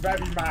like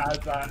very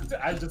mad that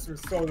I just was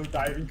solo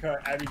diving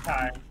her every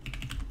time.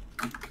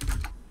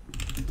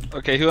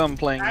 Okay, who I'm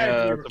playing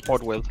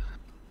support with?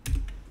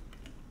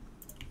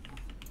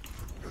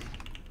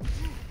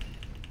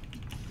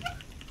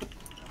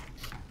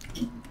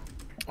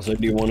 So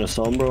do you want a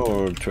Sombra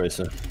or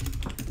Tracer?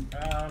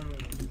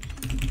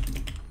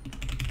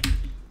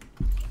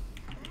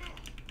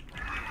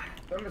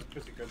 Sombra's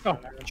pretty good. Oh,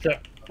 shit.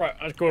 Right,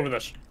 let's go over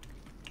this.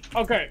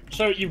 Okay,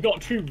 so you've got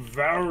two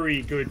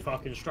very good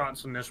fucking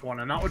strats in this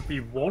one, and that would be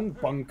 1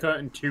 bunker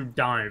and 2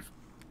 dive.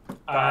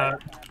 You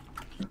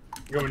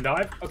go and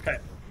dive? Okay.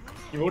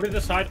 You want to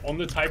decide on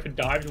the type of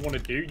dive you want to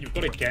do. You've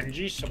got a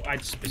Genji, so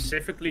I'd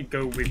specifically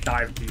go with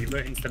Dive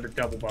Diva instead of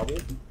Double Bubble.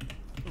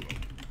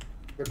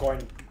 We're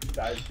going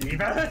Dive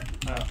Diva?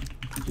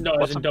 No,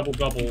 as in Double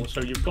Bubble.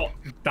 So you've got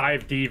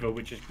Dive Diva,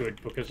 which is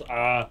good because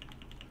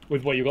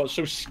with what you've got.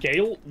 So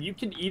scale, you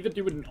can either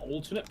do an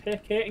alternate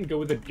pick here and go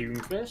with a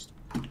Doomfist,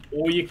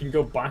 or you can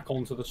go back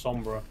onto the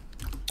Sombra.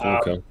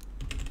 Okay.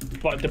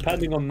 But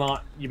depending on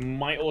that, you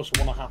might also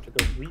want to have to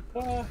go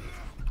Reaper.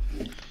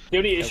 The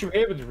only issue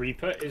here with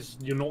Reaper is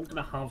you're not going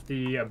to have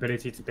the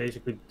ability to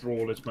basically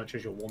draw as much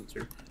as you want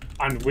to.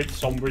 And with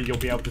Sombra, you'll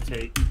be able to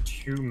take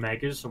 2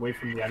 megas away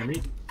from the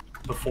enemy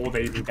before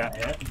they even get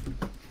here.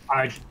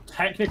 I'd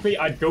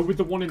go with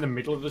the one in the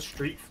middle of the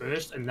street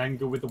first, and then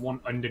go with the one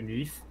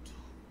underneath.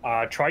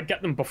 Try and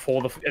get them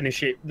before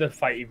the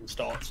fight even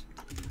starts.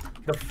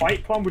 The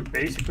fight plan would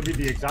basically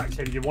be the exact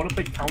same. You want to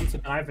play counter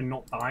dive and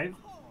not dive.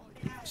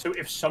 So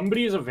if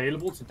somebody is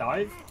available to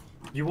dive,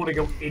 you want to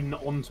go in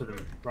onto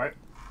them, right?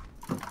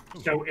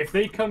 So if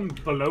they come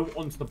below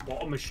onto the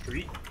bottom of the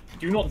street,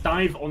 do not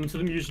dive onto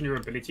them using your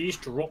abilities.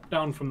 Drop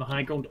down from the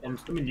high ground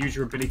onto them and use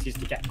your abilities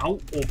to get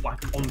out or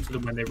back onto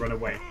them when they run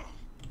away.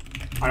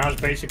 And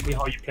that's basically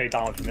how you play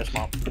dive in this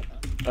map.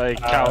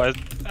 Like, Cow,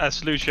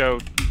 as Lucio,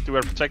 do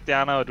I protect the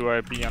Ana or do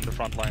I be on the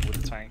front line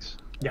with the tanks?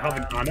 You have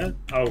an Ana?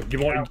 Oh, you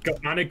want to go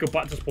Ana, go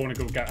back to spawn and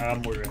go get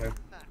Warrior here.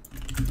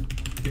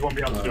 You won't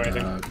be able to do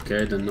anything.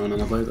 Okay, then no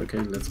Nana Blade. Okay,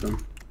 let's go.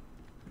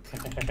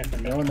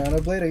 No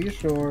Nana Blade, are you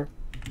sure?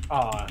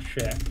 Ah,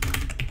 shit.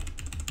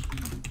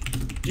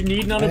 Do you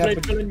need Nana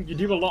Blade, Villain? You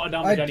do a lot of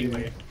damage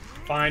anyway.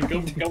 Fine, go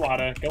at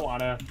her, go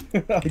at her.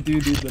 I do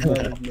need the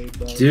Nana Blade,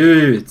 though.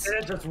 Dude!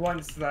 It just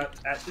wants that.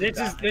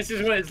 This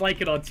is what it's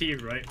like in our team,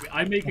 right?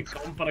 I make a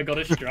comp and I got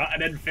a strat,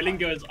 and then Villain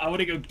goes, I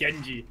want to go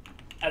Genji.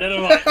 And then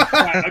I'm like,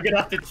 right, I'm going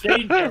to have to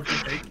change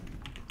everything.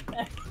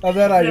 And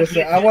then I just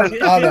say, I want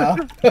Ana.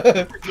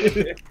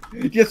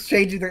 Just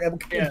changing the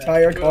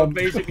entire comp.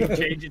 Basically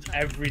changes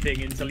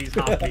everything until he's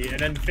happy, and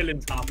then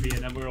Villain's happy,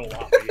 and then we're all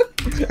happy.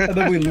 And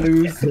then we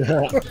lose.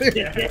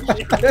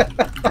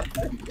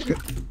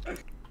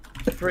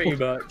 Pretty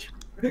much.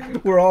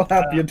 We're all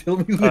happy until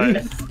we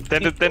lose.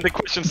 Then the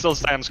question still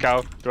stands,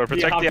 Cow. Do I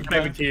protect the play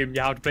Ana? with team.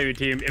 You have to play with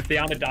team. If the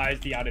Ana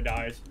dies, the Ana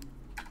dies.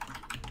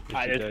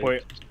 At this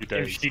point,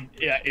 if she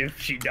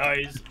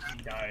dies,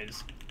 she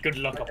dies. Good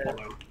luck,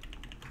 Apollo.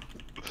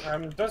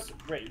 Does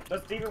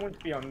Diva want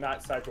to be on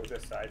that side or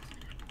this side?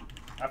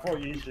 I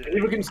thought usually.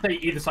 Diva can stay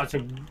either side. So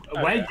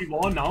where you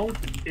are now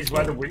is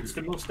where the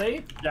Winston will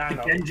stay. Yeah,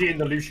 the Genji and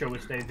the Lucio will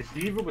stay. The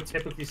Diva will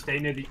typically stay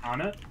near the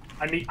Ana,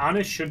 and the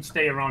Ana should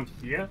stay around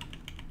here,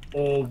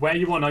 or where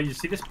you are now. You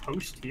see this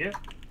post here,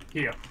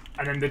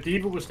 and then the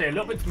Diva will stay a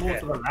little bit more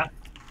to the left,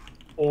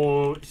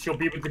 or she'll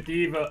be with the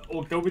Diva,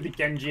 or go with the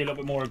Genji a little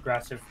bit more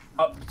aggressive.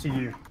 Up to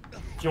you.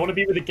 If you want to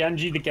be with the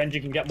Genji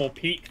can get more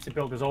peak to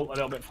build his ult a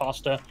little bit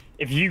faster.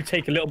 If you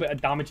take a little bit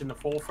of damage in the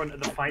forefront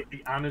of the fight,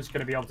 the Ana's going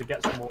to be able to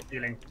get some more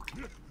healing.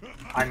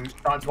 And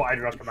that's what I'd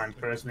recommend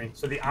personally.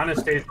 So the Ana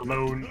stays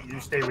alone,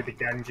 you stay with the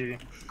Genji,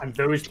 and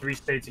those 3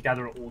 stay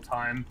together at all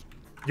time.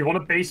 You want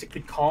to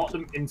basically cart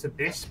them into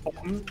this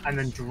bottom and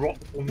then drop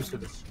onto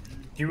them.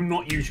 Do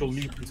not use your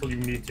leap until you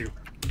need to.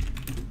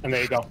 And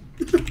there you go.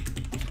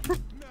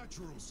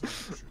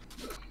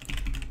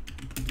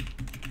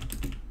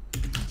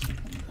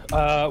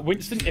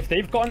 Winston, if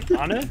they've got an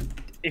Ana,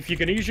 if you're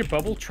going to use your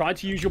bubble, try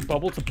to use your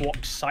bubble to block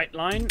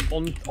sightline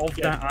of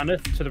that Ana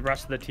to the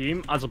rest of the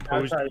team, as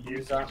opposed to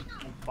use that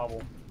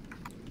bubble.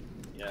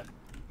 Yeah.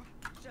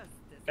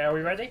 Okay, are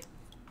we ready?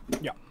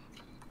 Yeah.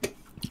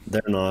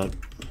 They're not.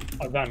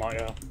 Oh, they're not,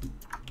 yeah.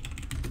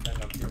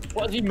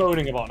 What is he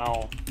moaning about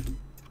now?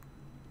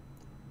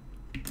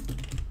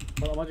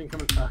 Well, imagine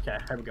coming. Okay,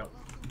 here we go.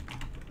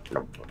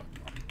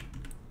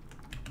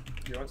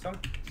 Do you want some?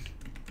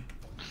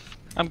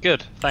 I'm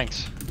good,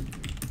 thanks.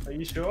 Are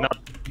you sure?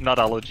 Not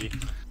allergy.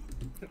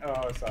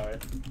 Oh, sorry.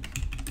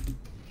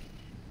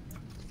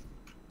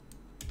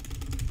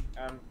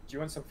 Do you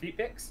want some feet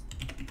pics?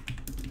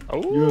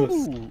 Oh.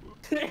 Yes.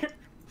 Do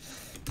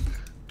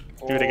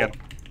it again.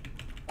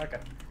 Okay.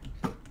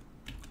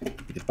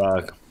 He's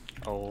back.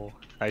 Oh,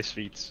 nice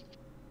feet.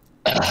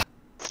 Do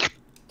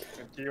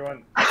you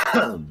want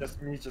just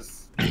me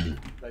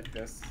like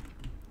this?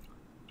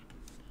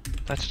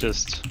 That's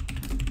just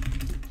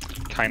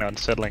kind of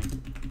unsettling.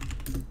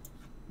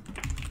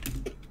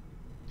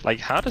 Like,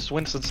 how does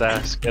Winston's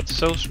ass get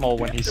so small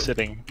when he's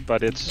sitting,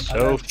 but it's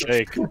so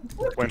fake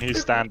when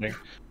he's standing?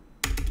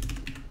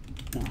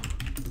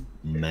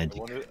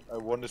 Magic. I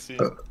want to see.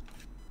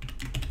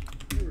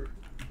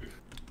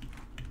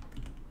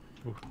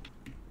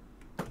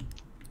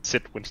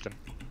 Sit, Winston.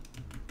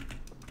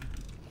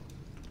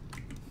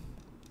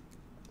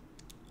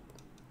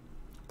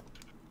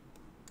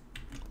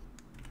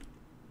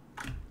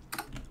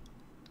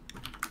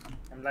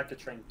 I'm like a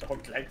trained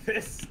dog like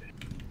this.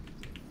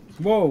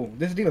 Whoa,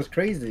 this D was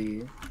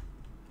crazy.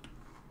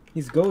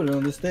 He's golden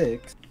on the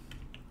sticks.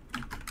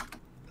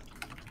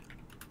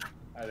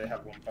 They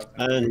have one person.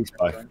 And he's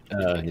back.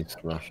 He's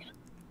rushed.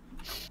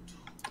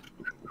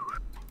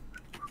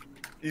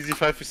 Easy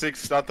 5v6,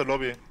 start the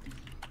lobby.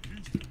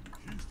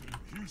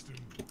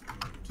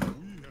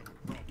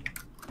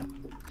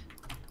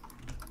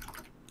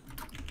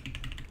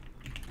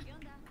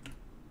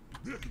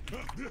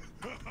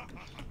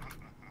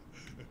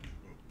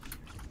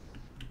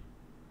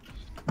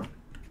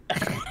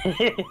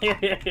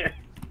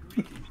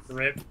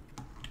 Rip.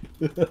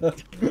 Oh,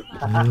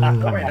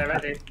 wait, they're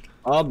ready.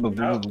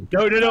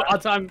 No, our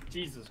time.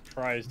 Jesus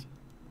Christ.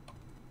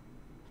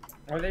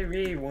 Are they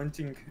really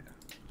wanting?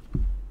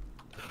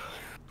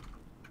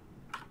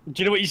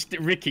 Do you know what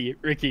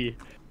Ricky,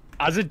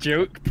 as a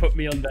joke, put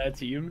me on their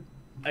team.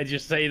 I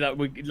just say that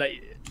we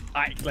like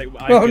act like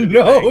I'm Oh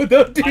no, like,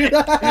 don't do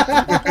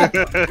that!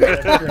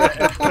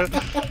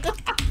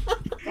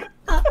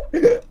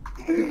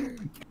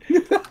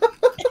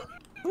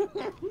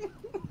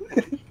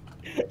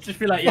 Just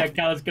feel like, yeah,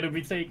 Cal's gonna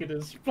be taking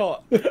his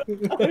spot. Be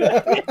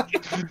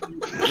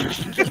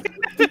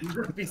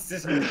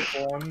sitting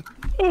on.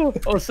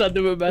 Or send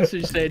them a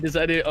message saying, "Does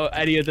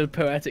any of the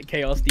poetic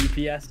chaos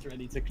DPS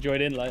ready to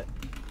join in?" Like,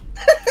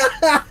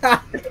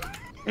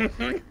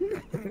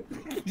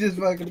 just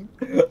fucking.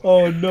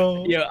 Oh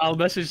no. yeah, I'll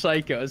message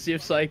Psycho and see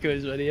if Psycho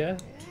is ready. Yeah.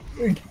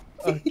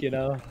 You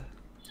know.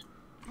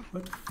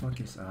 What the fuck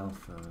is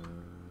Alpha?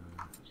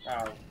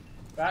 Wow,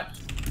 that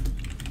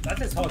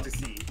is hard to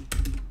see.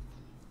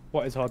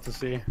 What is hard to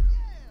see?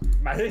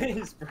 My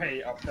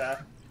spray up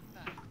there.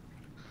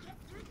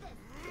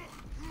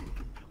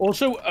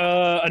 Also,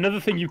 another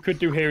thing you could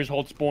do here is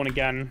hold spawn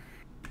again.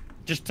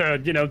 Just to,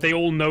 you know, they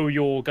all know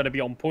you're going to be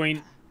on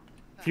point.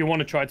 If you want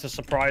to try to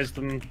surprise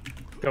them,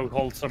 go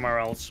hold somewhere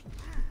else.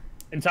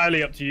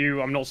 Entirely up to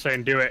you. I'm not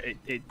saying do it.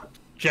 It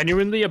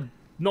genuinely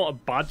not a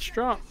bad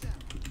strat.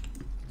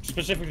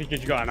 Specifically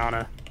because you got an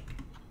Ana.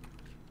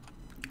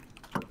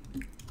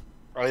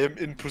 I am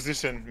in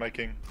position, my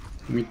king.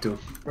 Me too.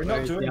 We're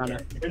not doing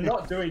it. We're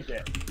not doing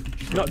it.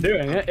 Not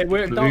doing it. It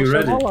worked Are out you so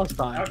ready? well last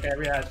time. Okay,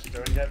 we are actually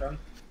doing it then.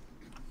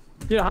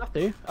 You don't have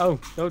to. Oh,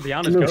 no, the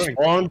Ana's No going.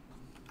 spawn?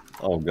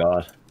 Oh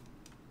god.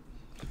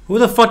 Who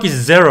the fuck is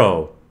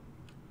Zero?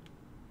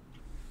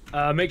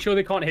 Make sure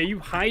they can't hear you.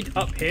 Hide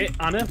up here.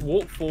 Ana,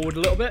 walk forward a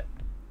little bit.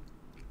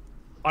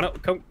 Ana,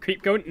 come,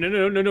 keep going.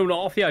 No, not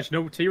off the edge.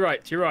 No, to your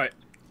right, to your right.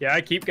 Yeah,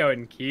 keep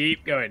going,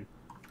 keep going.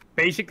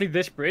 Basically,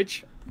 this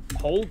bridge,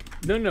 hold.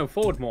 No,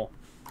 forward more.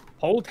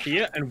 Hold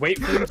here and wait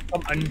for them to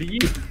come under you.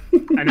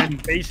 And then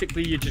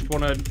basically, you just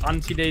want to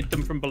anti-nade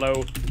them from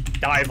below,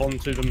 dive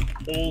onto them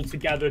all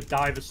together,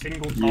 dive a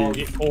single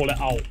target, call it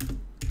out.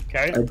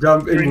 Okay? I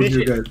jump in with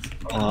you guys.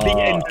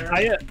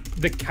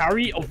 The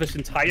carry of this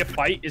entire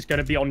fight is going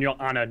to be on your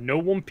Ana. No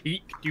one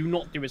peek. Do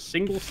not do a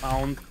single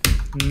sound.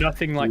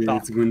 Nothing like that.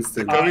 It's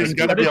Winston. It's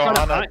gonna be our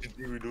Ana to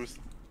be reduced.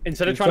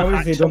 Instead of trying to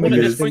hack someone at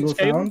this point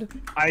in game,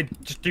 I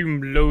just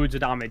do loads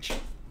of damage.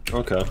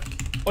 Okay.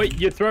 Wait,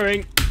 you're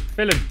throwing.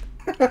 Fill him.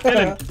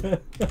 Fill him.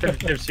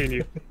 They've seen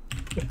you.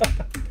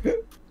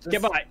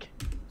 Get back.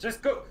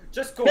 Just go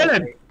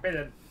Villain. away.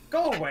 Villain.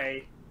 Go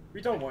away.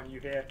 We don't want you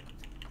here.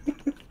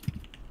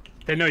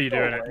 They know you're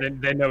doing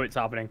it. They know it's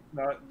happening.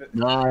 No,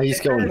 Nah,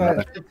 he's going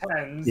back.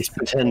 He's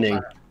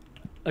pretending.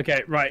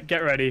 Okay, right,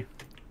 get ready.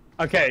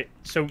 Okay,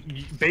 so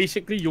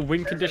basically your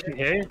win condition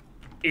here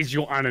is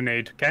your Ana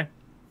nade, okay?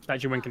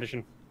 That's your win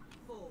condition.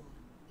 4,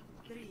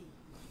 3,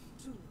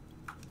 2.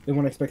 They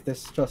won't expect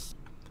this, trust.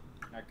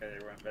 Okay,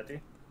 they weren't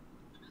ready.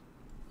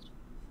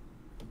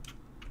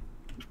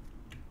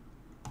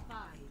 5.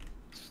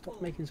 Stop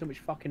making so much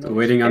fucking noise.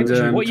 Waiting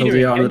under What are you until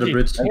they are doing, under the Genji?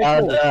 bridge.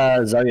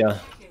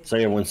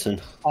 Zarya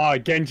Winston. Oh,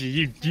 Genji,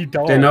 you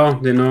don't. They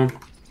know.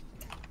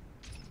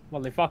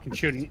 Well, they fucking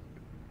shouldn't.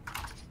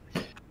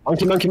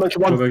 Monkey, one.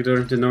 Go back there,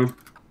 they know.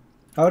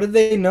 How did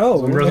they know?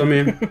 Sombras on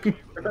me. Can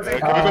we go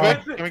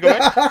back? Can we go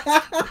back?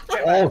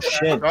 Oh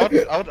shit. Out.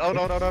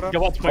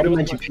 Go up, How did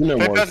my GP Play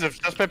work? passive.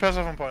 Just play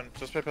passive on point.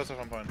 Just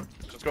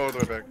go all the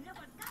way back.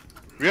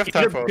 We have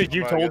time for Because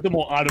you told them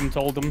or Adam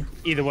told them.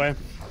 Either way.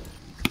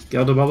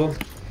 Get out the bubble.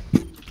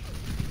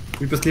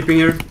 Reaper sleeping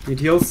here.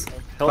 Need heals.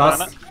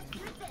 Fast.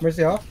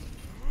 Mercy off.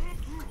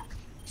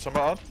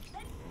 Summer out.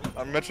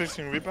 I'm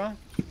matrixing Reaper.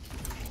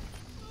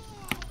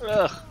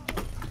 Ugh.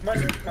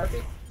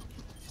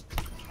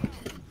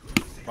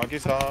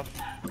 Monkey's half.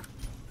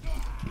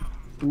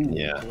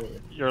 Yeah.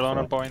 You're alone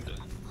on point.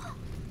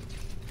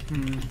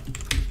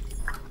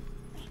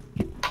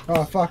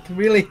 Oh fuck,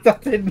 really?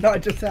 That did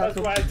not just That's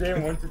happen. why I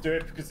didn't want to do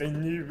it, because I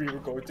knew we were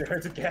going to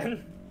hurt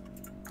again.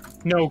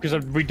 No,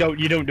 because you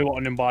don't do it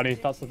on Embody.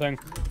 That's the thing.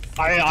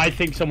 I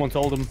think someone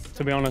told him.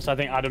 To be honest, I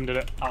think Adam did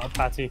it out of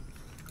Patty.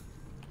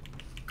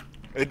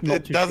 It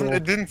Not too doesn't. sure.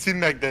 It didn't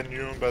seem like they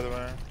knew, by the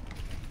way.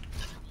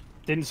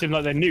 Didn't seem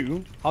like they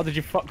knew. How did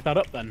you fuck that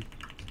up then?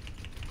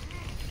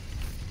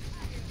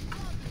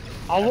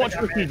 I'll watch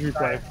Ricky's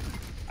replay.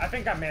 I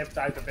think I may have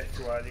died a bit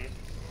too early.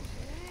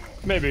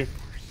 Maybe.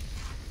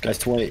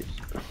 Guys, wait.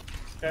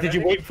 Did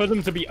you wait for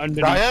them to be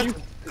underneath Dive you?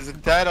 is a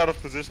dead out of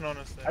position,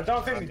 honestly. I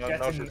don't think we No, get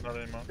no, it. she's not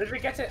anymore. Did we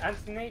get it,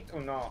 Anthony,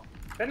 or not?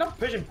 They're not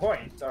pushing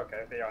points.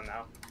 Okay, they are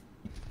now.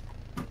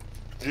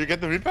 Do you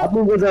get the Reaper?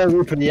 I'm with the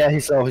Reaper. Yeah,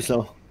 he's low. He's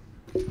low.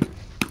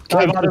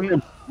 Dive on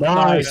him.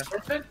 Nice.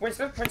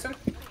 Winston.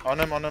 On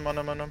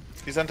him.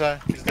 He's anti.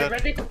 He's Okay, dead.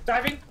 ready?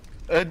 Diving.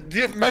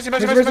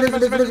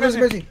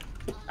 Mercy.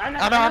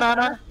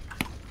 Anna.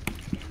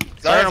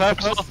 Zaya,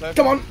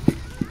 Come on.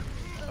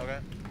 Okay.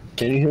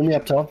 Can you hear me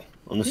up top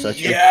on the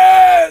section?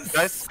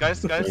 Yes!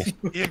 Guys.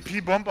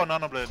 EMP bomb or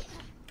Nanoblade?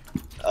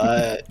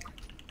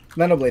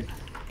 Nanoblade.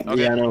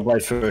 Okay. Yeah,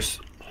 Nanoblade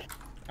first.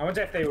 I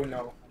wonder if they will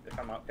know if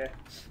I'm up there.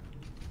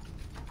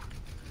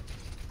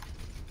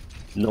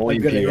 No I'm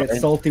EMP, gonna get right?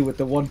 salty with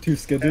the 1-2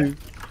 skidoo.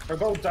 I'll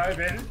go dive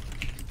in.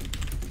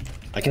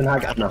 I can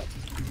hack Anna.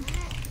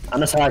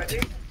 Anna's hacked.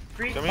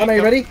 Anna,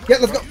 you ready? Yeah,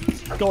 let's go.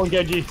 Go on,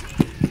 Genji.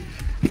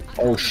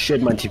 Oh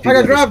shit, my TP. I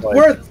got grabbed.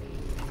 Worth.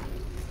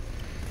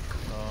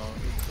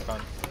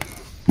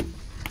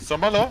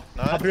 Somber low.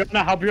 Nice.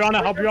 Help you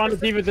on,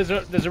 Steven. There's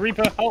a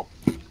Reaper. Help.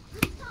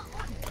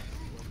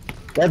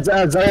 That's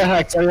Zarya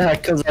hack.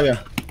 Kill Zarya.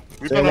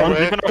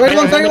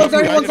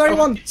 Sorry,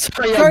 one.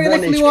 Sorry,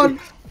 literally one.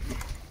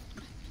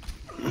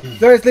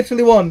 There's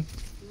literally one.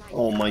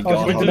 Oh my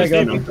god. Oh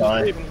my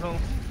god.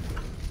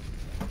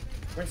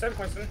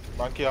 Winston.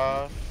 Monkey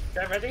off.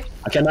 Get ready.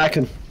 I can hack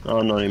him.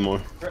 Oh, not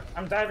anymore.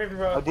 I'm diving.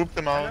 I booped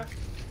him out.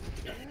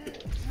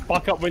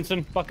 Back up,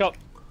 Winston. Back up.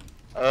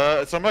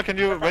 Somber, can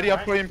you ready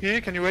up for EMP?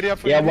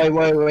 Yeah,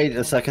 wait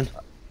a second.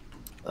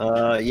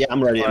 Yeah,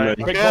 I'm ready.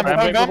 Okay,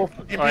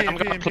 I'm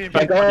gonna put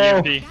back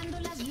on EMP.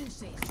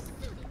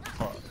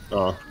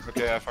 Oh.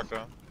 Okay, I fucked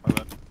up. My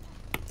bad.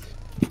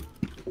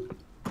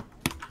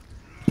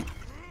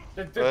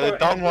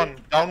 Down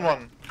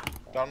one.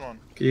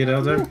 Can you get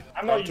out there?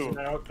 I'm not using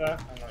my ult there.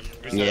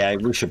 Yeah,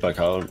 we should back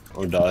out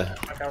or die.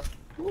 Back out.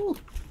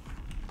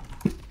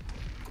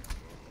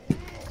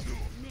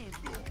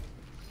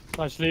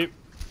 Nice sleep.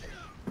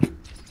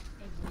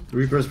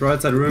 Reaper's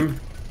right side room.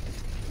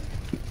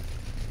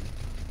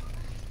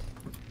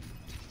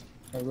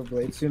 I'll go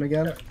blade soon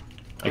again.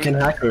 I can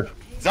hack her.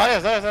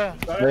 Zarya.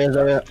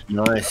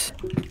 Nice.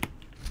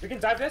 We can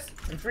dive this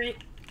in 3,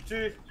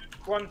 2,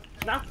 1,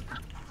 now.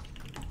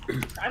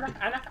 Anna.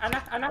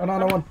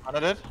 Anna one. Anna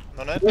dead.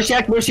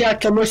 Mercy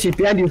hack, come Mercy,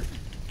 behind you.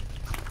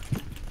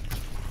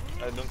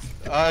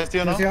 I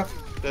still know.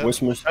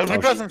 Where's Mercy?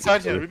 Reaper's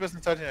inside here,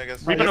 I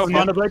guess. Reaper on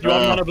Nanoblade. You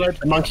on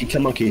Nanoblade.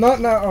 Monkey. No,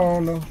 oh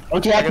no.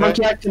 Monkey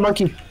hack.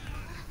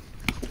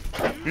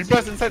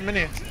 Reaper's inside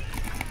mini.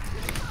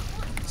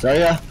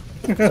 Zarya.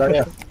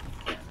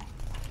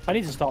 I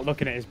need to start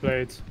looking at his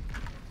blades.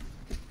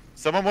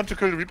 Someone want to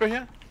kill the Reaper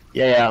here?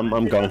 Yeah, I'm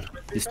going.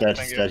 He's dead.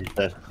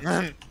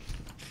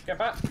 Get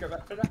back to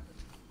that.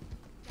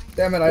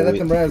 Damn it, I let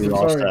them res. We I'm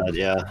lost sorry. that,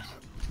 yeah.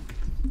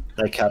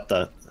 They capped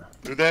that.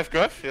 Do they have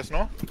Gruff? Yes,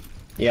 no?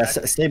 Yeah,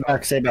 stay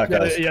back,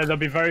 guys. Yeah, they'll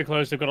be very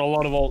close. They've got a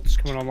lot of ults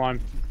coming online.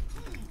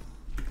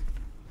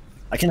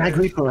 I can hack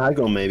Reaper and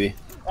Hagro, maybe.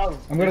 Oh,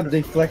 I'm gonna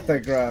deflect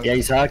that grab. Yeah,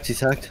 he's hacked.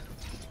 Are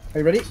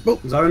you ready? Boop.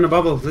 Zarya in the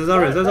bubble. There's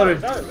Zarya.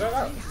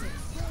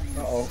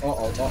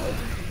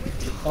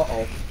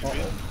 Uh-oh.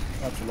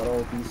 That's a lot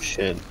of OPs.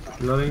 Shit.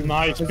 Loading.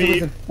 Nice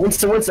beat.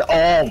 Winston.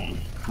 Oh!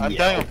 I'm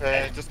dying on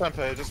pay. Just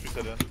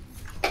reset it.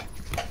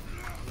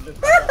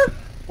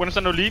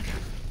 Winston, no leave.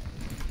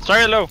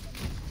 Sorry, low.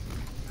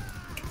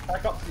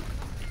 Back up.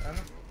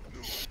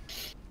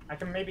 I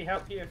can maybe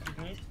help you if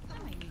you need.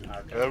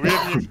 Okay. We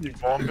have EMP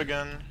bomb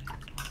again.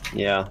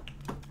 Yeah.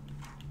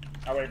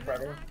 I'll wait for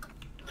everyone.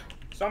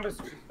 Zombies.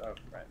 Oh,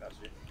 right, that's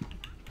you.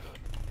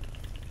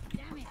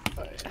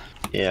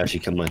 Yeah, she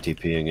killed my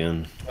TP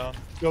again.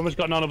 You almost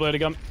got Nanoblade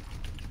again.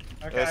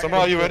 Okay, Somber,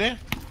 are you ready?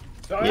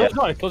 Yeah.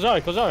 Close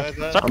eye.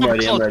 I'm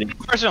ready.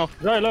 Personal.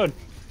 Zarya alone.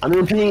 I'm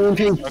EMP.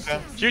 Okay.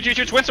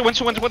 Shoot. Winston.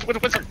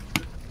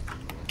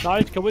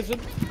 Nice, kill Winston.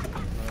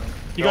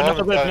 You got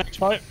Nanoblade next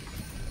fight.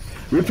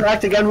 Reaper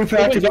act again.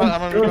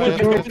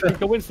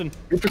 Kill Winston.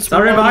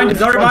 Zarya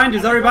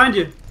behind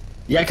you.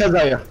 Yeah, kill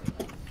Zarya.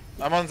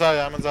 I'm on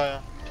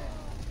Zarya.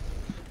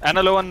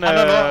 Anna low and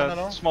Anna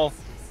low. small.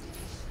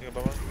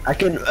 I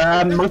can,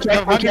 monkey.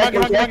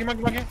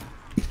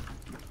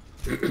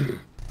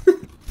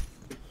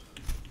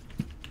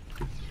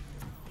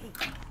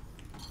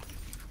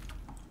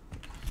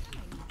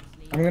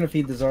 I'm gonna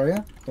feed the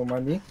Zarya. Don't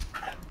mind me.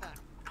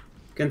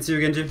 Can see you,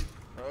 Genji.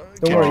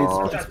 Don't worry.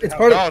 It's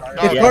part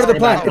of the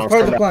plan. It's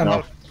part of the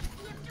plan.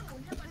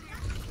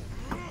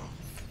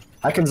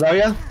 I can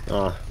Zarya.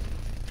 Oh.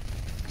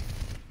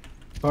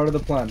 Part of the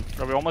plan.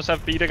 So we almost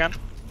have beat again.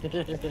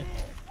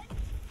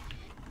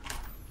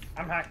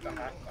 I'm hacked.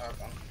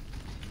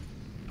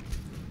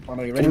 Oh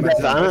no, you ready,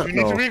 myself? We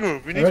need to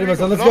regroup. Ready,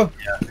 myself? Let's go.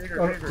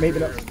 Oh, maybe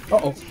not.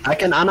 Uh-oh. I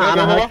can Anna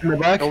hack in the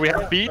back. Oh, we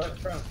have beat.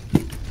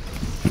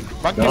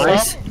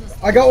 Nice.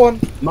 I got one.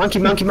 Monkey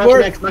next. Monkey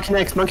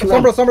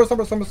one.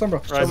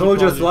 Sombra. Right,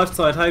 Soldiers left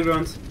side, high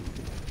ground.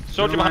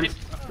 Soldier behind.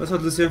 Let's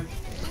hold Lucio.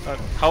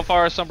 How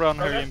far is Sombra on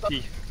her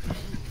EMP?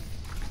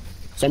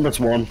 Sombra's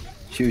one.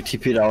 She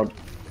TP'd out.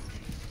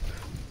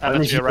 And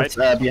then that's she your right.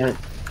 was behind.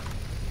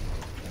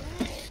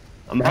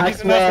 I'm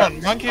Monkey's hacked in last there.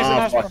 one. Monkey's in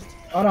last one.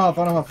 On off,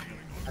 on off.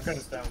 I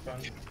couldn't stand fun.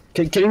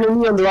 Can you hear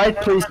me on the right,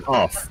 please?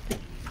 Off.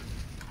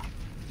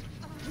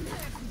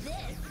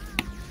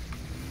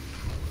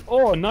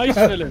 Oh, nice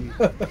villain.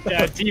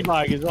 Yeah,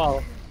 teabag as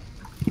well.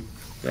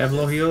 They have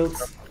low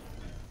heals.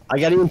 I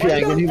got EMP,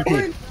 I got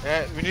EMP.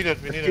 Yeah, we need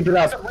it, we need Keep it. it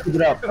up, keep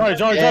it up. Sorry,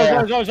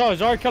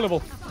 sorry,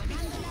 killable.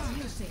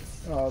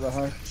 Oh, the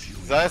heck.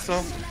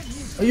 Zaiso.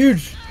 Oh,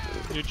 huge.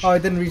 Oh, I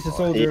didn't reach the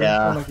soldier.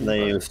 Yeah,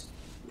 they used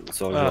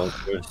soldier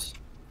first.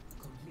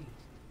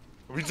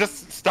 We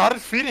just started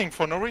feeding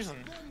for no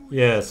reason.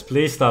 Yes,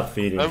 please stop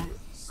feeding.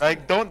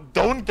 Like,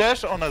 don't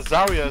dash on a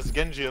Zarya as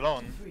Genji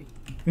alone.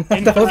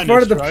 That was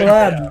part of the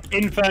plan.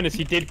 In fairness,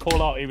 he did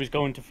call out he was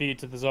going to feed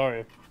to the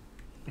Zarya.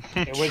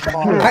 It was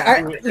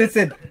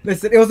listen,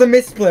 it was a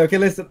misplay, okay,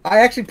 listen.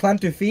 I actually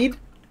planned to feed,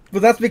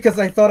 but that's because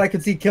I thought I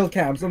could see kill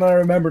cams, and then I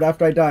remembered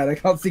after I died I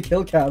can't see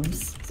kill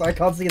cams, so I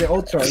can't see the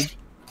ult charge.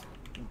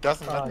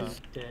 Doesn't matter.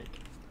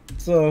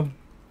 So...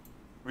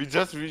 We have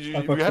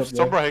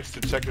Sombra hacks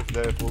to check if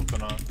they have ult or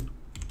not.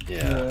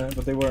 Yeah,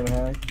 but they weren't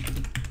hacked.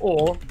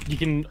 Or, you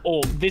can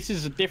ult. This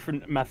is a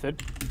different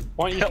method.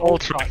 Why don't you just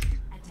ult track?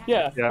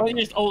 Yeah, why don't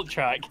you just ult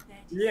track?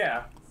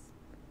 Yeah.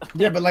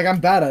 Yeah, but like,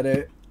 I'm bad at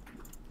it.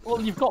 Well,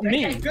 you've got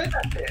me. Good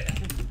at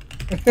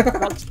it.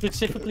 That's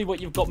specifically what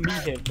you've got me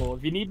here for.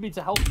 If you need me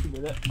to help you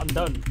with it, I'm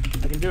done.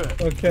 I can do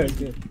it. Okay,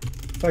 good.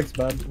 Thanks,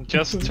 man.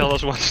 Just tell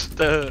us what's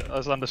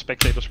on the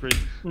spectator screen.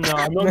 No,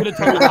 I'm not going to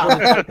tell you what's on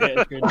the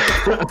spectator screen.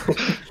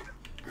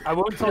 I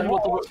won't tell you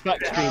what the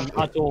spec screen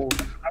at all.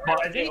 But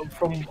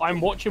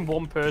I'm watching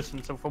one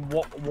person, so from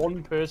what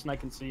one person I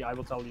can see, I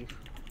will tell you.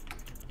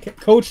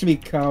 Coach me,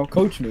 Cow.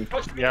 Coach me.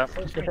 Yeah.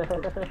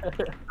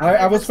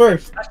 I was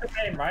first. That's the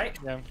game, right?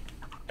 Yeah.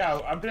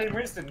 Cow, I'm playing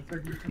Winston, so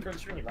you can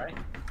coach me, right?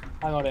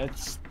 Hang on,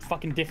 it's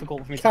fucking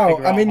difficult for me to Cow,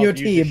 figure out I'm in how your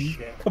to use team. this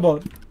shit. Come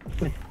on.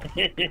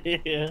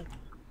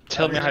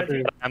 Tell me how to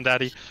do I'm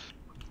daddy.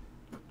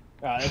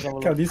 Cow,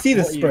 do you see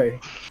this spray?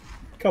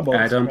 Come on.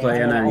 I don't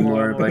play Ana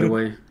anymore, by the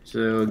way.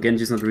 So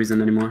Genji's not the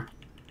reason anymore.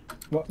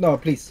 What? No,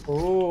 please.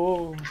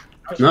 Oh.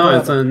 No,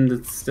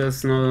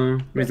 there's no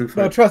reason for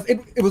No, it. trust.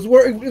 It was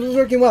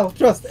working well.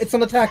 Trust. It's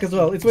on attack as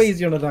well. It's way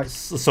easier on attack.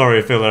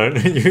 Sorry, Filler.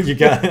 you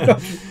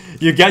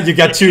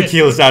got 2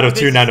 kills out of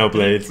 2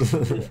 nanoblades.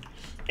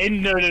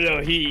 No.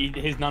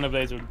 His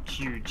nanoblades were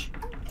huge.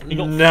 He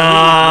got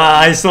Nah,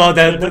 I saw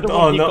that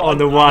on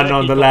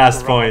the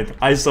last point.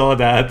 I saw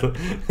that. No,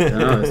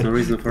 there's no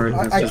reason for it.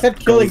 I kept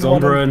killing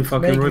one and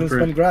fucking making them Ripper.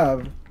 spin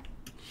grab.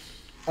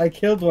 I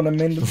killed one and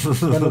made them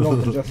spin it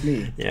over just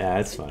me. Yeah,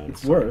 it's fine.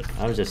 It's worse.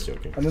 I was just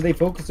joking. And then they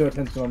focus their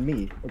attention on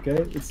me. Okay,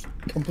 it's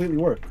completely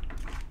worth.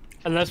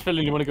 Unless Phil,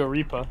 you want to go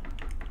Reaper.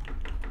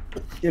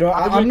 You know,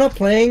 I'm not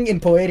playing in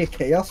Poetic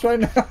Chaos right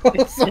now,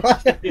 so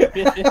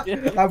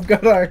I've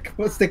got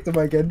to stick to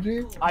my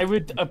Genji. I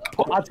would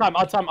our time.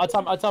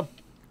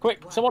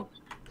 Quick, someone.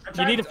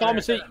 You need a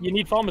pharmacy. You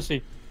need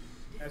pharmacy.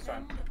 That's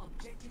fine.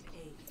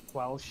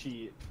 Well,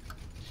 shit.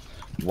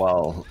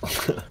 Wow.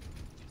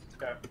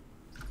 Go.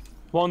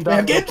 One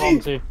down. Genji!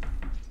 Pharmacy.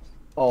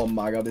 Oh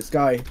my god, this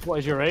guy. What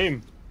is your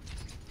aim?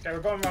 Okay, we're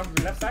going around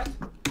the left side.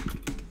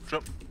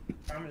 Sure.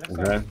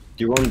 Okay. Do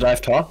you want to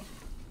dive top?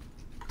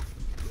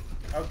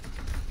 Oh,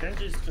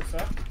 Genji's just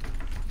up.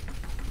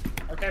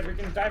 Okay, we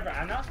can dive at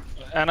Ana.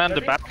 Ana in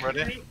the back.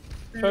 Ready?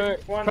 3, 2,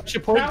 1. Pressure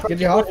point,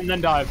 Genji hot. and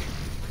then dive.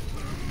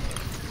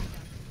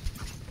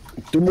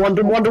 Doom one.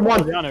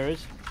 Diana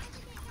is.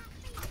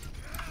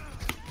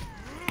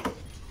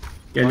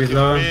 Genji's Monkey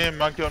low. on me,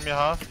 monkey on me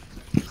half.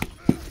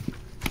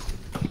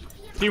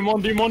 Doom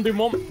one.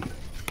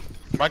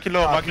 Monkey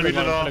low, monkey really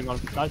low.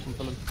 Nice one,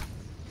 Phil.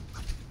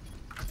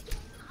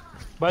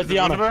 Where's the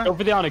Ana? Go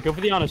for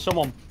the Ana,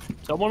 Someone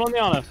on the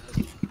Ana.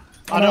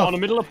 Ana on the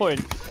middle of point.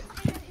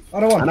 I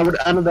don't want.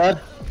 Ana dead.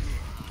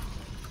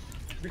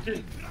 We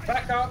can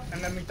back up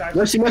and then we dive.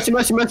 Mercy. Mercy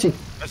low,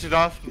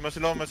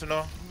 mercy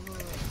low.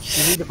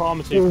 You need the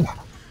pharmacy.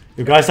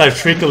 You guys are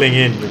trickling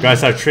in.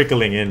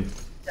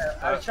 Yeah,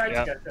 I was trying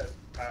to get this.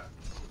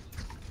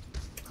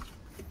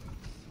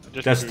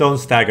 Just don't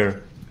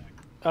stagger.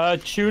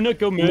 Tuna,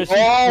 go Mercy.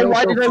 Oh,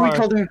 why did I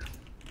recall there?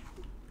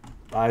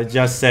 I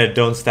just said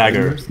don't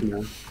stagger.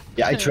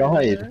 Yeah, I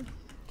tried.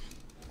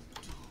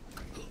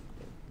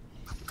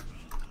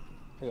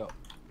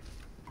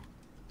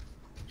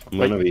 I'm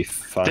gonna be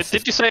fast.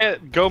 Did you say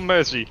go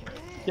Mercy?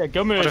 Yeah,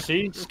 go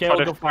Mercy. Scale,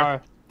 go fire.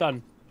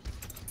 Done.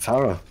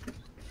 Pharah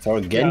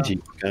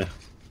Genji. Okay.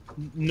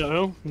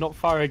 No, not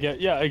fire again.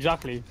 Yeah,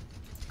 exactly.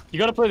 You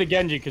gotta play the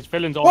Genji because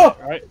Phil's on Oh! it,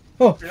 right?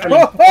 Oh!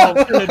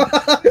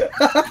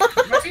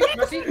 Mercy.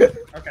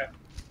 Okay.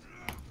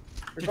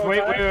 Just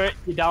wait.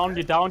 You're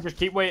down. Just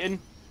keep waiting.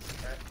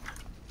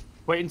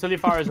 Wait until your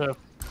fire is her.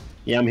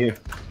 Yeah, I'm here.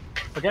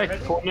 Okay,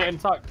 coordinate and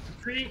attack.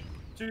 3,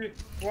 2,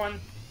 1.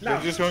 Now.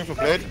 Genji's going for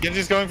blade.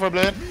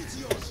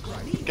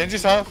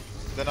 Genji's half.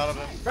 Then out of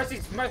him.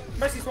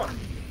 Mercy's one.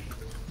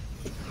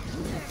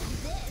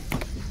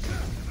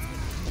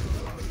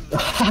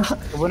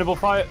 A winnable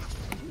fight.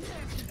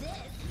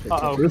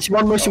 Uh-oh.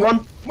 Mercy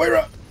one.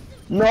 Moira!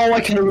 No,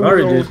 I can't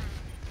Sorry, remember. dude.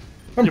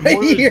 I'm Your right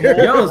Moira's here!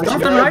 more- Yo, stop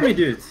behind me,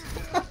 dude.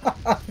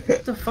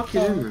 What the fuck you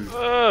doing,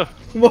 man?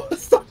 What?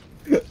 Stop.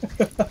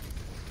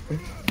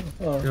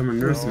 Oh, Yeah, my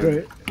that's nurse, man.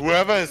 great.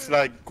 Whoever is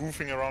like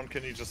goofing around,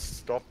 can you just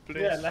stop,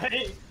 please? Yeah,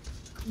 like.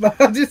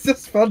 It's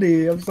just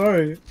funny. I'm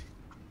sorry.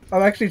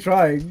 I'm actually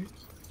trying.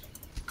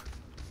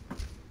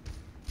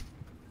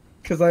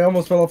 Because I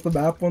almost fell off the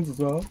map once as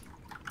well.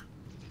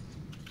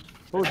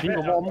 Oh,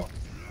 D.Va bomb.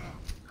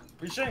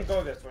 We shouldn't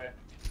go this way.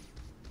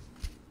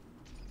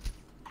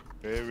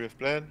 Okay, we have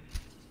played.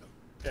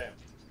 Okay.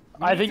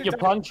 I think your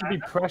plan should be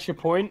pressure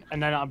point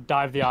and then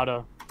dive the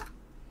adder.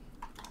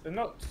 They're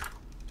not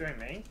doing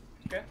me.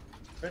 Okay.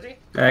 Ready?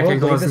 Yeah, I can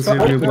go listen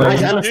to you play.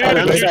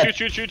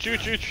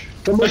 Shoot.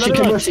 Go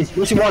Mercy.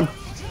 Mercy one.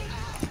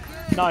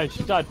 Nice,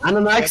 she's dead. Anna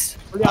next.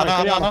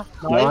 Anna.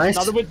 Nice. Nice.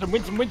 Another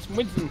Winston.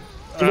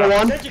 D.Va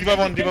one. D.Va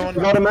one.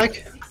 Got a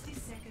Mac.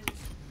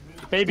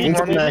 Baby.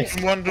 Winston baby. next.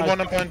 Do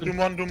one on point. Do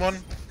one.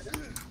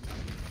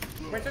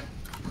 Winston?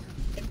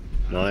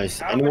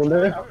 Nice. Anyone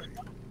there?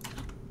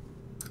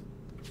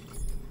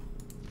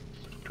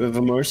 Do we have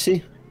a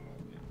Mercy?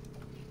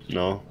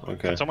 No.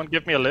 Okay. Can someone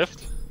give me a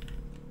lift?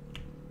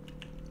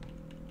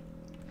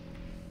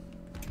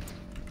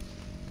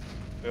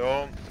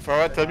 Yo,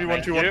 Farah, tell me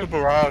when you want to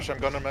barrage. I'm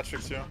gonna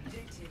matrix you.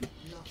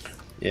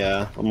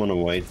 Yeah, I'm gonna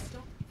wait.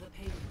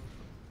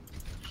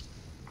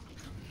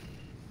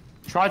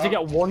 Try to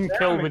get one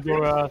kill with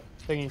your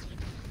thingy.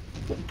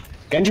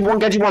 Genji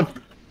one.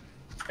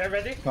 Okay,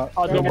 ready? Oh,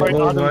 don't worry,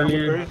 Hold Adam. on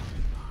here.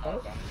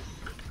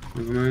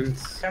 Never mind.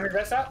 Can we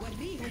rest up?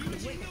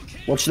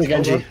 Watch the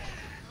Genji.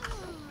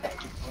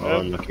 Oh,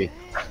 unlucky.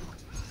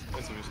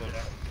 That's what we said.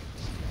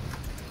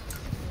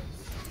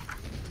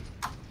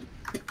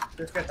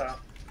 Let's get that.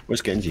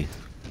 Where's Genji?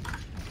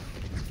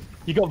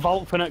 You got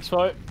Vault for next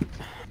fight.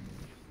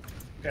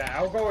 Okay,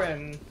 I'll go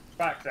in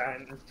back there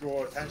and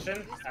draw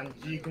attention, and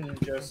you can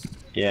just.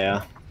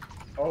 Yeah,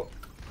 Oh,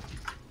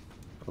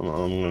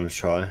 I'm gonna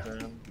try.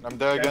 I'm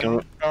there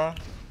again. Farah.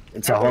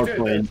 It's a hard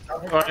plane.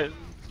 Alright,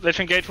 let's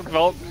engage with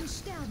Valve.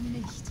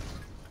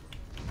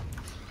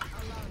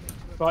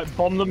 Right,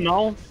 bomb them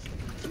now.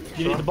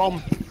 You need the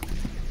bomb.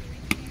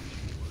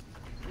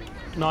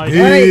 Nice.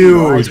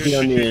 Nice, we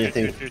don't need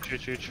anything.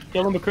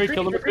 Kill the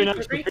McCree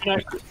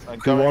next. I'm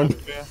Good one.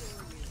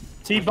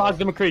 Teabag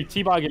the McCree,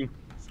 teabag him.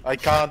 I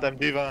can't. I'm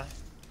D.Va.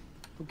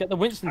 Get the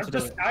Winston to do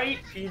it. I eat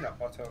peanut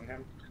butter on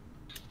him.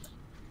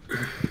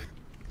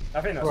 I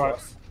think that's Right.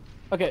 worse.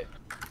 Okay.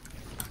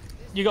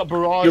 You got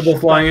Barrage. You're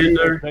both flying in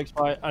there. Next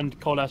fight, and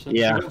Cold Essence.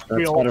 Yeah, You that's got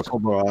three better ults. for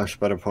Barrage,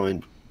 better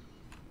point.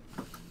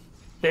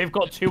 They've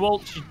got 2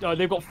 ults.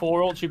 They've got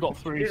 4 ults. You've got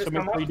 3. So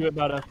make sure you do it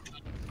better.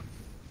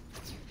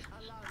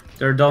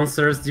 They're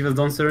downstairs, D.Va's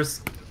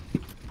downstairs.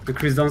 The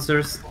Chris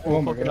downstairs.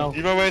 Oh my god.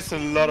 D.Va wastes a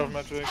lot of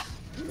matrix.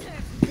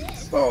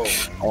 Oh.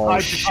 Oh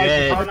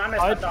shit.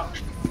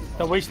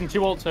 They're wasting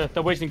 2 ults here.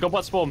 They're wasting. Go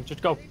back spawn.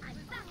 Just go.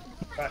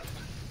 Right.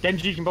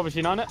 Genji, you can probably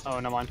see on it. Oh,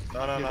 never mind.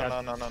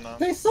 No.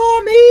 They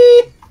saw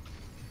me!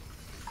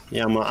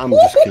 Yeah, I'm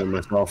just killing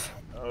myself.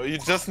 You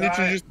just need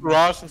to use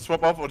barrage and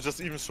swap off, or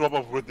just even swap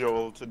off with your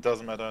ult. It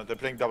doesn't matter. They're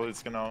playing double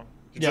skin now.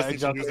 You Yeah, just need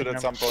exactly, to use it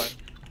at some point.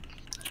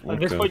 At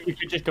this point, you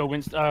could just go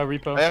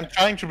Reaper. I am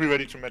trying to be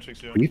ready to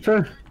matrix you.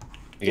 Reaper?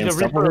 Either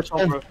Against Reaper or double?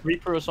 Sombra.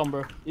 Reaper or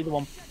Sombra. Either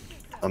one.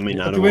 I mean,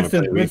 I Okay, don't want to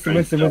play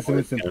Winston.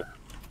 Reaper.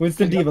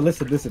 Winston D.Va,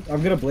 listen.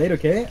 I'm gonna blade,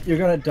 okay? You're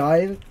gonna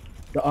dive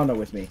the Ana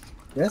with me.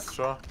 Yes?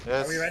 Sure.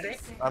 Yes. Are we ready?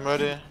 I'm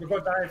ready. We go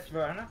dive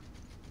for Anna.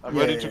 I'm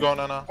ready to go,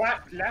 Nana.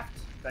 Flat left,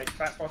 like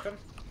flat bottom.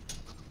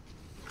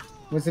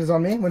 Winston's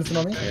on me.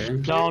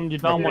 Down, you're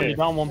down one, you're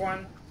down one.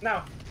 One.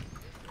 Now.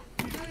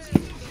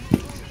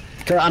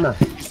 Kill Anna.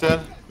 He's dead.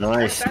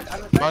 Nice.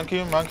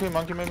 Monkey maybe?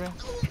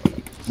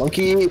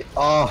 Monkey,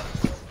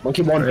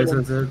 monkey one.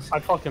 I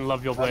fucking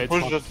love your blades.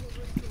 Push it.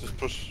 Just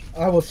push.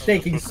 I was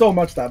shaking so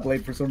much that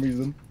blade for some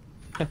reason.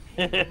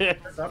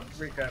 What's up?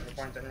 We got a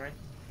point anyway.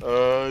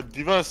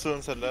 D.Va is still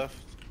inside left.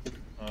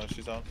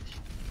 She's out.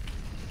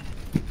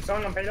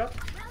 Someone on payload?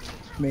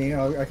 Me,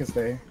 I can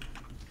stay.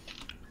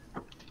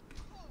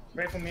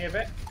 Wait for me a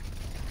bit.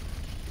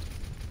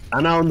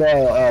 Anna on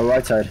the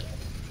right side.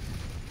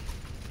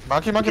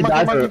 Monkey.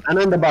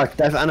 Anna in the back.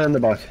 Dive Anna in the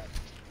back.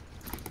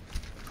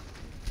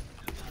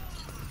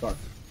 Fuck.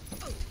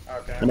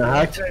 Okay. Anna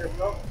hacked.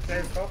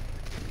 Let's go.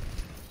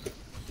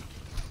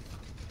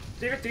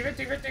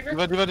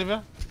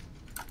 D.Va.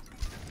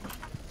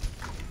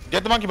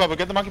 Get the monkey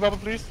bubble,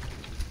 please.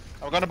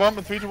 I'm gonna bomb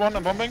in 3, 2, 1.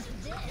 I'm bombing.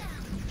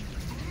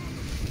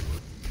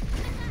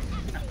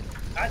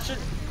 Ashes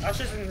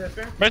in this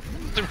room.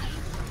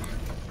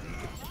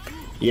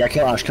 Yeah,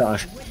 kill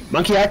Ash.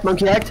 Monkey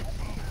act.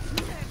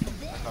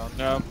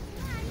 No.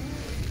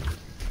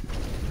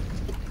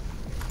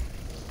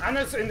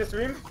 Anna's in this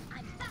room.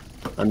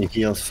 And he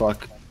heals,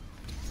 fuck.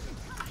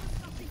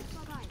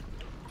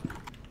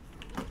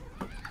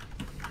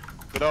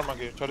 Get out,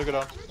 monkey. Try to get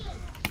out.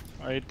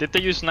 Did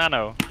they use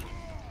Nano?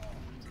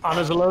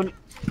 Anna's alone.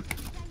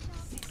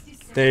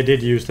 They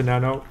did use the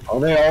nano. Oh,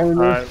 they all in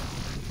there?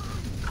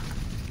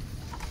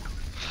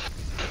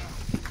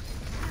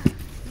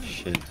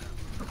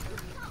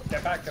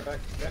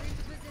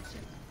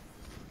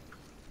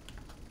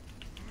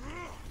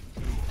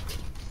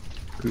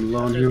 Low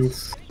on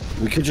heals.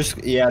 We could just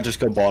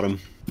go bottom.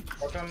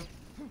 Bottom.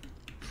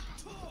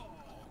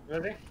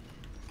 Ready?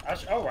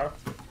 Ash. Oh wow.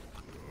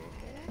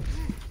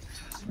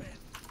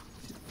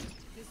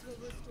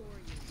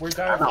 We're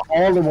down.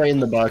 All the way in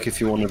the back if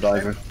you want a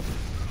diver.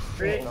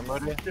 3,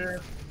 2,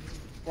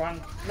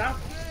 1. Now.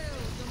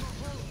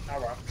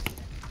 Oh wow.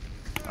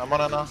 I'm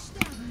on Anna.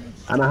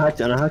 Anna hacked.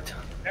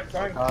 Yep,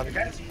 going.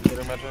 Okay.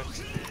 Getting magic.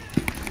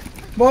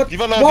 What?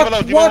 Diva low, What? Diva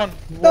low, Diva What?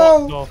 one.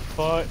 No! What the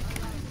fuck?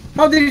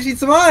 How did she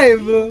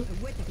survive?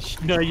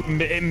 No,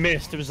 it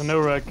missed. It was a no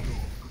reg.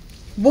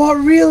 What,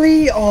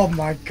 really? Oh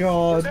my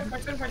god.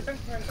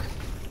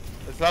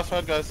 It's last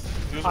fight, guys.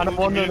 Use I'm ult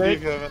on the immediately way.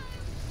 if you haven't.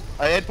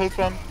 I 8 pull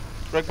from.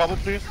 Break bubble,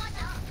 please.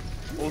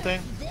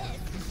 Ulting.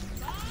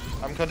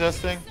 I'm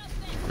contesting.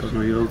 There's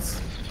no heals.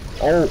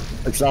 Oh,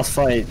 it's last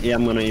fight. Yeah,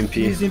 I'm gonna MP.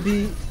 Use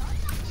MP.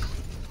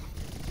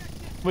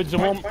 With the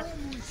one.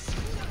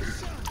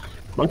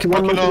 Monkey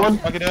one.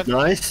 Monkey dead.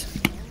 Nice.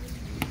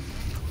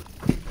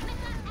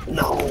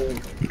 No.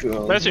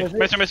 Mercy.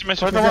 Tracer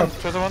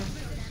one.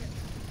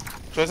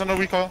 Tracer no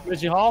recall.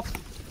 Mercy half.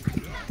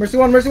 Mercy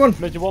one. Mercy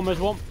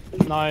one.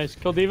 Nice.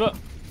 Kill Diva.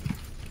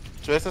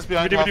 Tracer's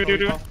behind. Do. half no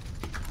recall.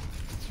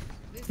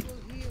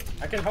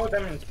 I can hold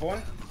them in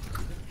spawn.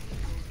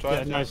 Try Yeah,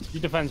 it. nice. You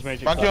defense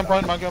magic. Monkey on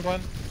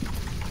point.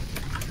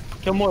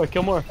 Kill more.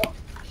 Oh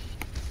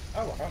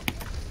wow.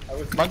 I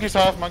was. Monkey's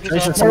half.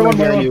 Tracer, someone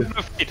behind you.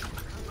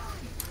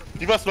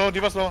 Diva's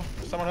low.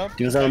 Someone help.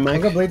 Do you have a I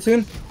mic? got blade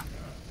soon.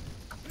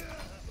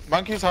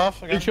 Monkey's half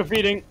again. Finish your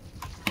feeding.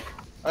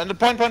 And the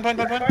point. Oh,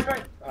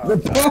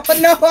 Oh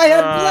no, I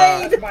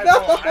had blade! my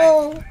No!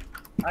 fault.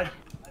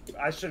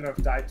 I shouldn't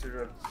have died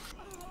to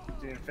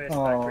doing face that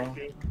Aw.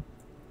 quickly.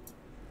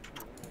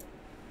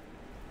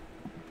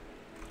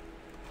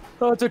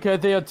 Oh, it's okay.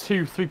 They had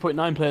 2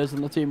 3.9 players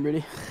on the team,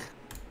 really.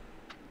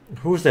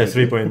 Who's that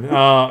 3 point?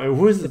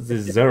 Who's the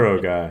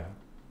 0 guy?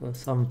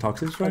 Some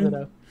toxic I friend?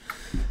 don't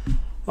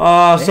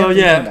know. So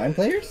They have yeah. 9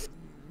 players?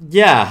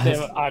 Yeah. They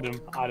were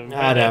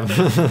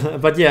Adam.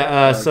 But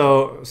yeah,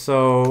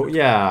 so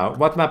yeah,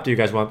 what map do you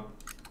guys want?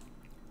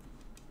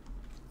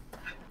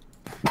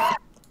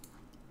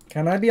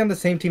 Can I be on the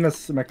same team as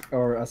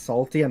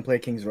Salty and play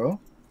King's Row?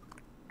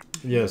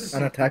 Yes.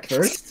 And attack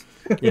first?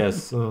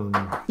 Yes.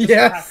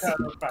 Yes!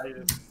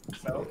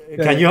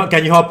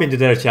 Can you hop into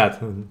their chat?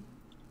 And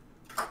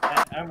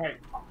wait,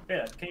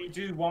 Bill, can you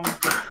do one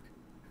thing?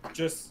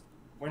 Just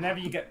whenever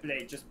you get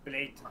blade, just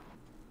blade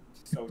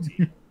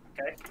Salty,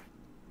 okay?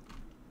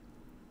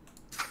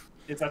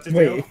 Is that the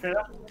deal, Phil?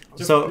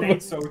 Just So-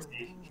 blade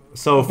Salty.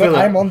 So But Phil,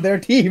 I'm on their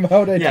team,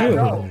 how'd I Yeah.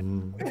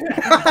 do?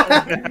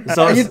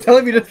 So- Are you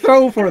telling me to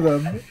throw for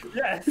them?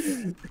 Yes.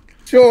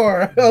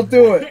 Sure, I'll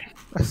do it.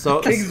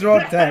 So King's Row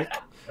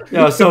attack.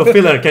 yeah, so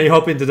Filler, can you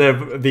hop into their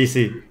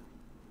VC?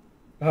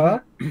 Huh?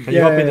 Can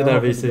you hop into I'll their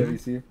hop into VC?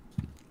 the VC.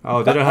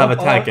 Oh, they don't have a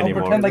tank I'll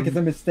anymore. pretend like it's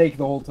a mistake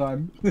the whole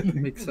time.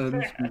 Makes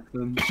sense.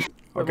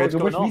 Okay.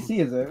 Which VC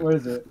is it? Where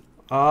is it?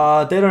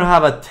 They don't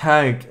have a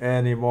tank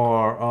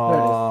anymore. There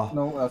it is.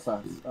 No, that's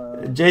us.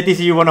 JTC,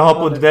 you wanna hop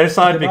onto their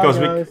side goodbye, because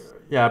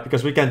guys.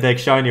 because we can take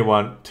shiny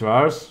one to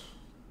ours.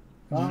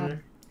 I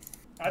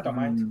don't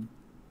mind.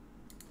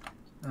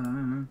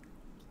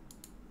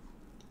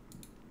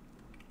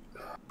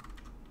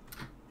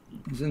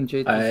 Isn't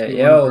JTC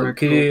Yo,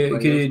 could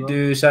you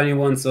do shiny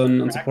ones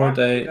on support?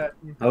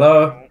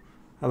 Hello?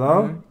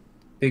 Hello?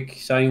 Pick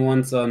shiny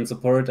ones on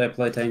support, I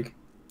play tank.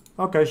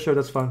 Okay, sure,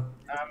 that's fine.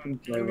 Can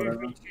you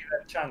move me to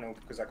that channel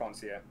because I can't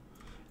see it?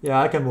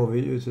 Yeah, I can move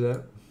you to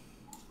that.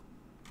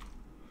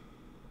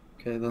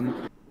 Okay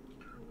then.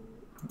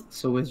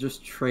 So we're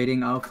just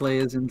trading our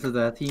players into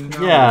their team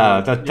now?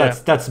 Yeah,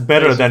 that's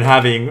better than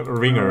having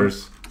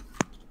ringers.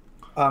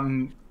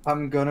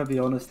 I'm gonna be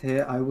honest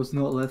here, I was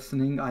not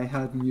listening, I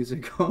had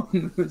music on,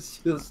 it was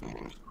just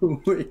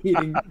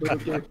waiting for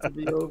the game to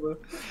be over.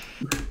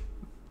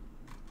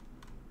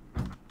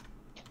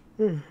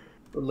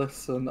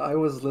 Listen, I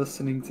was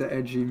listening to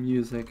edgy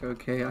music,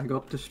 okay? I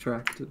got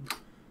distracted.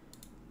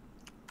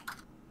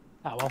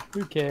 Ah well,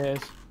 who cares?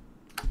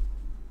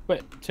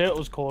 Wait,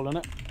 Turtle's calling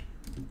it.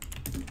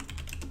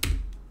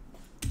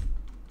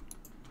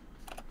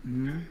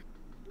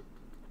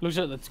 Looks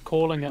like it's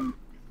calling it.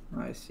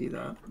 I see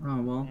that.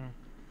 Oh well.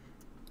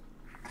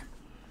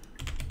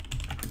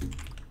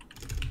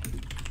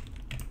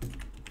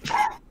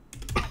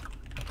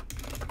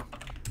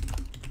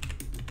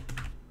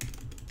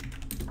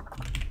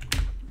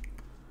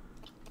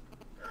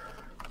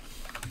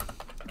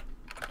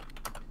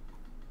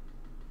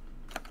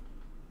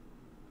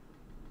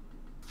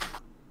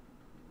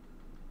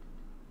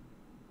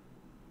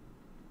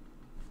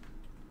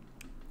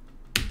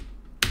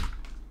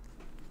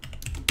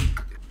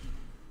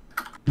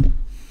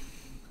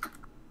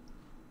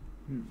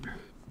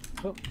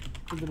 Oh,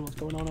 I don't know what's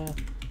going on here.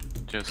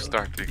 Just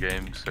start the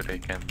game so they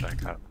can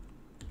back up.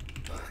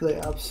 They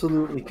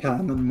absolutely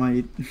can and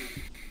might.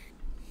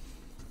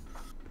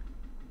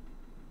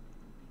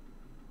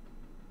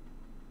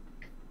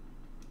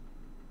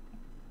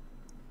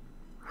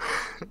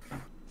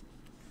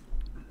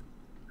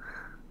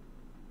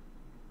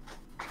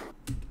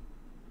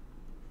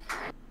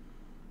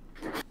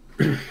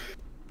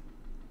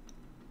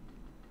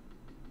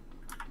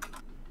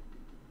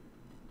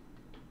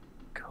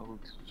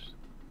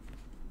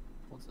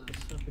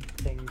 answers. I've been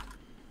pinged.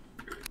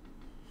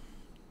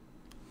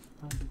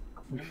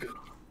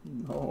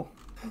 No.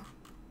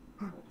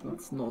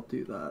 Let's not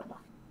do that.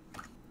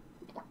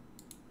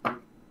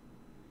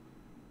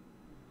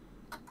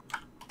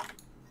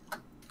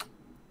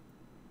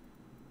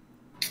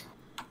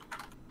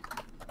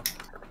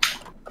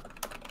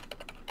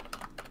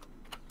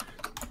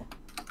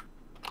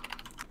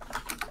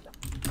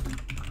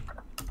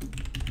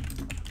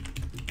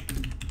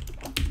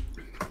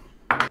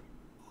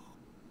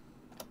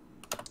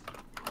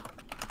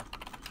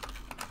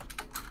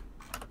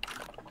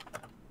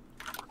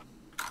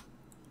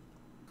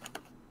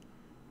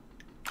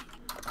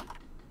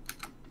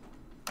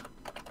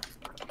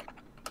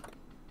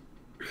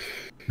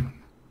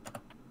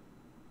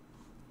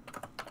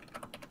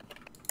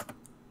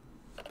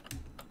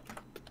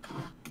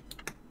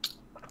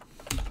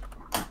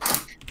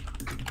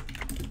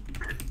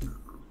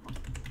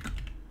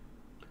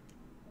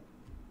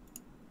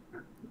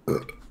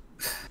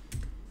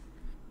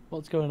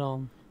 What's going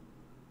on?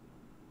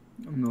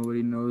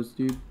 Nobody knows,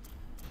 dude.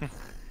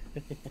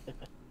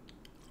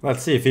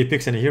 Let's see if he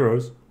picks any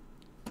heroes.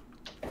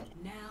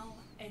 Now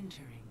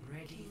entering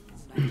ready.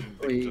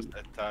 Wait. Just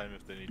at time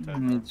if they need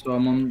time. So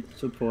I'm on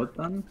support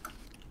then?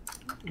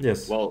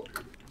 Yes. Well,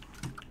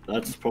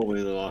 that's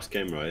probably the last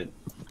game, right?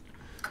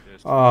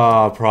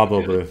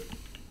 Probably.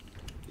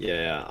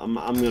 Yeah, I'm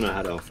gonna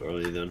head off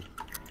early then.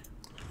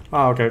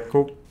 Okay,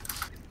 cool.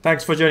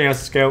 Thanks for joining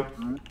us, Scale.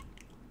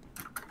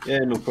 Yeah,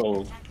 no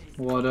problem.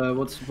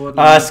 What's support?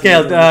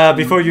 Scale,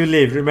 before you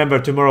leave, remember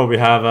tomorrow we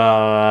have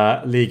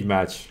a league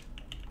match.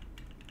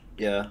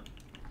 Yeah.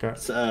 Okay.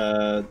 It's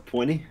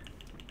 20?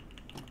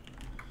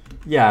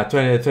 Yeah,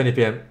 20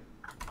 p.m.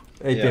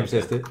 8 Yeah, p.m. okay.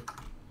 CST.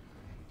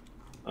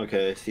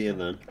 Okay, see you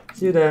then.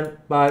 See you then.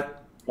 Bye.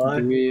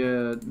 Bye. Do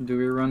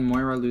we run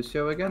Moira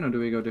Lucio again, or do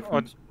we go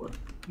different support?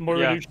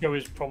 Moira Lucio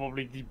is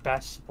probably the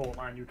best support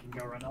line you can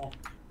go right now.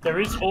 There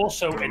is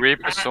also an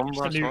Reaper Sombra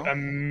as absolute well.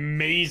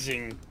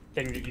 amazing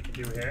thing that you can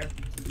do here.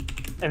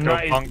 And Go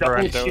that is bunker double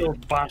and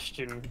shield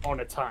bastion on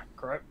attack,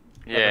 correct?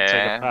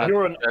 Yeah,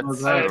 You're an,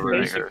 that's really good.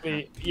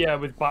 basically, yeah,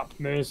 with Bap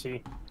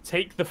Mercy.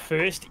 Take the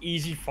first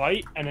easy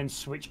fight and then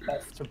switch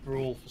off to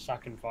Brawl for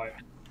second fight.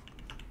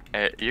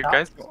 You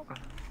guys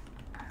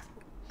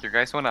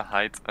want to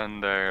hide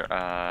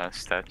under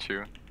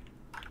statue?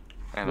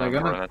 And They're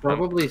then run gonna at them?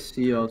 probably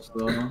see us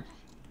though.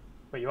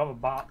 But you have a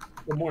Bap.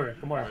 Come on,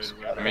 come on.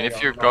 I mean,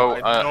 if you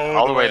go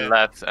all the way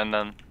left and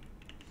then...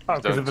 Oh,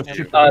 because of the don't-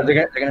 stupid.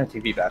 They're gonna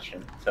TP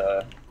Bastion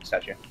to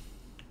statue.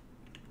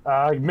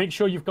 Make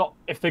sure you've got.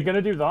 If they're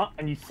gonna do that,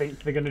 and you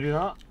think they're gonna do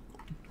that,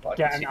 Well, I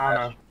get can an see Ana.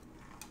 Bastion.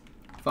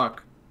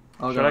 Fuck.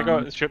 Should I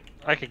go?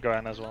 I can go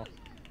in as well.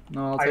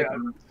 No, I'll take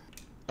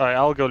Alright,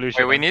 I'll go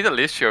Lucio. Wait, we need a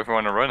Lucio if we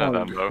want to run at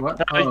them, though. What?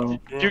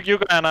 You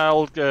go and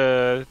I'll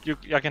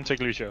I can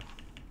take Lucio.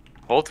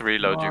 Hold to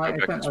reload, No, you I go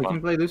back can- to I spawn.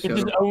 can play Lucio.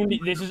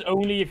 This is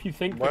only if you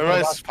think. that Moira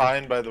they're is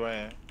fine, by the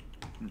way.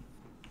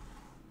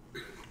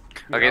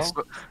 Okay, know?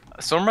 so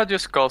Sombra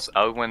just calls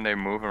out when they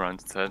move around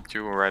the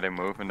statue or where they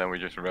move, and then we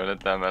just run at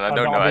them. And I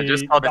don't know, I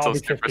just thought it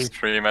was super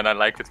stream, and I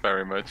liked it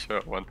very much. So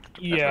I wanted to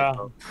test it Yeah.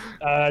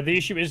 out. The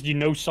issue is, you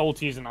know,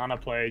 Salty is an Ana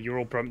player. You're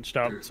all bumped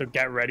up, so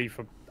get ready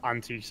for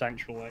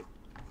anti-central. Like.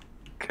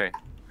 Okay.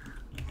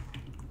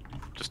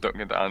 Just don't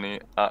get Annie.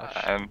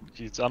 And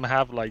Jeez, I'm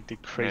have like the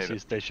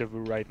craziest deja vu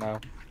right now.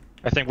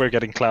 I think we're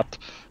getting clapped.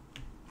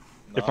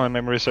 If my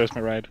memory serves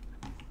me right.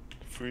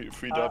 Free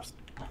dubs.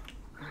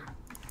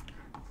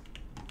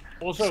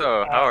 Also,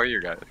 so, how are you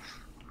guys?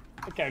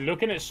 Okay,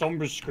 looking at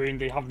Sombra's screen,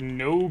 they have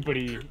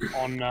nobody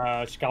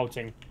on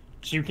scouting.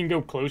 So you can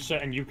go closer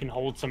and you can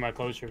hold somewhere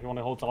closer if you want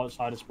to hold to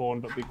outside of spawn,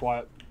 but be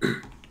quiet.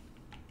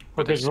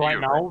 Because right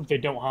now they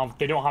don't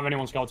have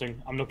anyone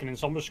scouting. I'm looking in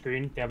Sombra's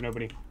screen, they have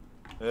nobody.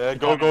 Yeah,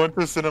 go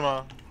into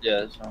cinema.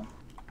 Yeah, so.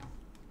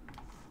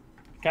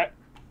 Okay.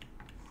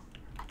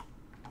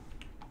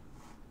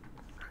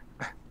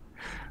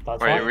 That's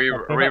Wait, fine. we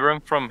That's perfect. run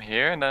from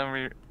here and then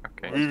we...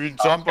 Okay. We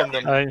jump on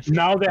them.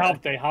 Now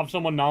they have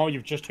someone now.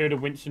 You've just heard a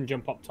Winston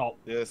jump up top.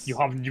 Yes. You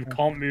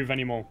can't move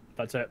anymore.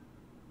 That's it.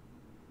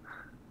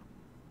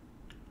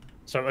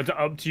 So it's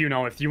up to you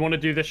now. If you want to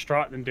do this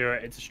strat, then do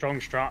it. It's a strong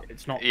strat.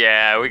 It's not.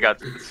 Yeah, we got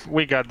this.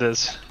 We got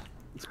this.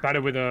 It's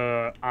better with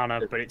a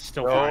Ana, but it's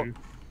still No. fine.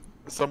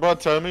 Someone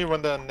tell me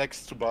when they're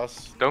next to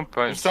boss. Don't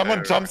punch. If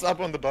someone jumps up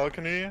on the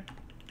balcony,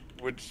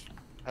 which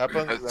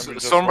happens, then we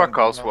just Sombra run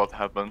calls down. what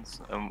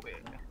happens.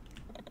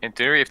 In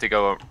theory, if they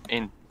go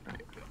in...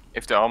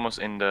 If they're almost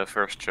in the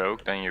first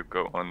choke, then you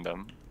go on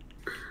them.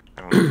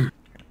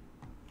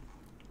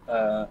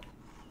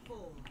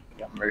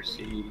 Got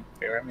Mercy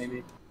Farah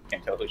maybe?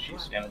 Can't tell who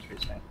she's damage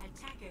resisting.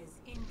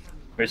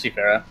 Mercy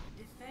Farah.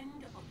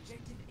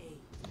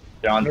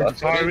 They're on bus.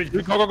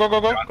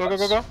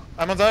 Go.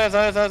 I'm on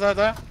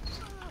Zaya.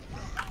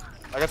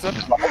 I got some.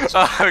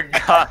 Oh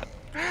god.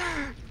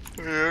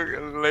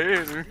 You're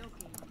late.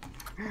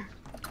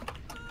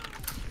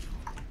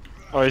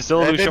 Oh, he's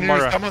still And Lucio then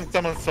Moira.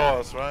 someone saw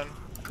us, right?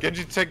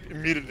 Genji take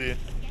immediately.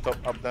 Top,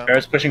 up, down.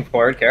 Farah's pushing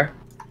forward, care.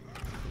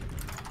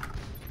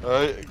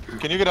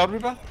 Can you get out,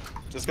 Reaper?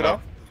 Just get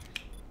out.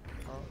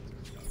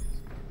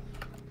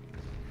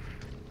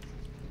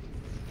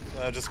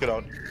 Just get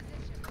out.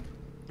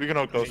 We can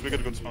hold close. We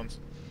get good spawns.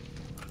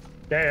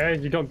 Yeah,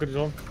 you got good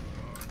zone.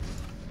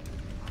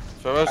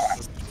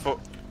 First,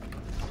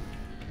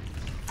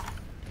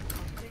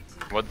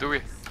 What do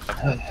we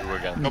have to do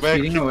again? Go back,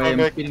 Speeding keep away, going I'm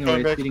back, speeding keep going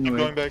away, back, speeding keep away.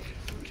 going back,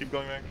 keep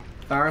going back.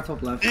 Barra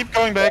top left. Keep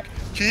going back,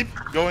 keep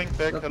going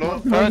back. That's Hello?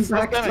 not Farah, going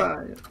stop back,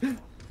 spamming. Ty.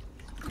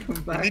 Come We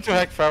back. need to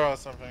hack Farah or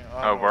something.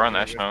 Oh, we're on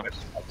Ash now. Okay.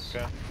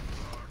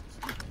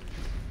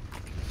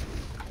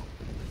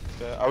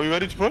 Okay, are we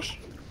ready to push?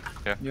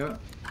 Yeah. Yeah.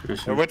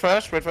 Wait for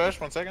Ash, 1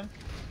 second.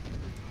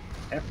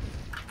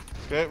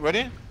 Okay,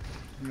 ready?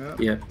 Yeah.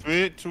 Yeah.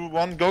 3, 2,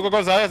 1, go, go,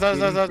 go, Zaya.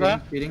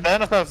 Speeding. Zaya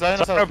no stuff.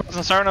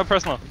 Sorry, no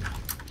personal.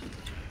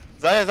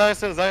 Zaya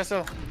still.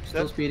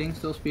 Still speeding,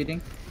 still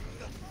speeding.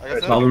 I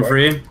got Problem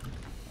free.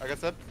 I got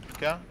set.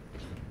 Okay.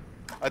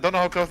 I don't know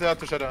how close they are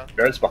to Shadow.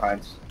 Guards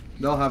behind.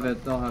 They'll have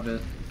it.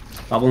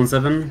 Bubble in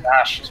 7.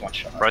 Ash is one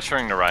shot.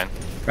 Pressuring the Rhine.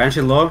 Ranch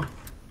is low.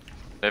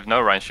 They have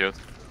no Rhine shield.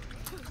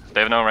 They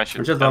have no Rhine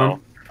shield Just at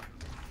down.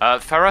 all.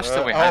 Farah's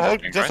still behind, I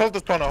think, just right? hold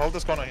this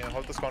corner here,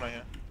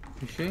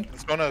 Is she?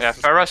 This corner Yeah, is...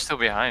 Farah's still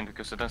behind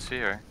because I don't see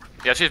her.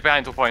 Yeah, she's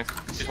behind 2 points.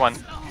 She's 1.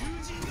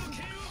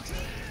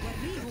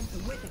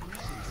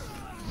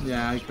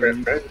 Yeah, I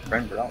can.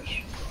 Friend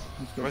Barrage.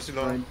 Mercy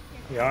low.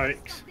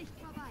 Yikes.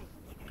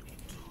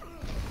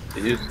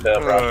 They used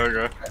Barrage.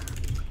 Okay.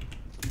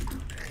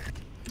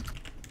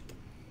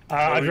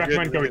 I'd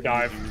recommend going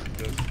dive.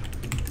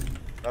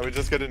 We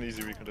just get an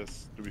easy recon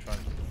this to be fine.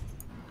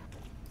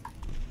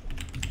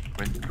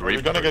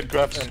 We're gonna get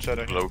grabbed and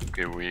Shadow.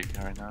 Low-key weak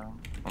right now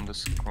on the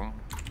scroll.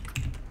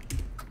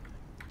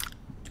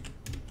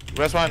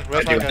 Where's one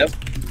guys?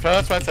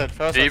 First right side,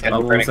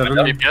 Bubble in 7.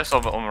 DPS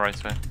on the right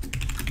side.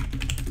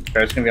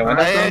 There's gonna be one.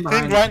 I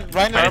think Ryan is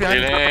behind.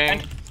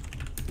 Healing.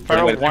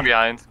 Farah one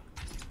behind.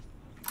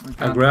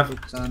 I grab.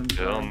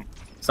 Kill.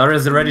 Sorry,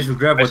 is ready to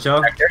grab, watch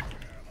out.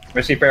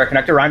 Mercy Farah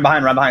connector, Ryan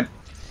behind.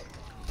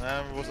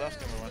 Was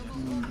asking me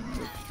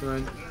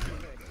one.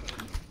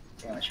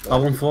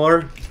 Bubble in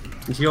 4.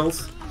 And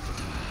heals.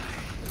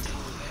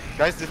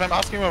 Guys, if I'm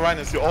asking where Ryan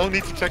is, you all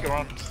need to check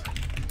around.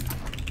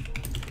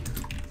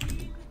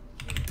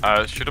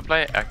 Should I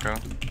play Echo?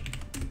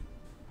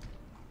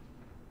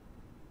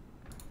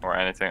 Or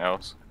anything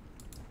else?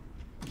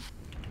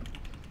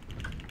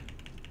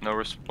 No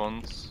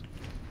response.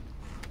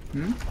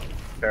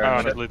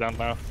 Honestly, don't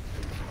know.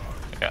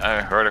 Yeah,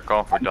 I heard a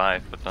call for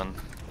dive, but then...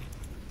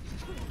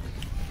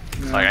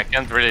 Like, I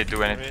can't really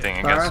do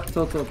anything Barra against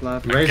still top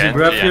left. Raise the Genji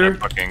grab and here. a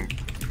fucking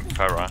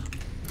Farah.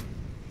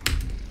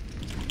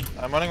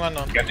 I'm running one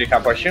now. Genji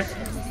can't push you.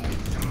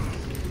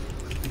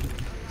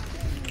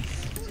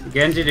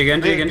 Genji. Sorry.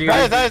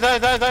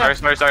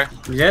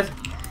 Dead.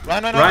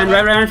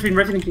 Ryan, Stream.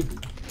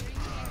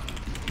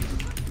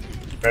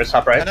 There's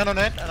top right. I don't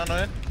know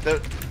it.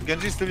 The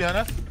Genji's still behind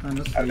us. I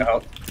have no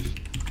help.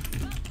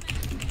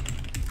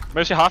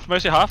 Mercy half.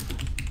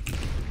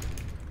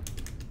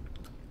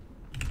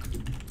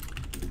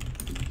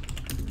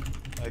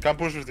 I can't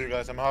push with you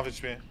guys, I'm half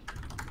HP.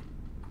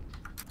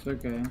 It's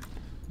okay.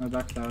 I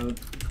backed out.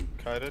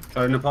 Kited.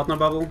 Sorry, no partner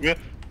bubble. Try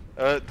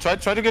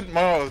to get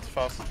more out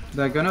fast.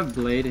 They're gonna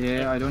blade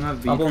here. I don't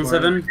have beat. Bubble in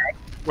 7.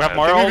 We have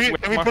Moral.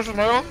 Can we push with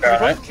Moral?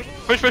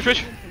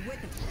 Push.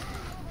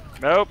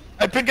 Nope.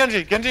 I pick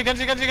Genji.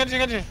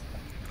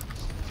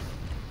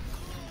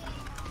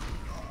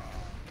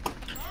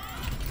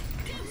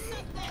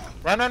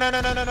 Run.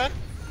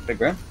 Big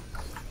Grim.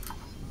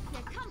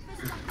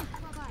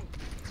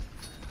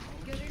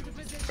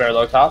 Fair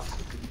low top.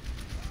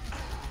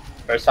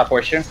 Fair top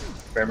horseshoe.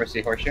 Fair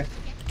Mercy horseshoe.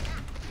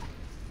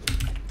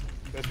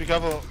 Let's be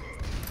careful.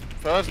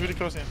 Farah's really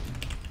close here.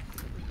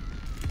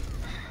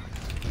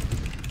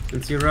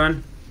 Let's see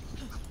run.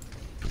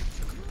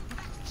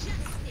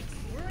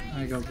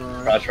 I go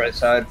bro. Crouch right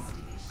side.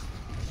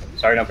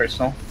 Sorry, no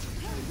personal.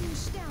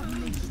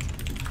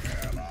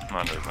 Come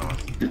on, there's no one.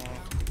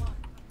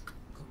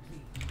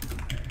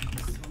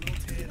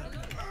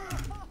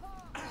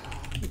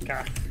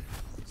 Okay.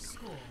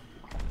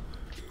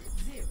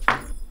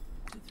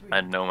 I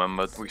had no man,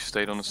 but we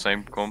stayed on the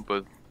same comp,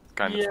 but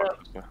kind of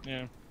fucked us.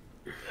 Yeah.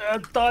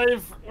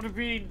 Dive would have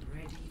been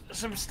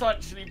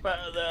substantially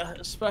better there,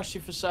 especially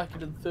for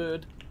second and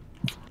third.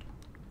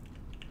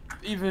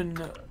 Even,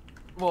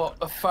 what,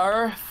 a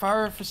Farah?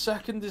 Farah for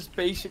second is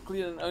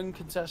basically an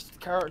uncontested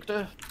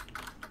character.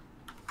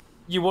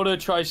 You want to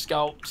try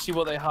scout, see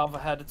what they have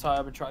ahead of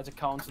time and try to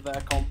counter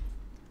their comp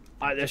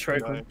at this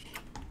rate.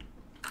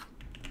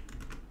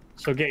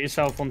 So get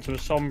yourself onto a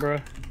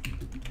Sombra.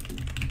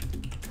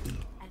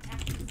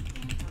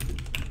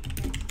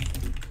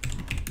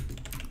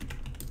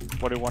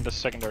 What do you want as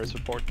secondary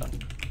support then?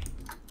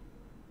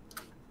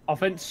 I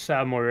think it's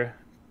Moira.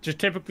 Just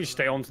typically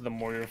stay onto the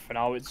Moira for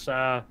now. It's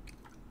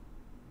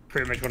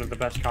pretty much one of the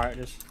best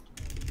characters.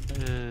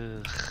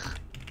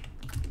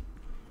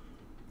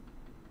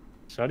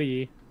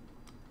 Sorry.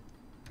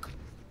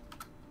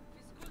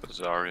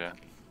 Zarya.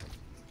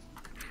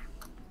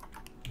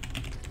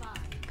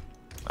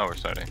 Oh, we're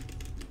starting.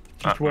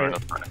 Just We're wait.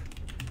 not starting.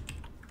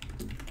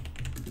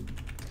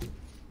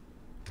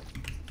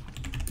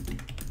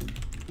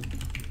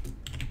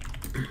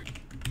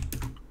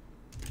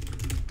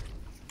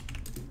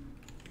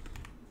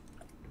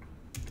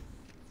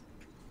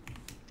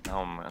 Now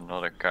I'm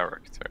another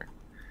character.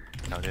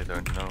 Now they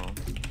don't know.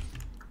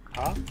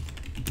 Huh?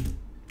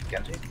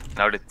 Genji?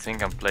 Now they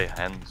think I'm play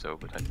Hanzo,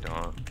 but I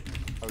don't.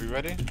 Are we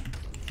ready?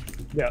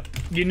 Yeah.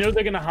 You know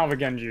they're gonna have a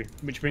Genji,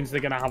 which means they're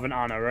gonna have an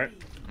Ana, right?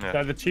 Yeah.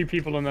 They're the two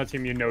people on their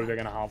team you know they're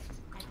gonna have.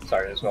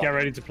 Sorry as well. Get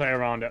ready to play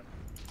around it.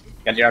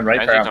 Genji on right,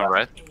 Genji's Pharah on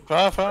right.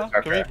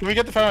 Pharah. Can we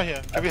get the Pharah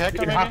here? Can we hack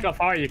You her can hack maybe? that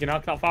fire, you can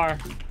hack that fire.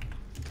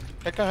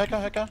 Hacker.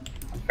 Pharah.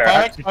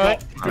 Alright.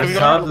 Left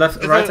side,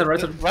 left, right side, right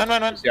side.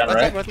 Run. Is he on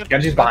right?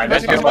 Genji's behind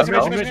us.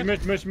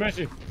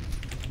 Mercy.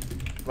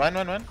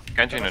 Run.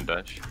 Genji in a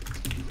dash.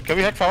 Can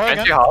we hack Pharah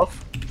Genji again?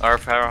 half. Or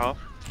Pharah half.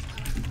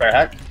 Fair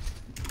hack.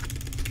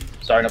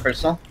 Sorry, no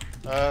personal.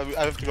 I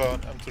have to go.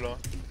 I'm too low.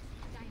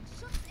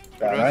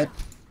 Alright.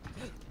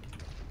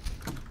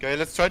 Okay,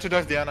 let's try to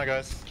dive Diana,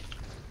 guys.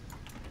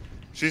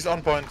 She's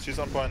on point. Okay,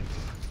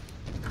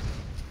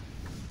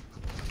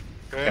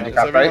 Genji is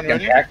top everyone right. ready?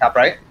 Genji hack top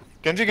right.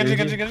 Genji.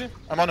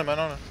 I'm on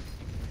him.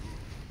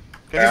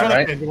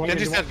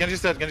 Genji's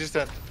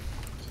dead.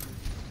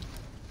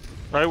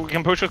 Right, we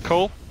can push with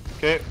Cole.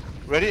 Okay,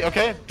 ready?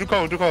 Okay, do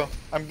call.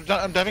 I'm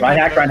diving.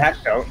 Ryan hack.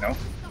 Oh, no.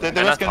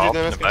 There was Genji.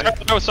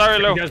 Oh, sorry,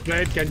 low.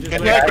 Genji Genji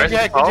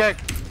hack.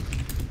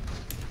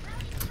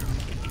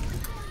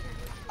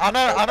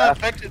 Anna,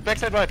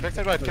 backside right. Can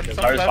someone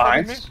Sorry, dive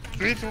behind. with me?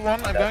 3, 2,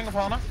 1, I'm going for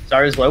Anna.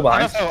 Sorry, is low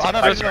behind.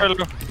 Anna, Sorry,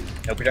 low.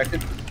 No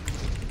projected.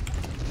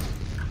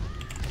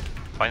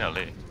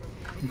 Finally.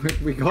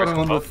 We got him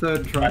on the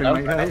third try,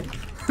 my guy.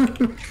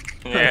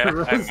 Yeah, I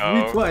Arrested know.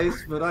 me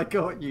twice, but I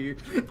got you.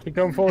 Keep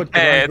going forward.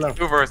 Hey, it's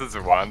 2 versus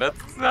 1.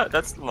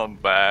 That's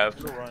not bad.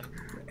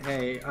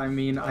 Hey, I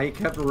mean, I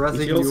kept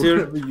rezzing Shields you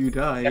here. whenever you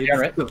died. Genji on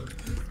right. Was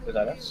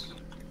that us?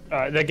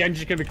 The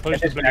Genji's gonna be close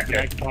to the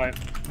next fight.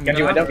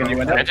 Genji window.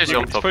 Genji's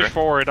on top Push here.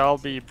 forward, I'll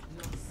be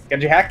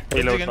Genji hack.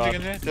 reload Genji,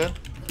 fast. dead.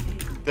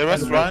 The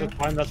rest run.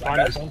 That's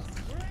fine.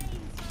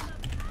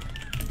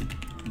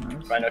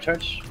 Rhino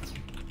charge.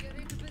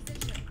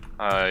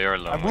 You're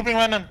alone. I'm moving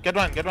Ryan. Get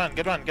one.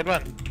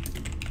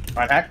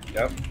 Ryan hack.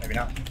 No, maybe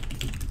not.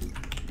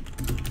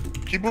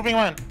 Keep moving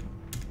Ryan.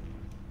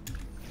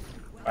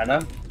 Rhino.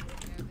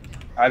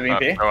 I have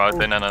VP. Go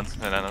out, in and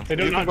They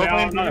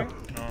don't know.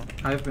 No.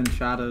 I've been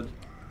shattered.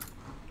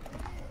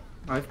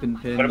 I've been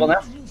pinned. Winnable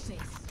now.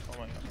 Oh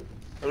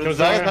my god.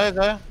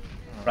 Zaya.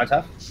 Right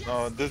half.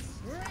 No, this.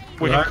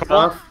 We can Right call.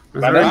 off.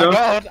 That's very low.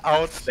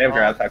 Out. They have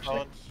grabs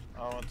actually.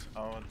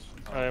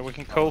 Out. We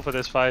can call for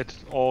this fight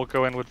or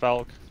go in with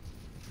Valk.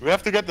 We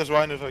have to get this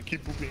Ryan if I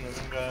keep moving with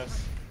him,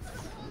 guys.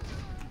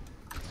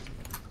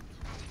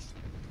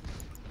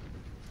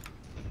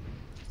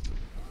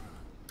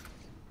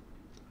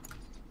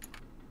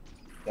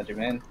 Got your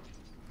man.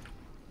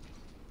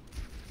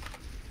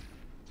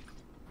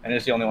 And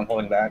it's the only one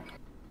holding back.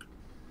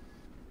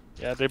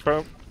 Yeah, they're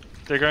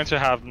going to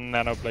have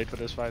Nano Blade for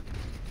this fight.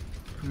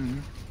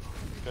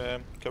 Okay,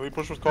 can we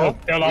push with call?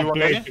 They'll have Everyone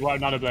Blade. ready? They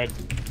won't Nano Blade.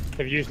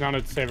 They've used Nano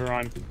to save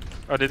Orion.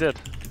 Oh, they did.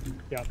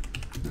 Yeah.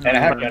 And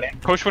I have Johnny.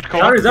 Push with Cole.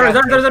 Sorry.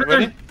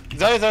 Ready?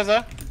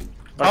 Zaya.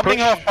 Bubbling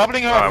her.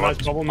 Nice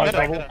bubble.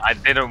 I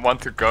didn't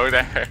want to go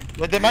there.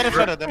 They might have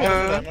shot it,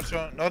 I'm not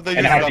sure. No, they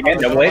And I have to get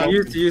double blade.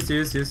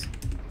 Use.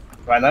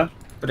 Rhino.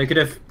 But I could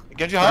have.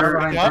 Genji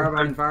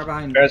half. Far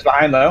behind. Bear's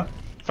behind though.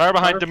 Fire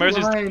behind the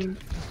Mercy's.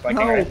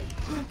 Flanking right.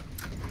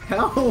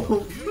 Help!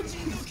 Oh,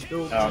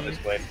 this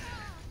blade.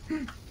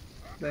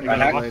 Then Right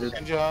I hack. bladed.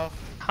 Genji half.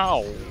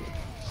 How?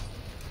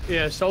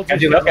 Yeah, Salty.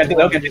 Genji low.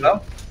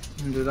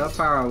 Dude, that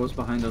Pharah was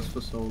behind us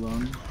for so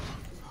long.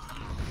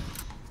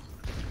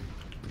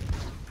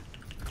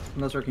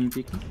 Unless can you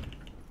peek me?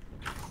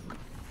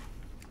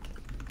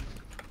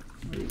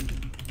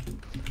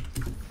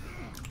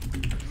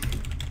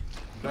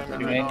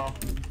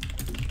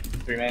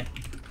 Three main.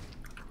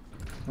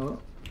 Oh,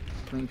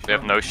 They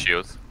have no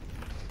shields.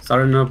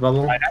 Sorry, no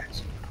bubble.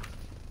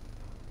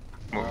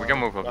 We can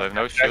move up, they have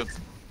no shields.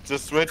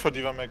 Just wait for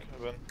Diva Meg,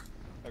 win,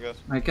 I guess.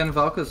 I can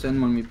Valkus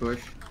in when we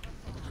push.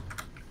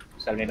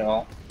 70 to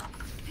all.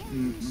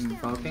 I'm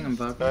Valking. I'm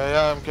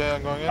Okay,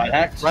 I'm going in. Right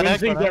hack. Right hack.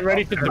 Get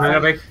ready to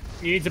bubble.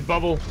 You need to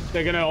bubble.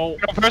 They're gonna ult.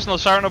 No personal,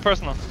 Sharon, no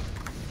personal.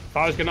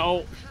 Farah's gonna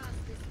ult.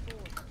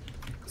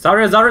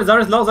 Sorry,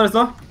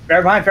 low.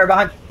 Fair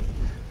behind.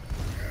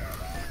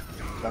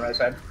 On right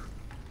side.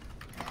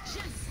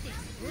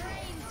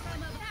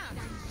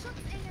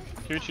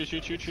 Huge.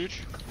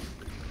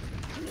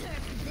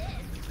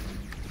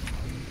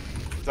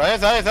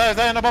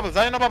 Zaya, no bubble.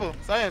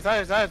 Zaya.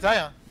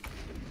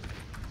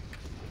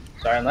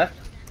 Sorry on left.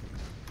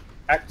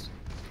 Hacked.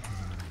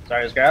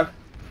 Sorry is grab.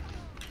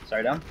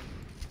 Sorry down.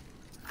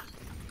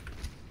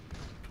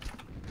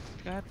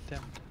 God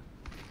damn.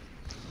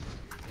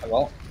 I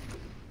won't.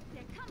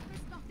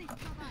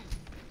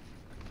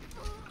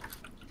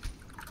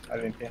 I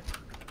didn't care.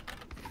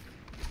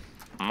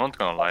 I'm not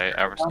gonna lie,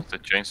 ever since they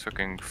changed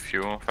fucking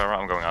fuel on Pharah,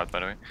 I'm going out by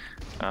the way.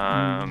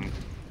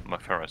 My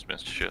Pharah has been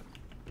shit.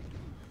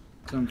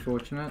 It's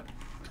unfortunate.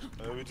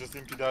 We just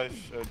MP dive.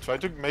 Try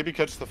to maybe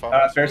catch the farm.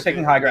 Pharah's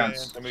taking high ground.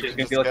 She's gonna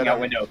be looking out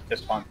window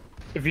this spawn.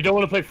 If you don't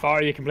want to play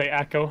Pharah, you can play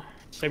Echo.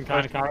 Same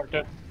kind of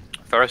character.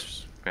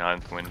 Pharah's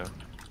behind the window.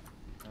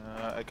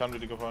 I can't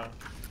really go far.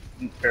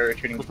 Pharah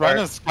retreating. Ryan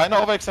is kind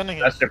of overextending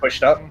here. They're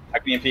pushed up. I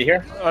can EMP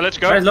here. Let's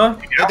go. Guys, low.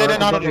 They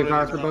not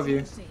Above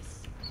you.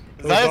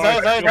 Zaya.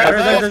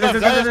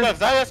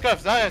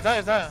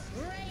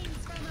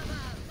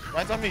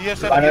 Ryan's on me here,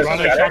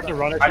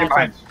 Run.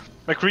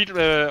 McCree,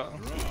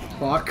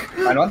 Fuck.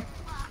 Line one.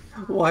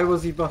 Why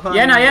was he behind?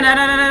 Yeah, no.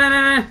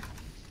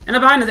 And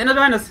behind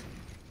us.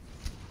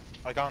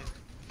 I can't.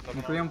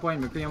 McCree on point.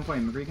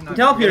 McCree can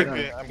help you.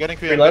 I'm getting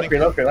clear.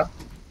 Preload.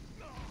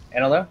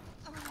 Anna low.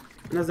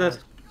 What's that?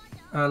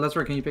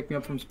 Lesra, can you pick me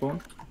up from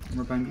spawn? I'm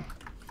right behind you.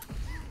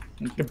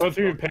 Thank you. If both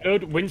of you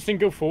payload, Winston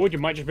go forward, you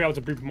might just be able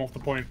to boop him off the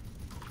point.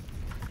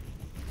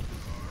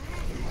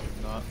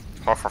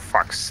 Oh, for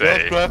fuck's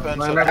sake.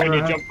 When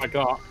you jump like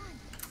that.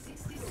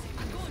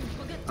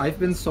 I've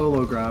been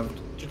solo grabbed.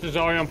 Just a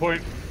Zarya on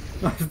point.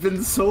 I've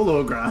been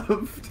solo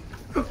grabbed.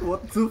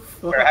 What the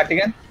fuck? We're hacked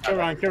again? Kill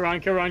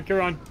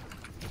run.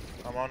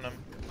 I'm on them.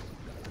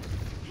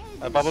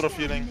 I bubbled a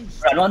feeling.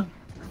 Run one.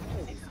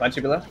 Bunch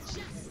of below.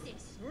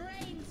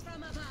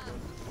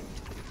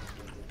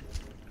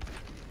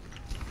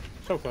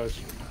 So close.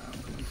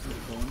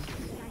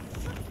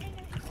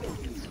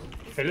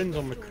 Villains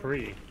on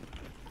McCree.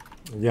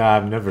 Yeah,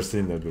 I've never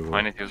seen that before.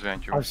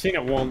 I've seen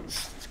it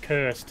once. It's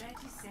cursed.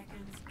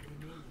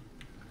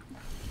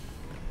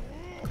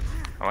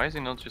 Why is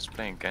he not just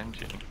playing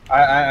Genji?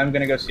 I'm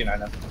gonna go C9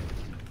 now.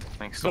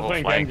 Makes Not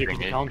playing Genji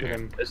because you counted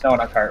him. There's no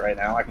one on cart right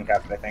now. I can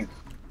cap it, I think.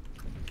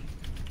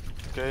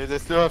 Okay, they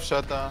still have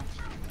shutdown.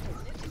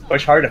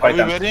 Push hard to fight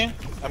them. Are we ready?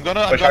 I'm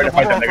gonna fight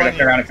them. They're gonna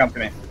turn around and come to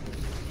me.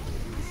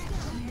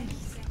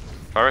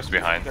 Pharah's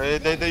behind.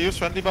 They use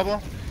friendly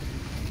bubble.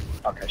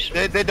 Okay,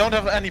 sure. They don't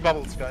have any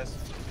bubbles, guys.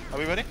 Are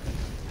we ready?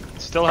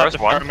 Still have the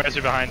Pharah Mercy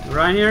behind.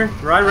 Ryan here.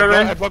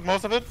 Ryan. I blocked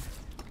most of it.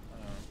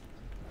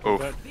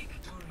 Oof.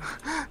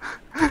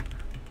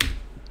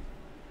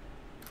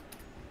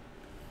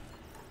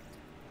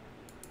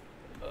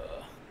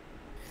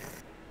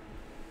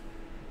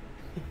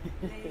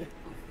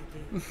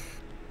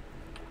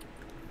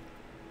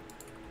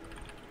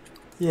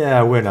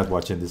 Yeah, we're not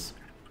watching this.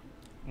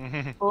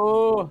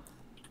 Oh,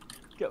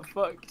 get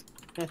fucked.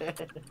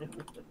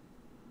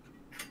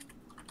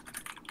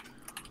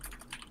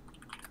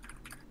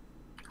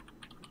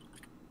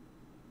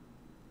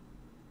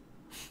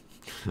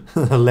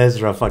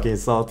 Lesra fucking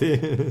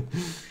salty.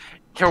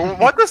 Yo,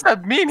 what does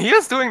that mean? He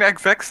is doing the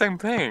exact same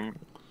thing.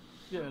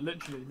 Yeah,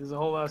 literally. There's a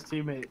whole ass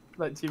teammate,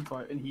 like team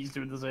fight, and he's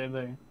doing the same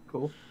thing.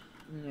 Cool.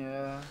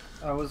 Yeah,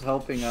 I was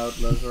helping out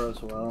Lesra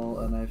as well,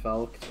 and I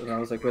falked, and I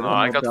was like, wait,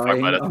 I I'm got not fucked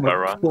dying, by that I'm gonna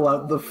Pharah. pull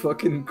out the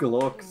fucking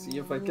Glock, see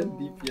if I can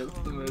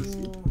DPS the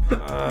Mercy.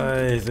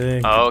 I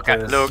think. Oh, okay.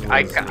 this Look,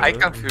 I was,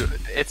 can feel.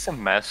 It's a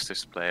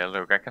Masters player.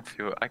 Look, I can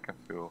feel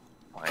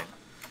fine.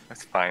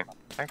 It's fine.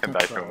 I can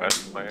die to a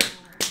Masters player.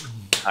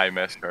 High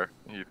Master,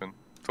 even.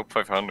 Top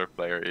 500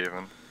 player,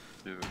 even.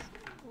 Jesus.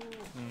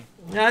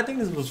 Yeah, I think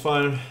this was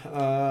fun.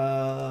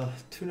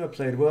 Tuna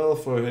played well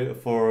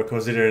for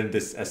considering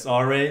this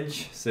SR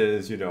range,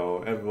 since you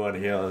know everyone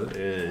here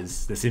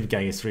is the Simp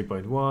gang is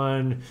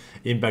 3.1,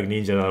 Impact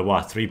Ninja are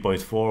what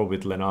 3.4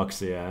 with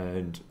Lenoxy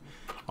and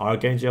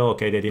Archangel.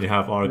 Okay, they didn't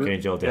have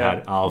Archangel, they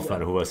had Alpha,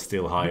 who was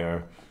still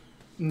higher.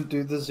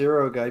 Dude, the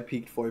Zero guy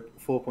peaked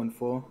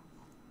 4.4.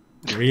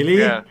 Really?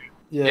 Yeah,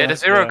 the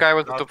Zero guy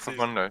was the top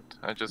 500.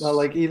 I just. No,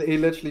 like he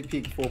literally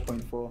peaked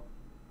 4.4.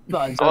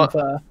 That's Oh,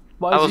 unfair.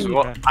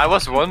 I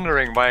was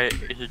wondering why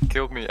he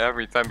killed me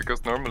every time,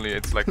 because normally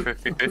it's like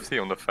 50-50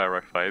 on the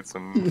Pharah fights,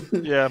 and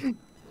Yeah.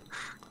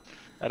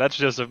 That's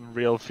just a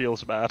real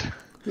feels bad.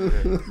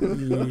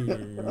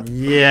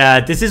 Yeah,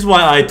 this is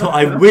why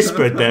I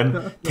whispered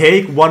them,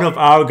 take one of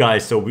our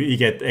guys so we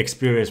get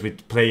experience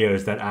with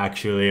players that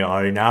actually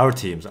are in our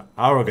teams,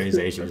 our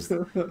organizations.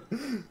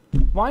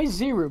 Why is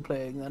Zero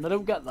playing then? I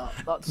don't get that.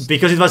 That's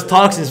Because it was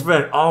Toxin's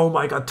friend. Oh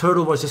my god,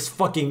 Turtle was just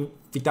fucking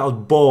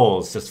without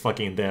balls, just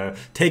fucking there,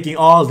 taking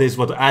all this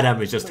what Adam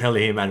is just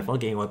telling him and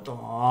fucking what.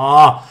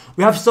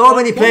 We have so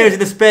many players in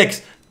the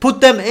specs.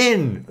 Put them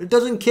in. It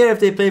doesn't care if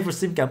they play for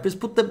Simcamp. Just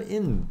put them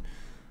in.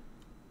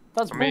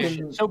 That's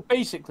bullshit. So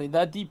basically,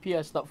 their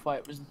DPS that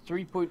fight was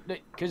 3.7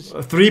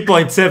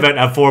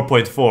 and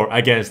 4.4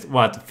 against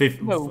what?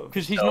 No,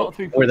 because he's not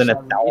 3.7. More than He's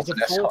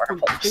 1,000 at SR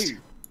 4.2.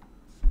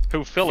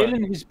 Who Philip?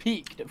 Dylan has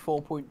peaked at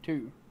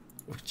 4.2.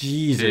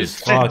 Jesus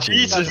fucking.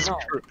 Jesus.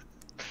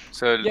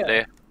 so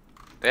Yeah.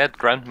 they had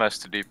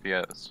Grandmaster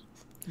DPS.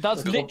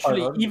 That's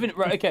literally even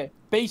right. Okay,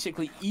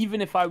 basically,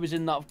 even if I was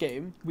in that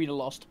game, we'd have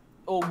lost,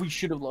 or we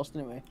should have lost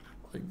anyway.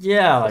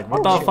 Yeah, like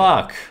what the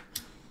fuck?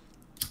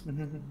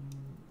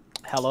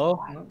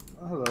 Hello.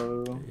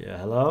 Hello. Yeah,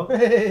 hello.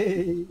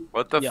 Hey.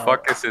 What the Yo.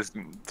 fuck is this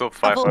top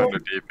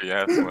 500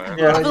 DPS, man?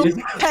 Yeah, I will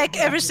peck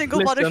every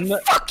single one of you.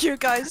 Fuck you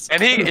guys.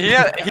 And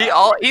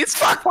he's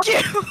fuck you.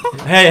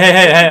 Hey!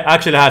 I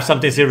actually have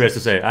something serious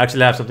to say.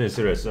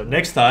 So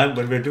next time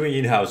when we're doing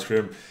in-house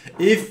scrim,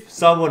 if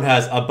someone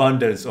has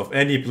abundance of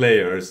any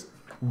players,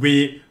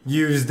 we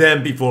use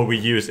them before we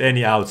use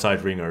any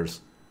outside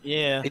ringers.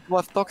 Yeah. It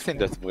was Toxin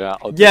that we are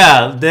out.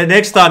 Yeah, the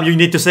next time you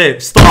need to say,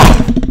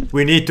 stop!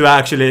 We need to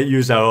actually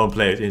use our own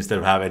players instead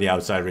of have any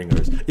outside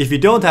ringers. If you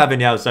don't have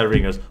any outside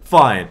ringers,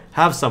 fine,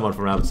 have someone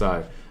from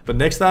outside. But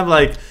next time,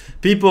 like,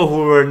 people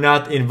who were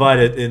not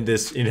invited in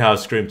this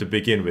in-house scrim to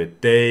begin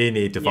with, they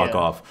need to fuck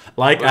off.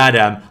 Like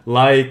Adam,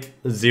 like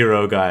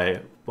Zero Guy,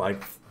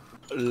 like...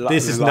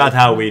 This is not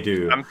how we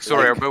do. I'm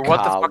sorry, but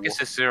what the fuck is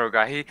this Zero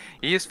Guy?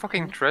 He is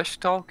fucking trash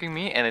talking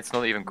me, and it's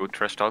not even good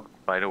trash talk,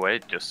 by the way,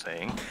 just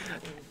saying.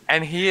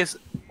 And he is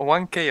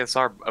 1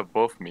 KSR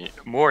above me,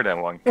 more than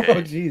 1K.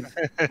 Oh jeez.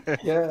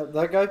 Yeah,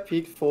 that guy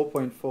peaked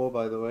 4.4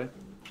 by the way.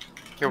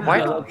 Yeah, why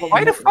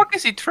the fuck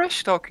is he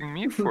trash talking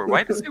me for?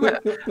 Why does he?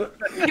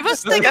 He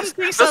was thinking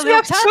things Does on he your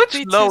have such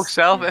tab low beaches.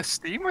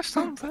 self-esteem or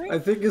something? I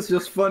think it's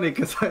just funny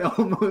because I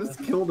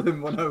almost killed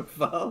him when I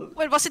fell.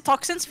 Wait, was it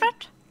Toxin's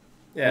friend?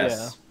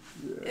 Yes.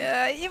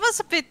 Yeah, he was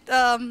a bit,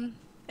 yes.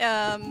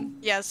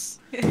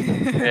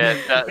 Yeah,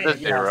 that's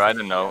zero. I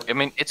don't know. I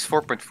mean, it's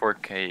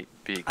 4.4k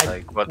peak.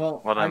 Like, what?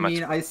 Well, what I am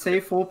mean, I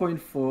say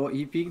 4.4.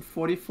 He peaked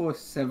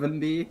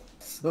 4470,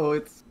 so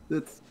it's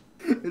in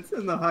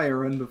the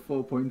higher end of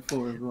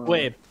 4.4 as well.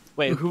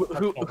 Wait, who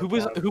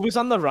was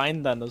on the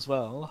Rhine then as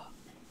well?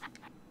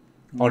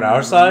 On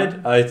our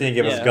side, I think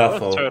it was Yeah,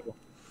 Guffle. Turtle.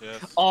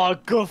 Oh,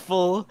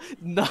 Guffle!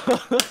 No.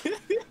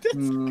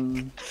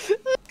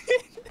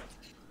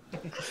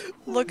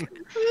 Look,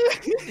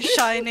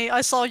 Shiny,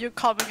 I saw you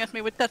coming at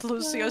me with that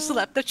Lucio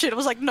slap. That shit. I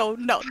was like, no,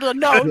 not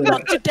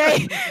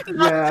today.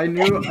 Yeah, I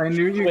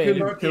knew you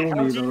couldn't kill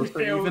How me do though. you So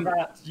feel even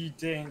that you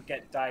didn't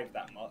get dived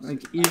that much?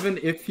 like even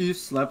if you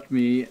slept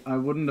me, I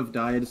wouldn't have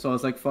died. So I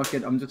was like, fuck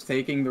it, I'm just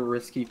taking the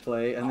risky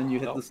play. And then you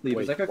hit the sleep.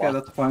 It's like, okay,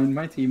 that's fine.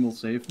 My team will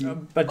save me.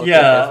 But Okay,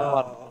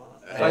 yeah,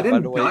 I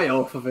didn't die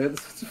off of it.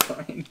 It's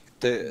fine.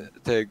 The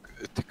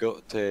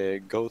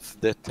goats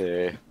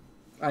that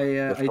I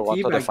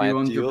teabagged you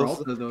on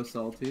Gibraltar though,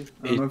 Salty.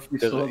 I don't know if you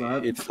saw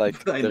that. It's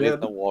like I there is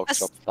did. no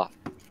workshop stuff.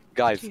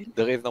 Guys,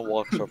 there is no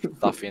workshop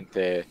stuff in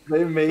the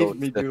They made goats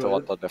me that do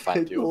Toronto it. They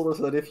defend you. told us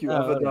that if you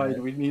ever died,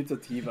 we need to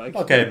teabag.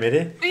 Okay,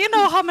 Midi. Do you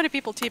know how many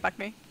people teabag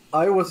me?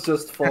 I was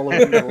just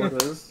following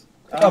orders.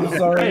 I'm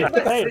sorry.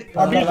 Hey,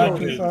 I'm I'm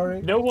actually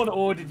sorry. No one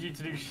ordered you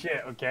to do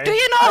shit, okay? Do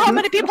you know how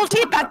many people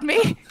teabag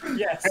me?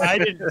 Yes. I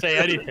didn't say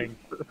anything.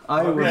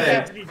 I was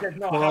Okay.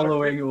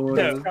 following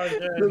orders.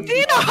 Do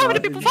you know how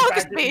many people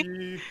focused me?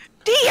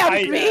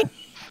 DM me!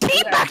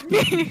 Teabag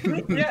me!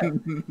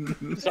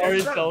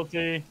 Sorry,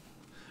 Salty.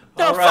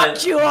 No, Alright.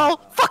 fuck you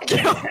all! Fuck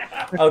you!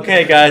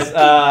 Okay, guys.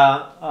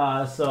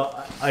 So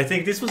I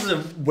think this was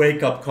a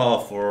wake-up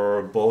call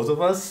for both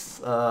of us.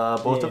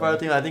 Both of our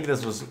team. I think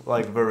this was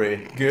like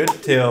very good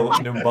till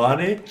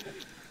Numbani.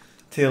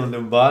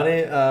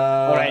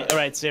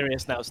 Alright,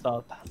 serious now,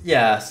 stop.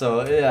 Yeah,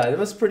 so yeah, it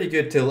was pretty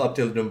good up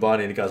till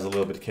Numbani. It got a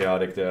little bit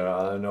chaotic there.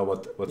 I don't know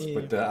what's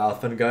with the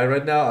Alphan guy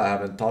right now. I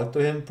haven't talked to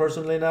him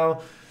personally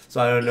now,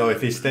 so I don't know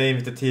if he's staying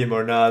with the team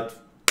or not.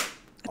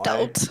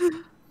 Don't.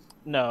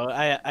 No,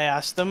 I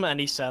asked him and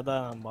he said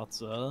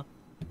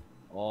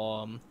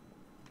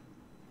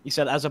he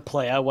said as a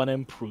player I want to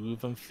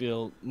improve and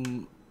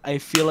I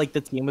feel like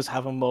the team was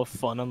having more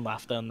fun and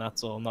laughter and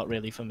that's all, not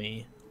really for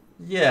me.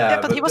 Yeah,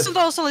 but he wasn't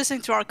also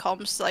listening to our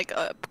comps, like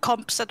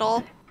comps at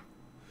all.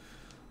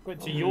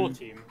 Went to your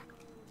team.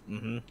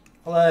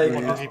 Like,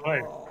 What did he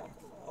play?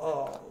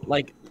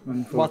 Like,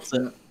 what's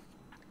it?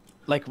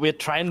 Like we'd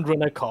try and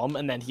run a com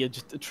and then he'd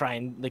just try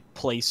and like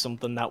play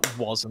something that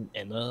wasn't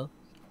in her.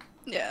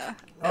 Yeah.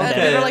 Okay. And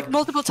there were like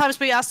multiple times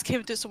we asked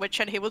him to switch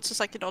and he was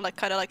just like, like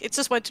kind of like, it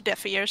just went to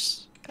deaf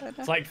ears. Kinda.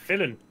 It's like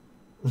Fillin.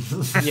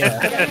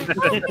 Yeah.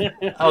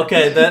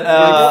 Okay, then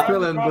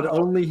Villain, but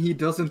only he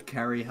doesn't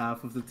carry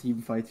half of the team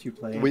fights you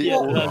play.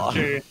 That's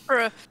true.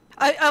 Bruh.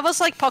 I was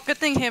like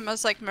pocketing him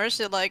as like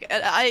Mercy, like,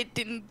 and I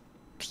didn't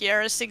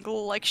hear a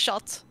single like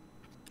shot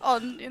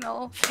on,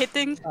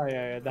 hitting. Oh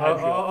yeah,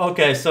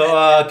 okay, so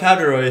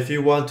Kaduro, if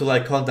you want to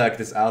like contact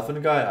this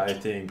Alphan guy, I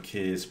think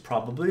he's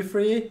probably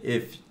free.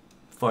 If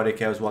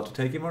 40K want to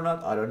take him or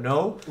not, I don't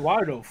know.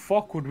 Why the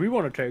fuck would we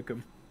want to take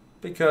him?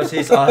 Because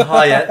he's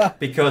high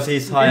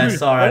and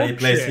Sar and he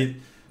plays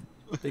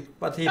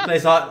but he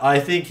plays. I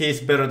think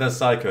he's better than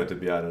Psycho, to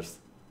be honest.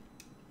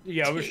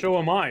 Yeah, but so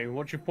am I.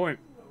 What's your point?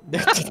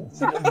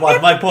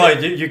 But my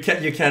point, you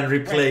can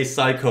replace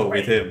Psycho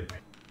with him.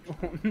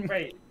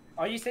 Wait,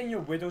 are you saying your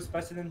Widow's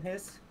better than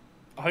his?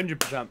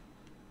 100%.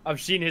 I've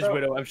seen his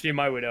Widow. I've seen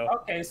my Widow.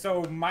 Okay,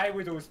 so my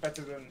Widow is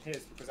better than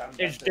his because I'm.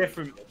 It's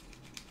different.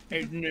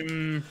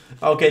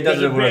 Okay,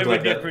 doesn't work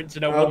like that.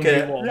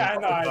 Okay. Yeah,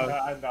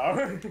 I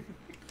know.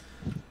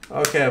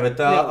 Okay, with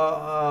the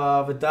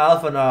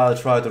alpha now, I'll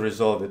try to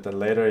resolve it. And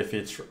later,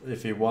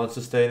 if he wants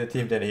to stay in the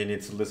team, then he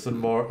needs to listen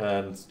more.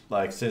 And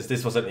like since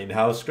this was an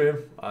in-house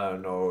scrim, I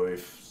don't know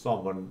if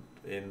someone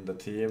in the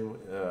team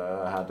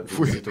had the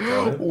ability to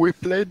tell him. We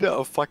played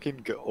a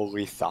fucking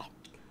Orisa.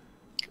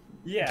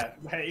 Yeah,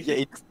 like... Yeah,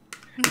 it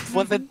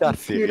wasn't that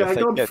serious.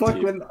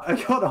 Dude, I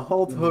got a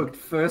hold hooked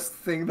first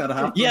thing that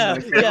happened. Yeah,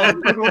 like, yeah.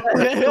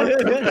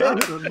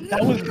 That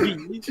was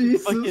me.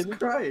 Jesus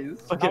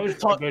Christ. That was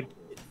good.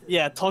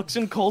 Yeah,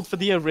 Toxin called for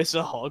the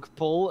Orisa hog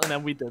pull, and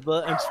then we did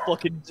that, and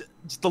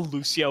just the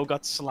Lucio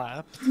got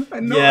slapped.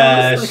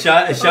 Yeah,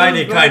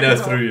 Shiny kind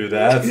of threw you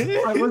that.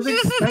 I was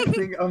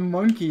expecting a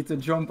monkey to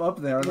jump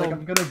up there. I was like,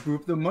 I'm gonna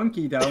boop the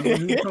monkey down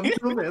when he comes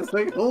over. It's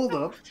like, hold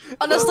up.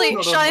 Honestly,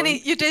 Not a Shiny,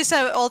 monkey. you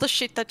deserve all the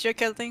shit that you're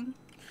killing.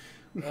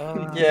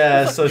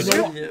 Yeah, so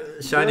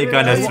Shiny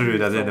kind of threw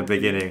that in the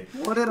beginning.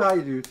 What did I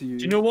do to you?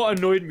 Do you know what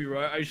annoyed me,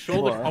 right? I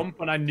saw What? the comp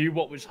and I knew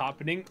what was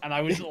happening, and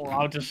I wasn't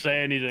allowed to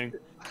say anything.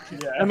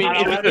 Yeah. I mean,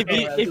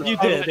 if you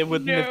did, it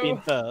wouldn't have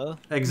been fair.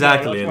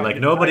 Exactly, No,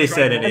 like nobody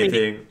said I mean,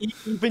 anything.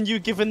 even you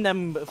giving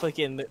them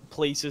fucking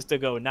places to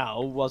go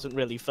now wasn't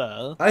really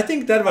fair. I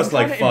think that was I'm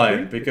like trying to fine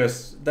improve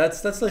because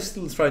that's like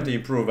still trying to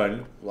improve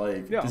and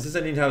like this is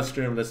an in-house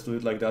stream. Let's do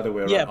it like the other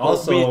way around. Yeah, but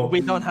also, we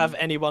don't have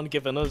anyone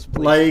giving us places to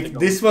like go.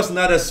 this was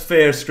not a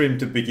fair stream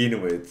to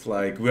begin with.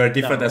 Like we are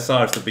different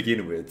SRs to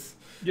begin with.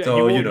 Yeah,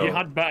 so you know.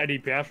 had better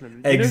DPS than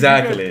him.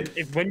 Exactly.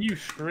 If when you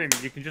scrim,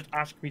 you can just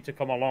ask me to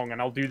come along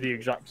and I'll do the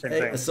exact same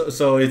thing.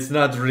 So it's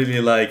not really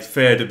like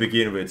fair to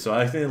begin with. So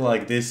I think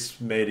like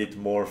this made it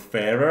more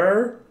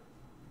fairer.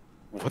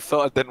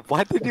 So then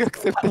why did you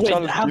accept the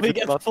challenge? Having if a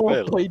it's not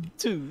fair?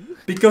 4.2?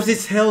 Because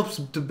this helps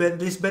to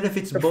this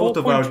benefits The both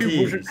of our 4.2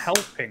 teams. wasn't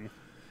helping.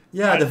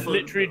 Yeah, Like,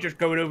 literally just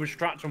going over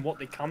strats and what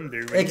they can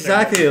do.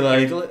 Exactly,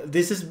 like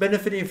this is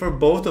benefiting for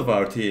both of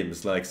our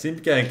teams. Like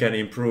Simp can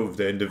improve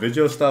the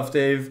individual stuff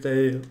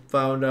they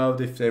found out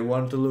if they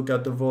want to look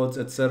at the votes,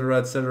 etc.,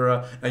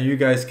 etc. And you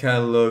guys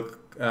can look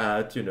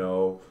at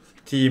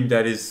team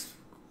that is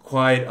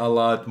quite a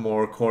lot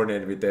more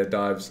coordinated with their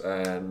dives,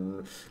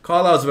 and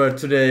callouts were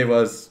today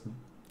was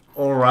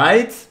all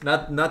right,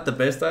 not the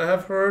best I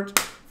have heard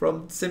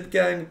from Simp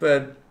Gang,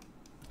 but.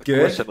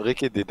 Good. Question,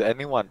 Ricky, did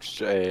anyone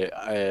say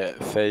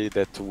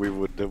that we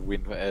would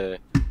win?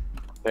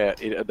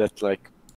 That like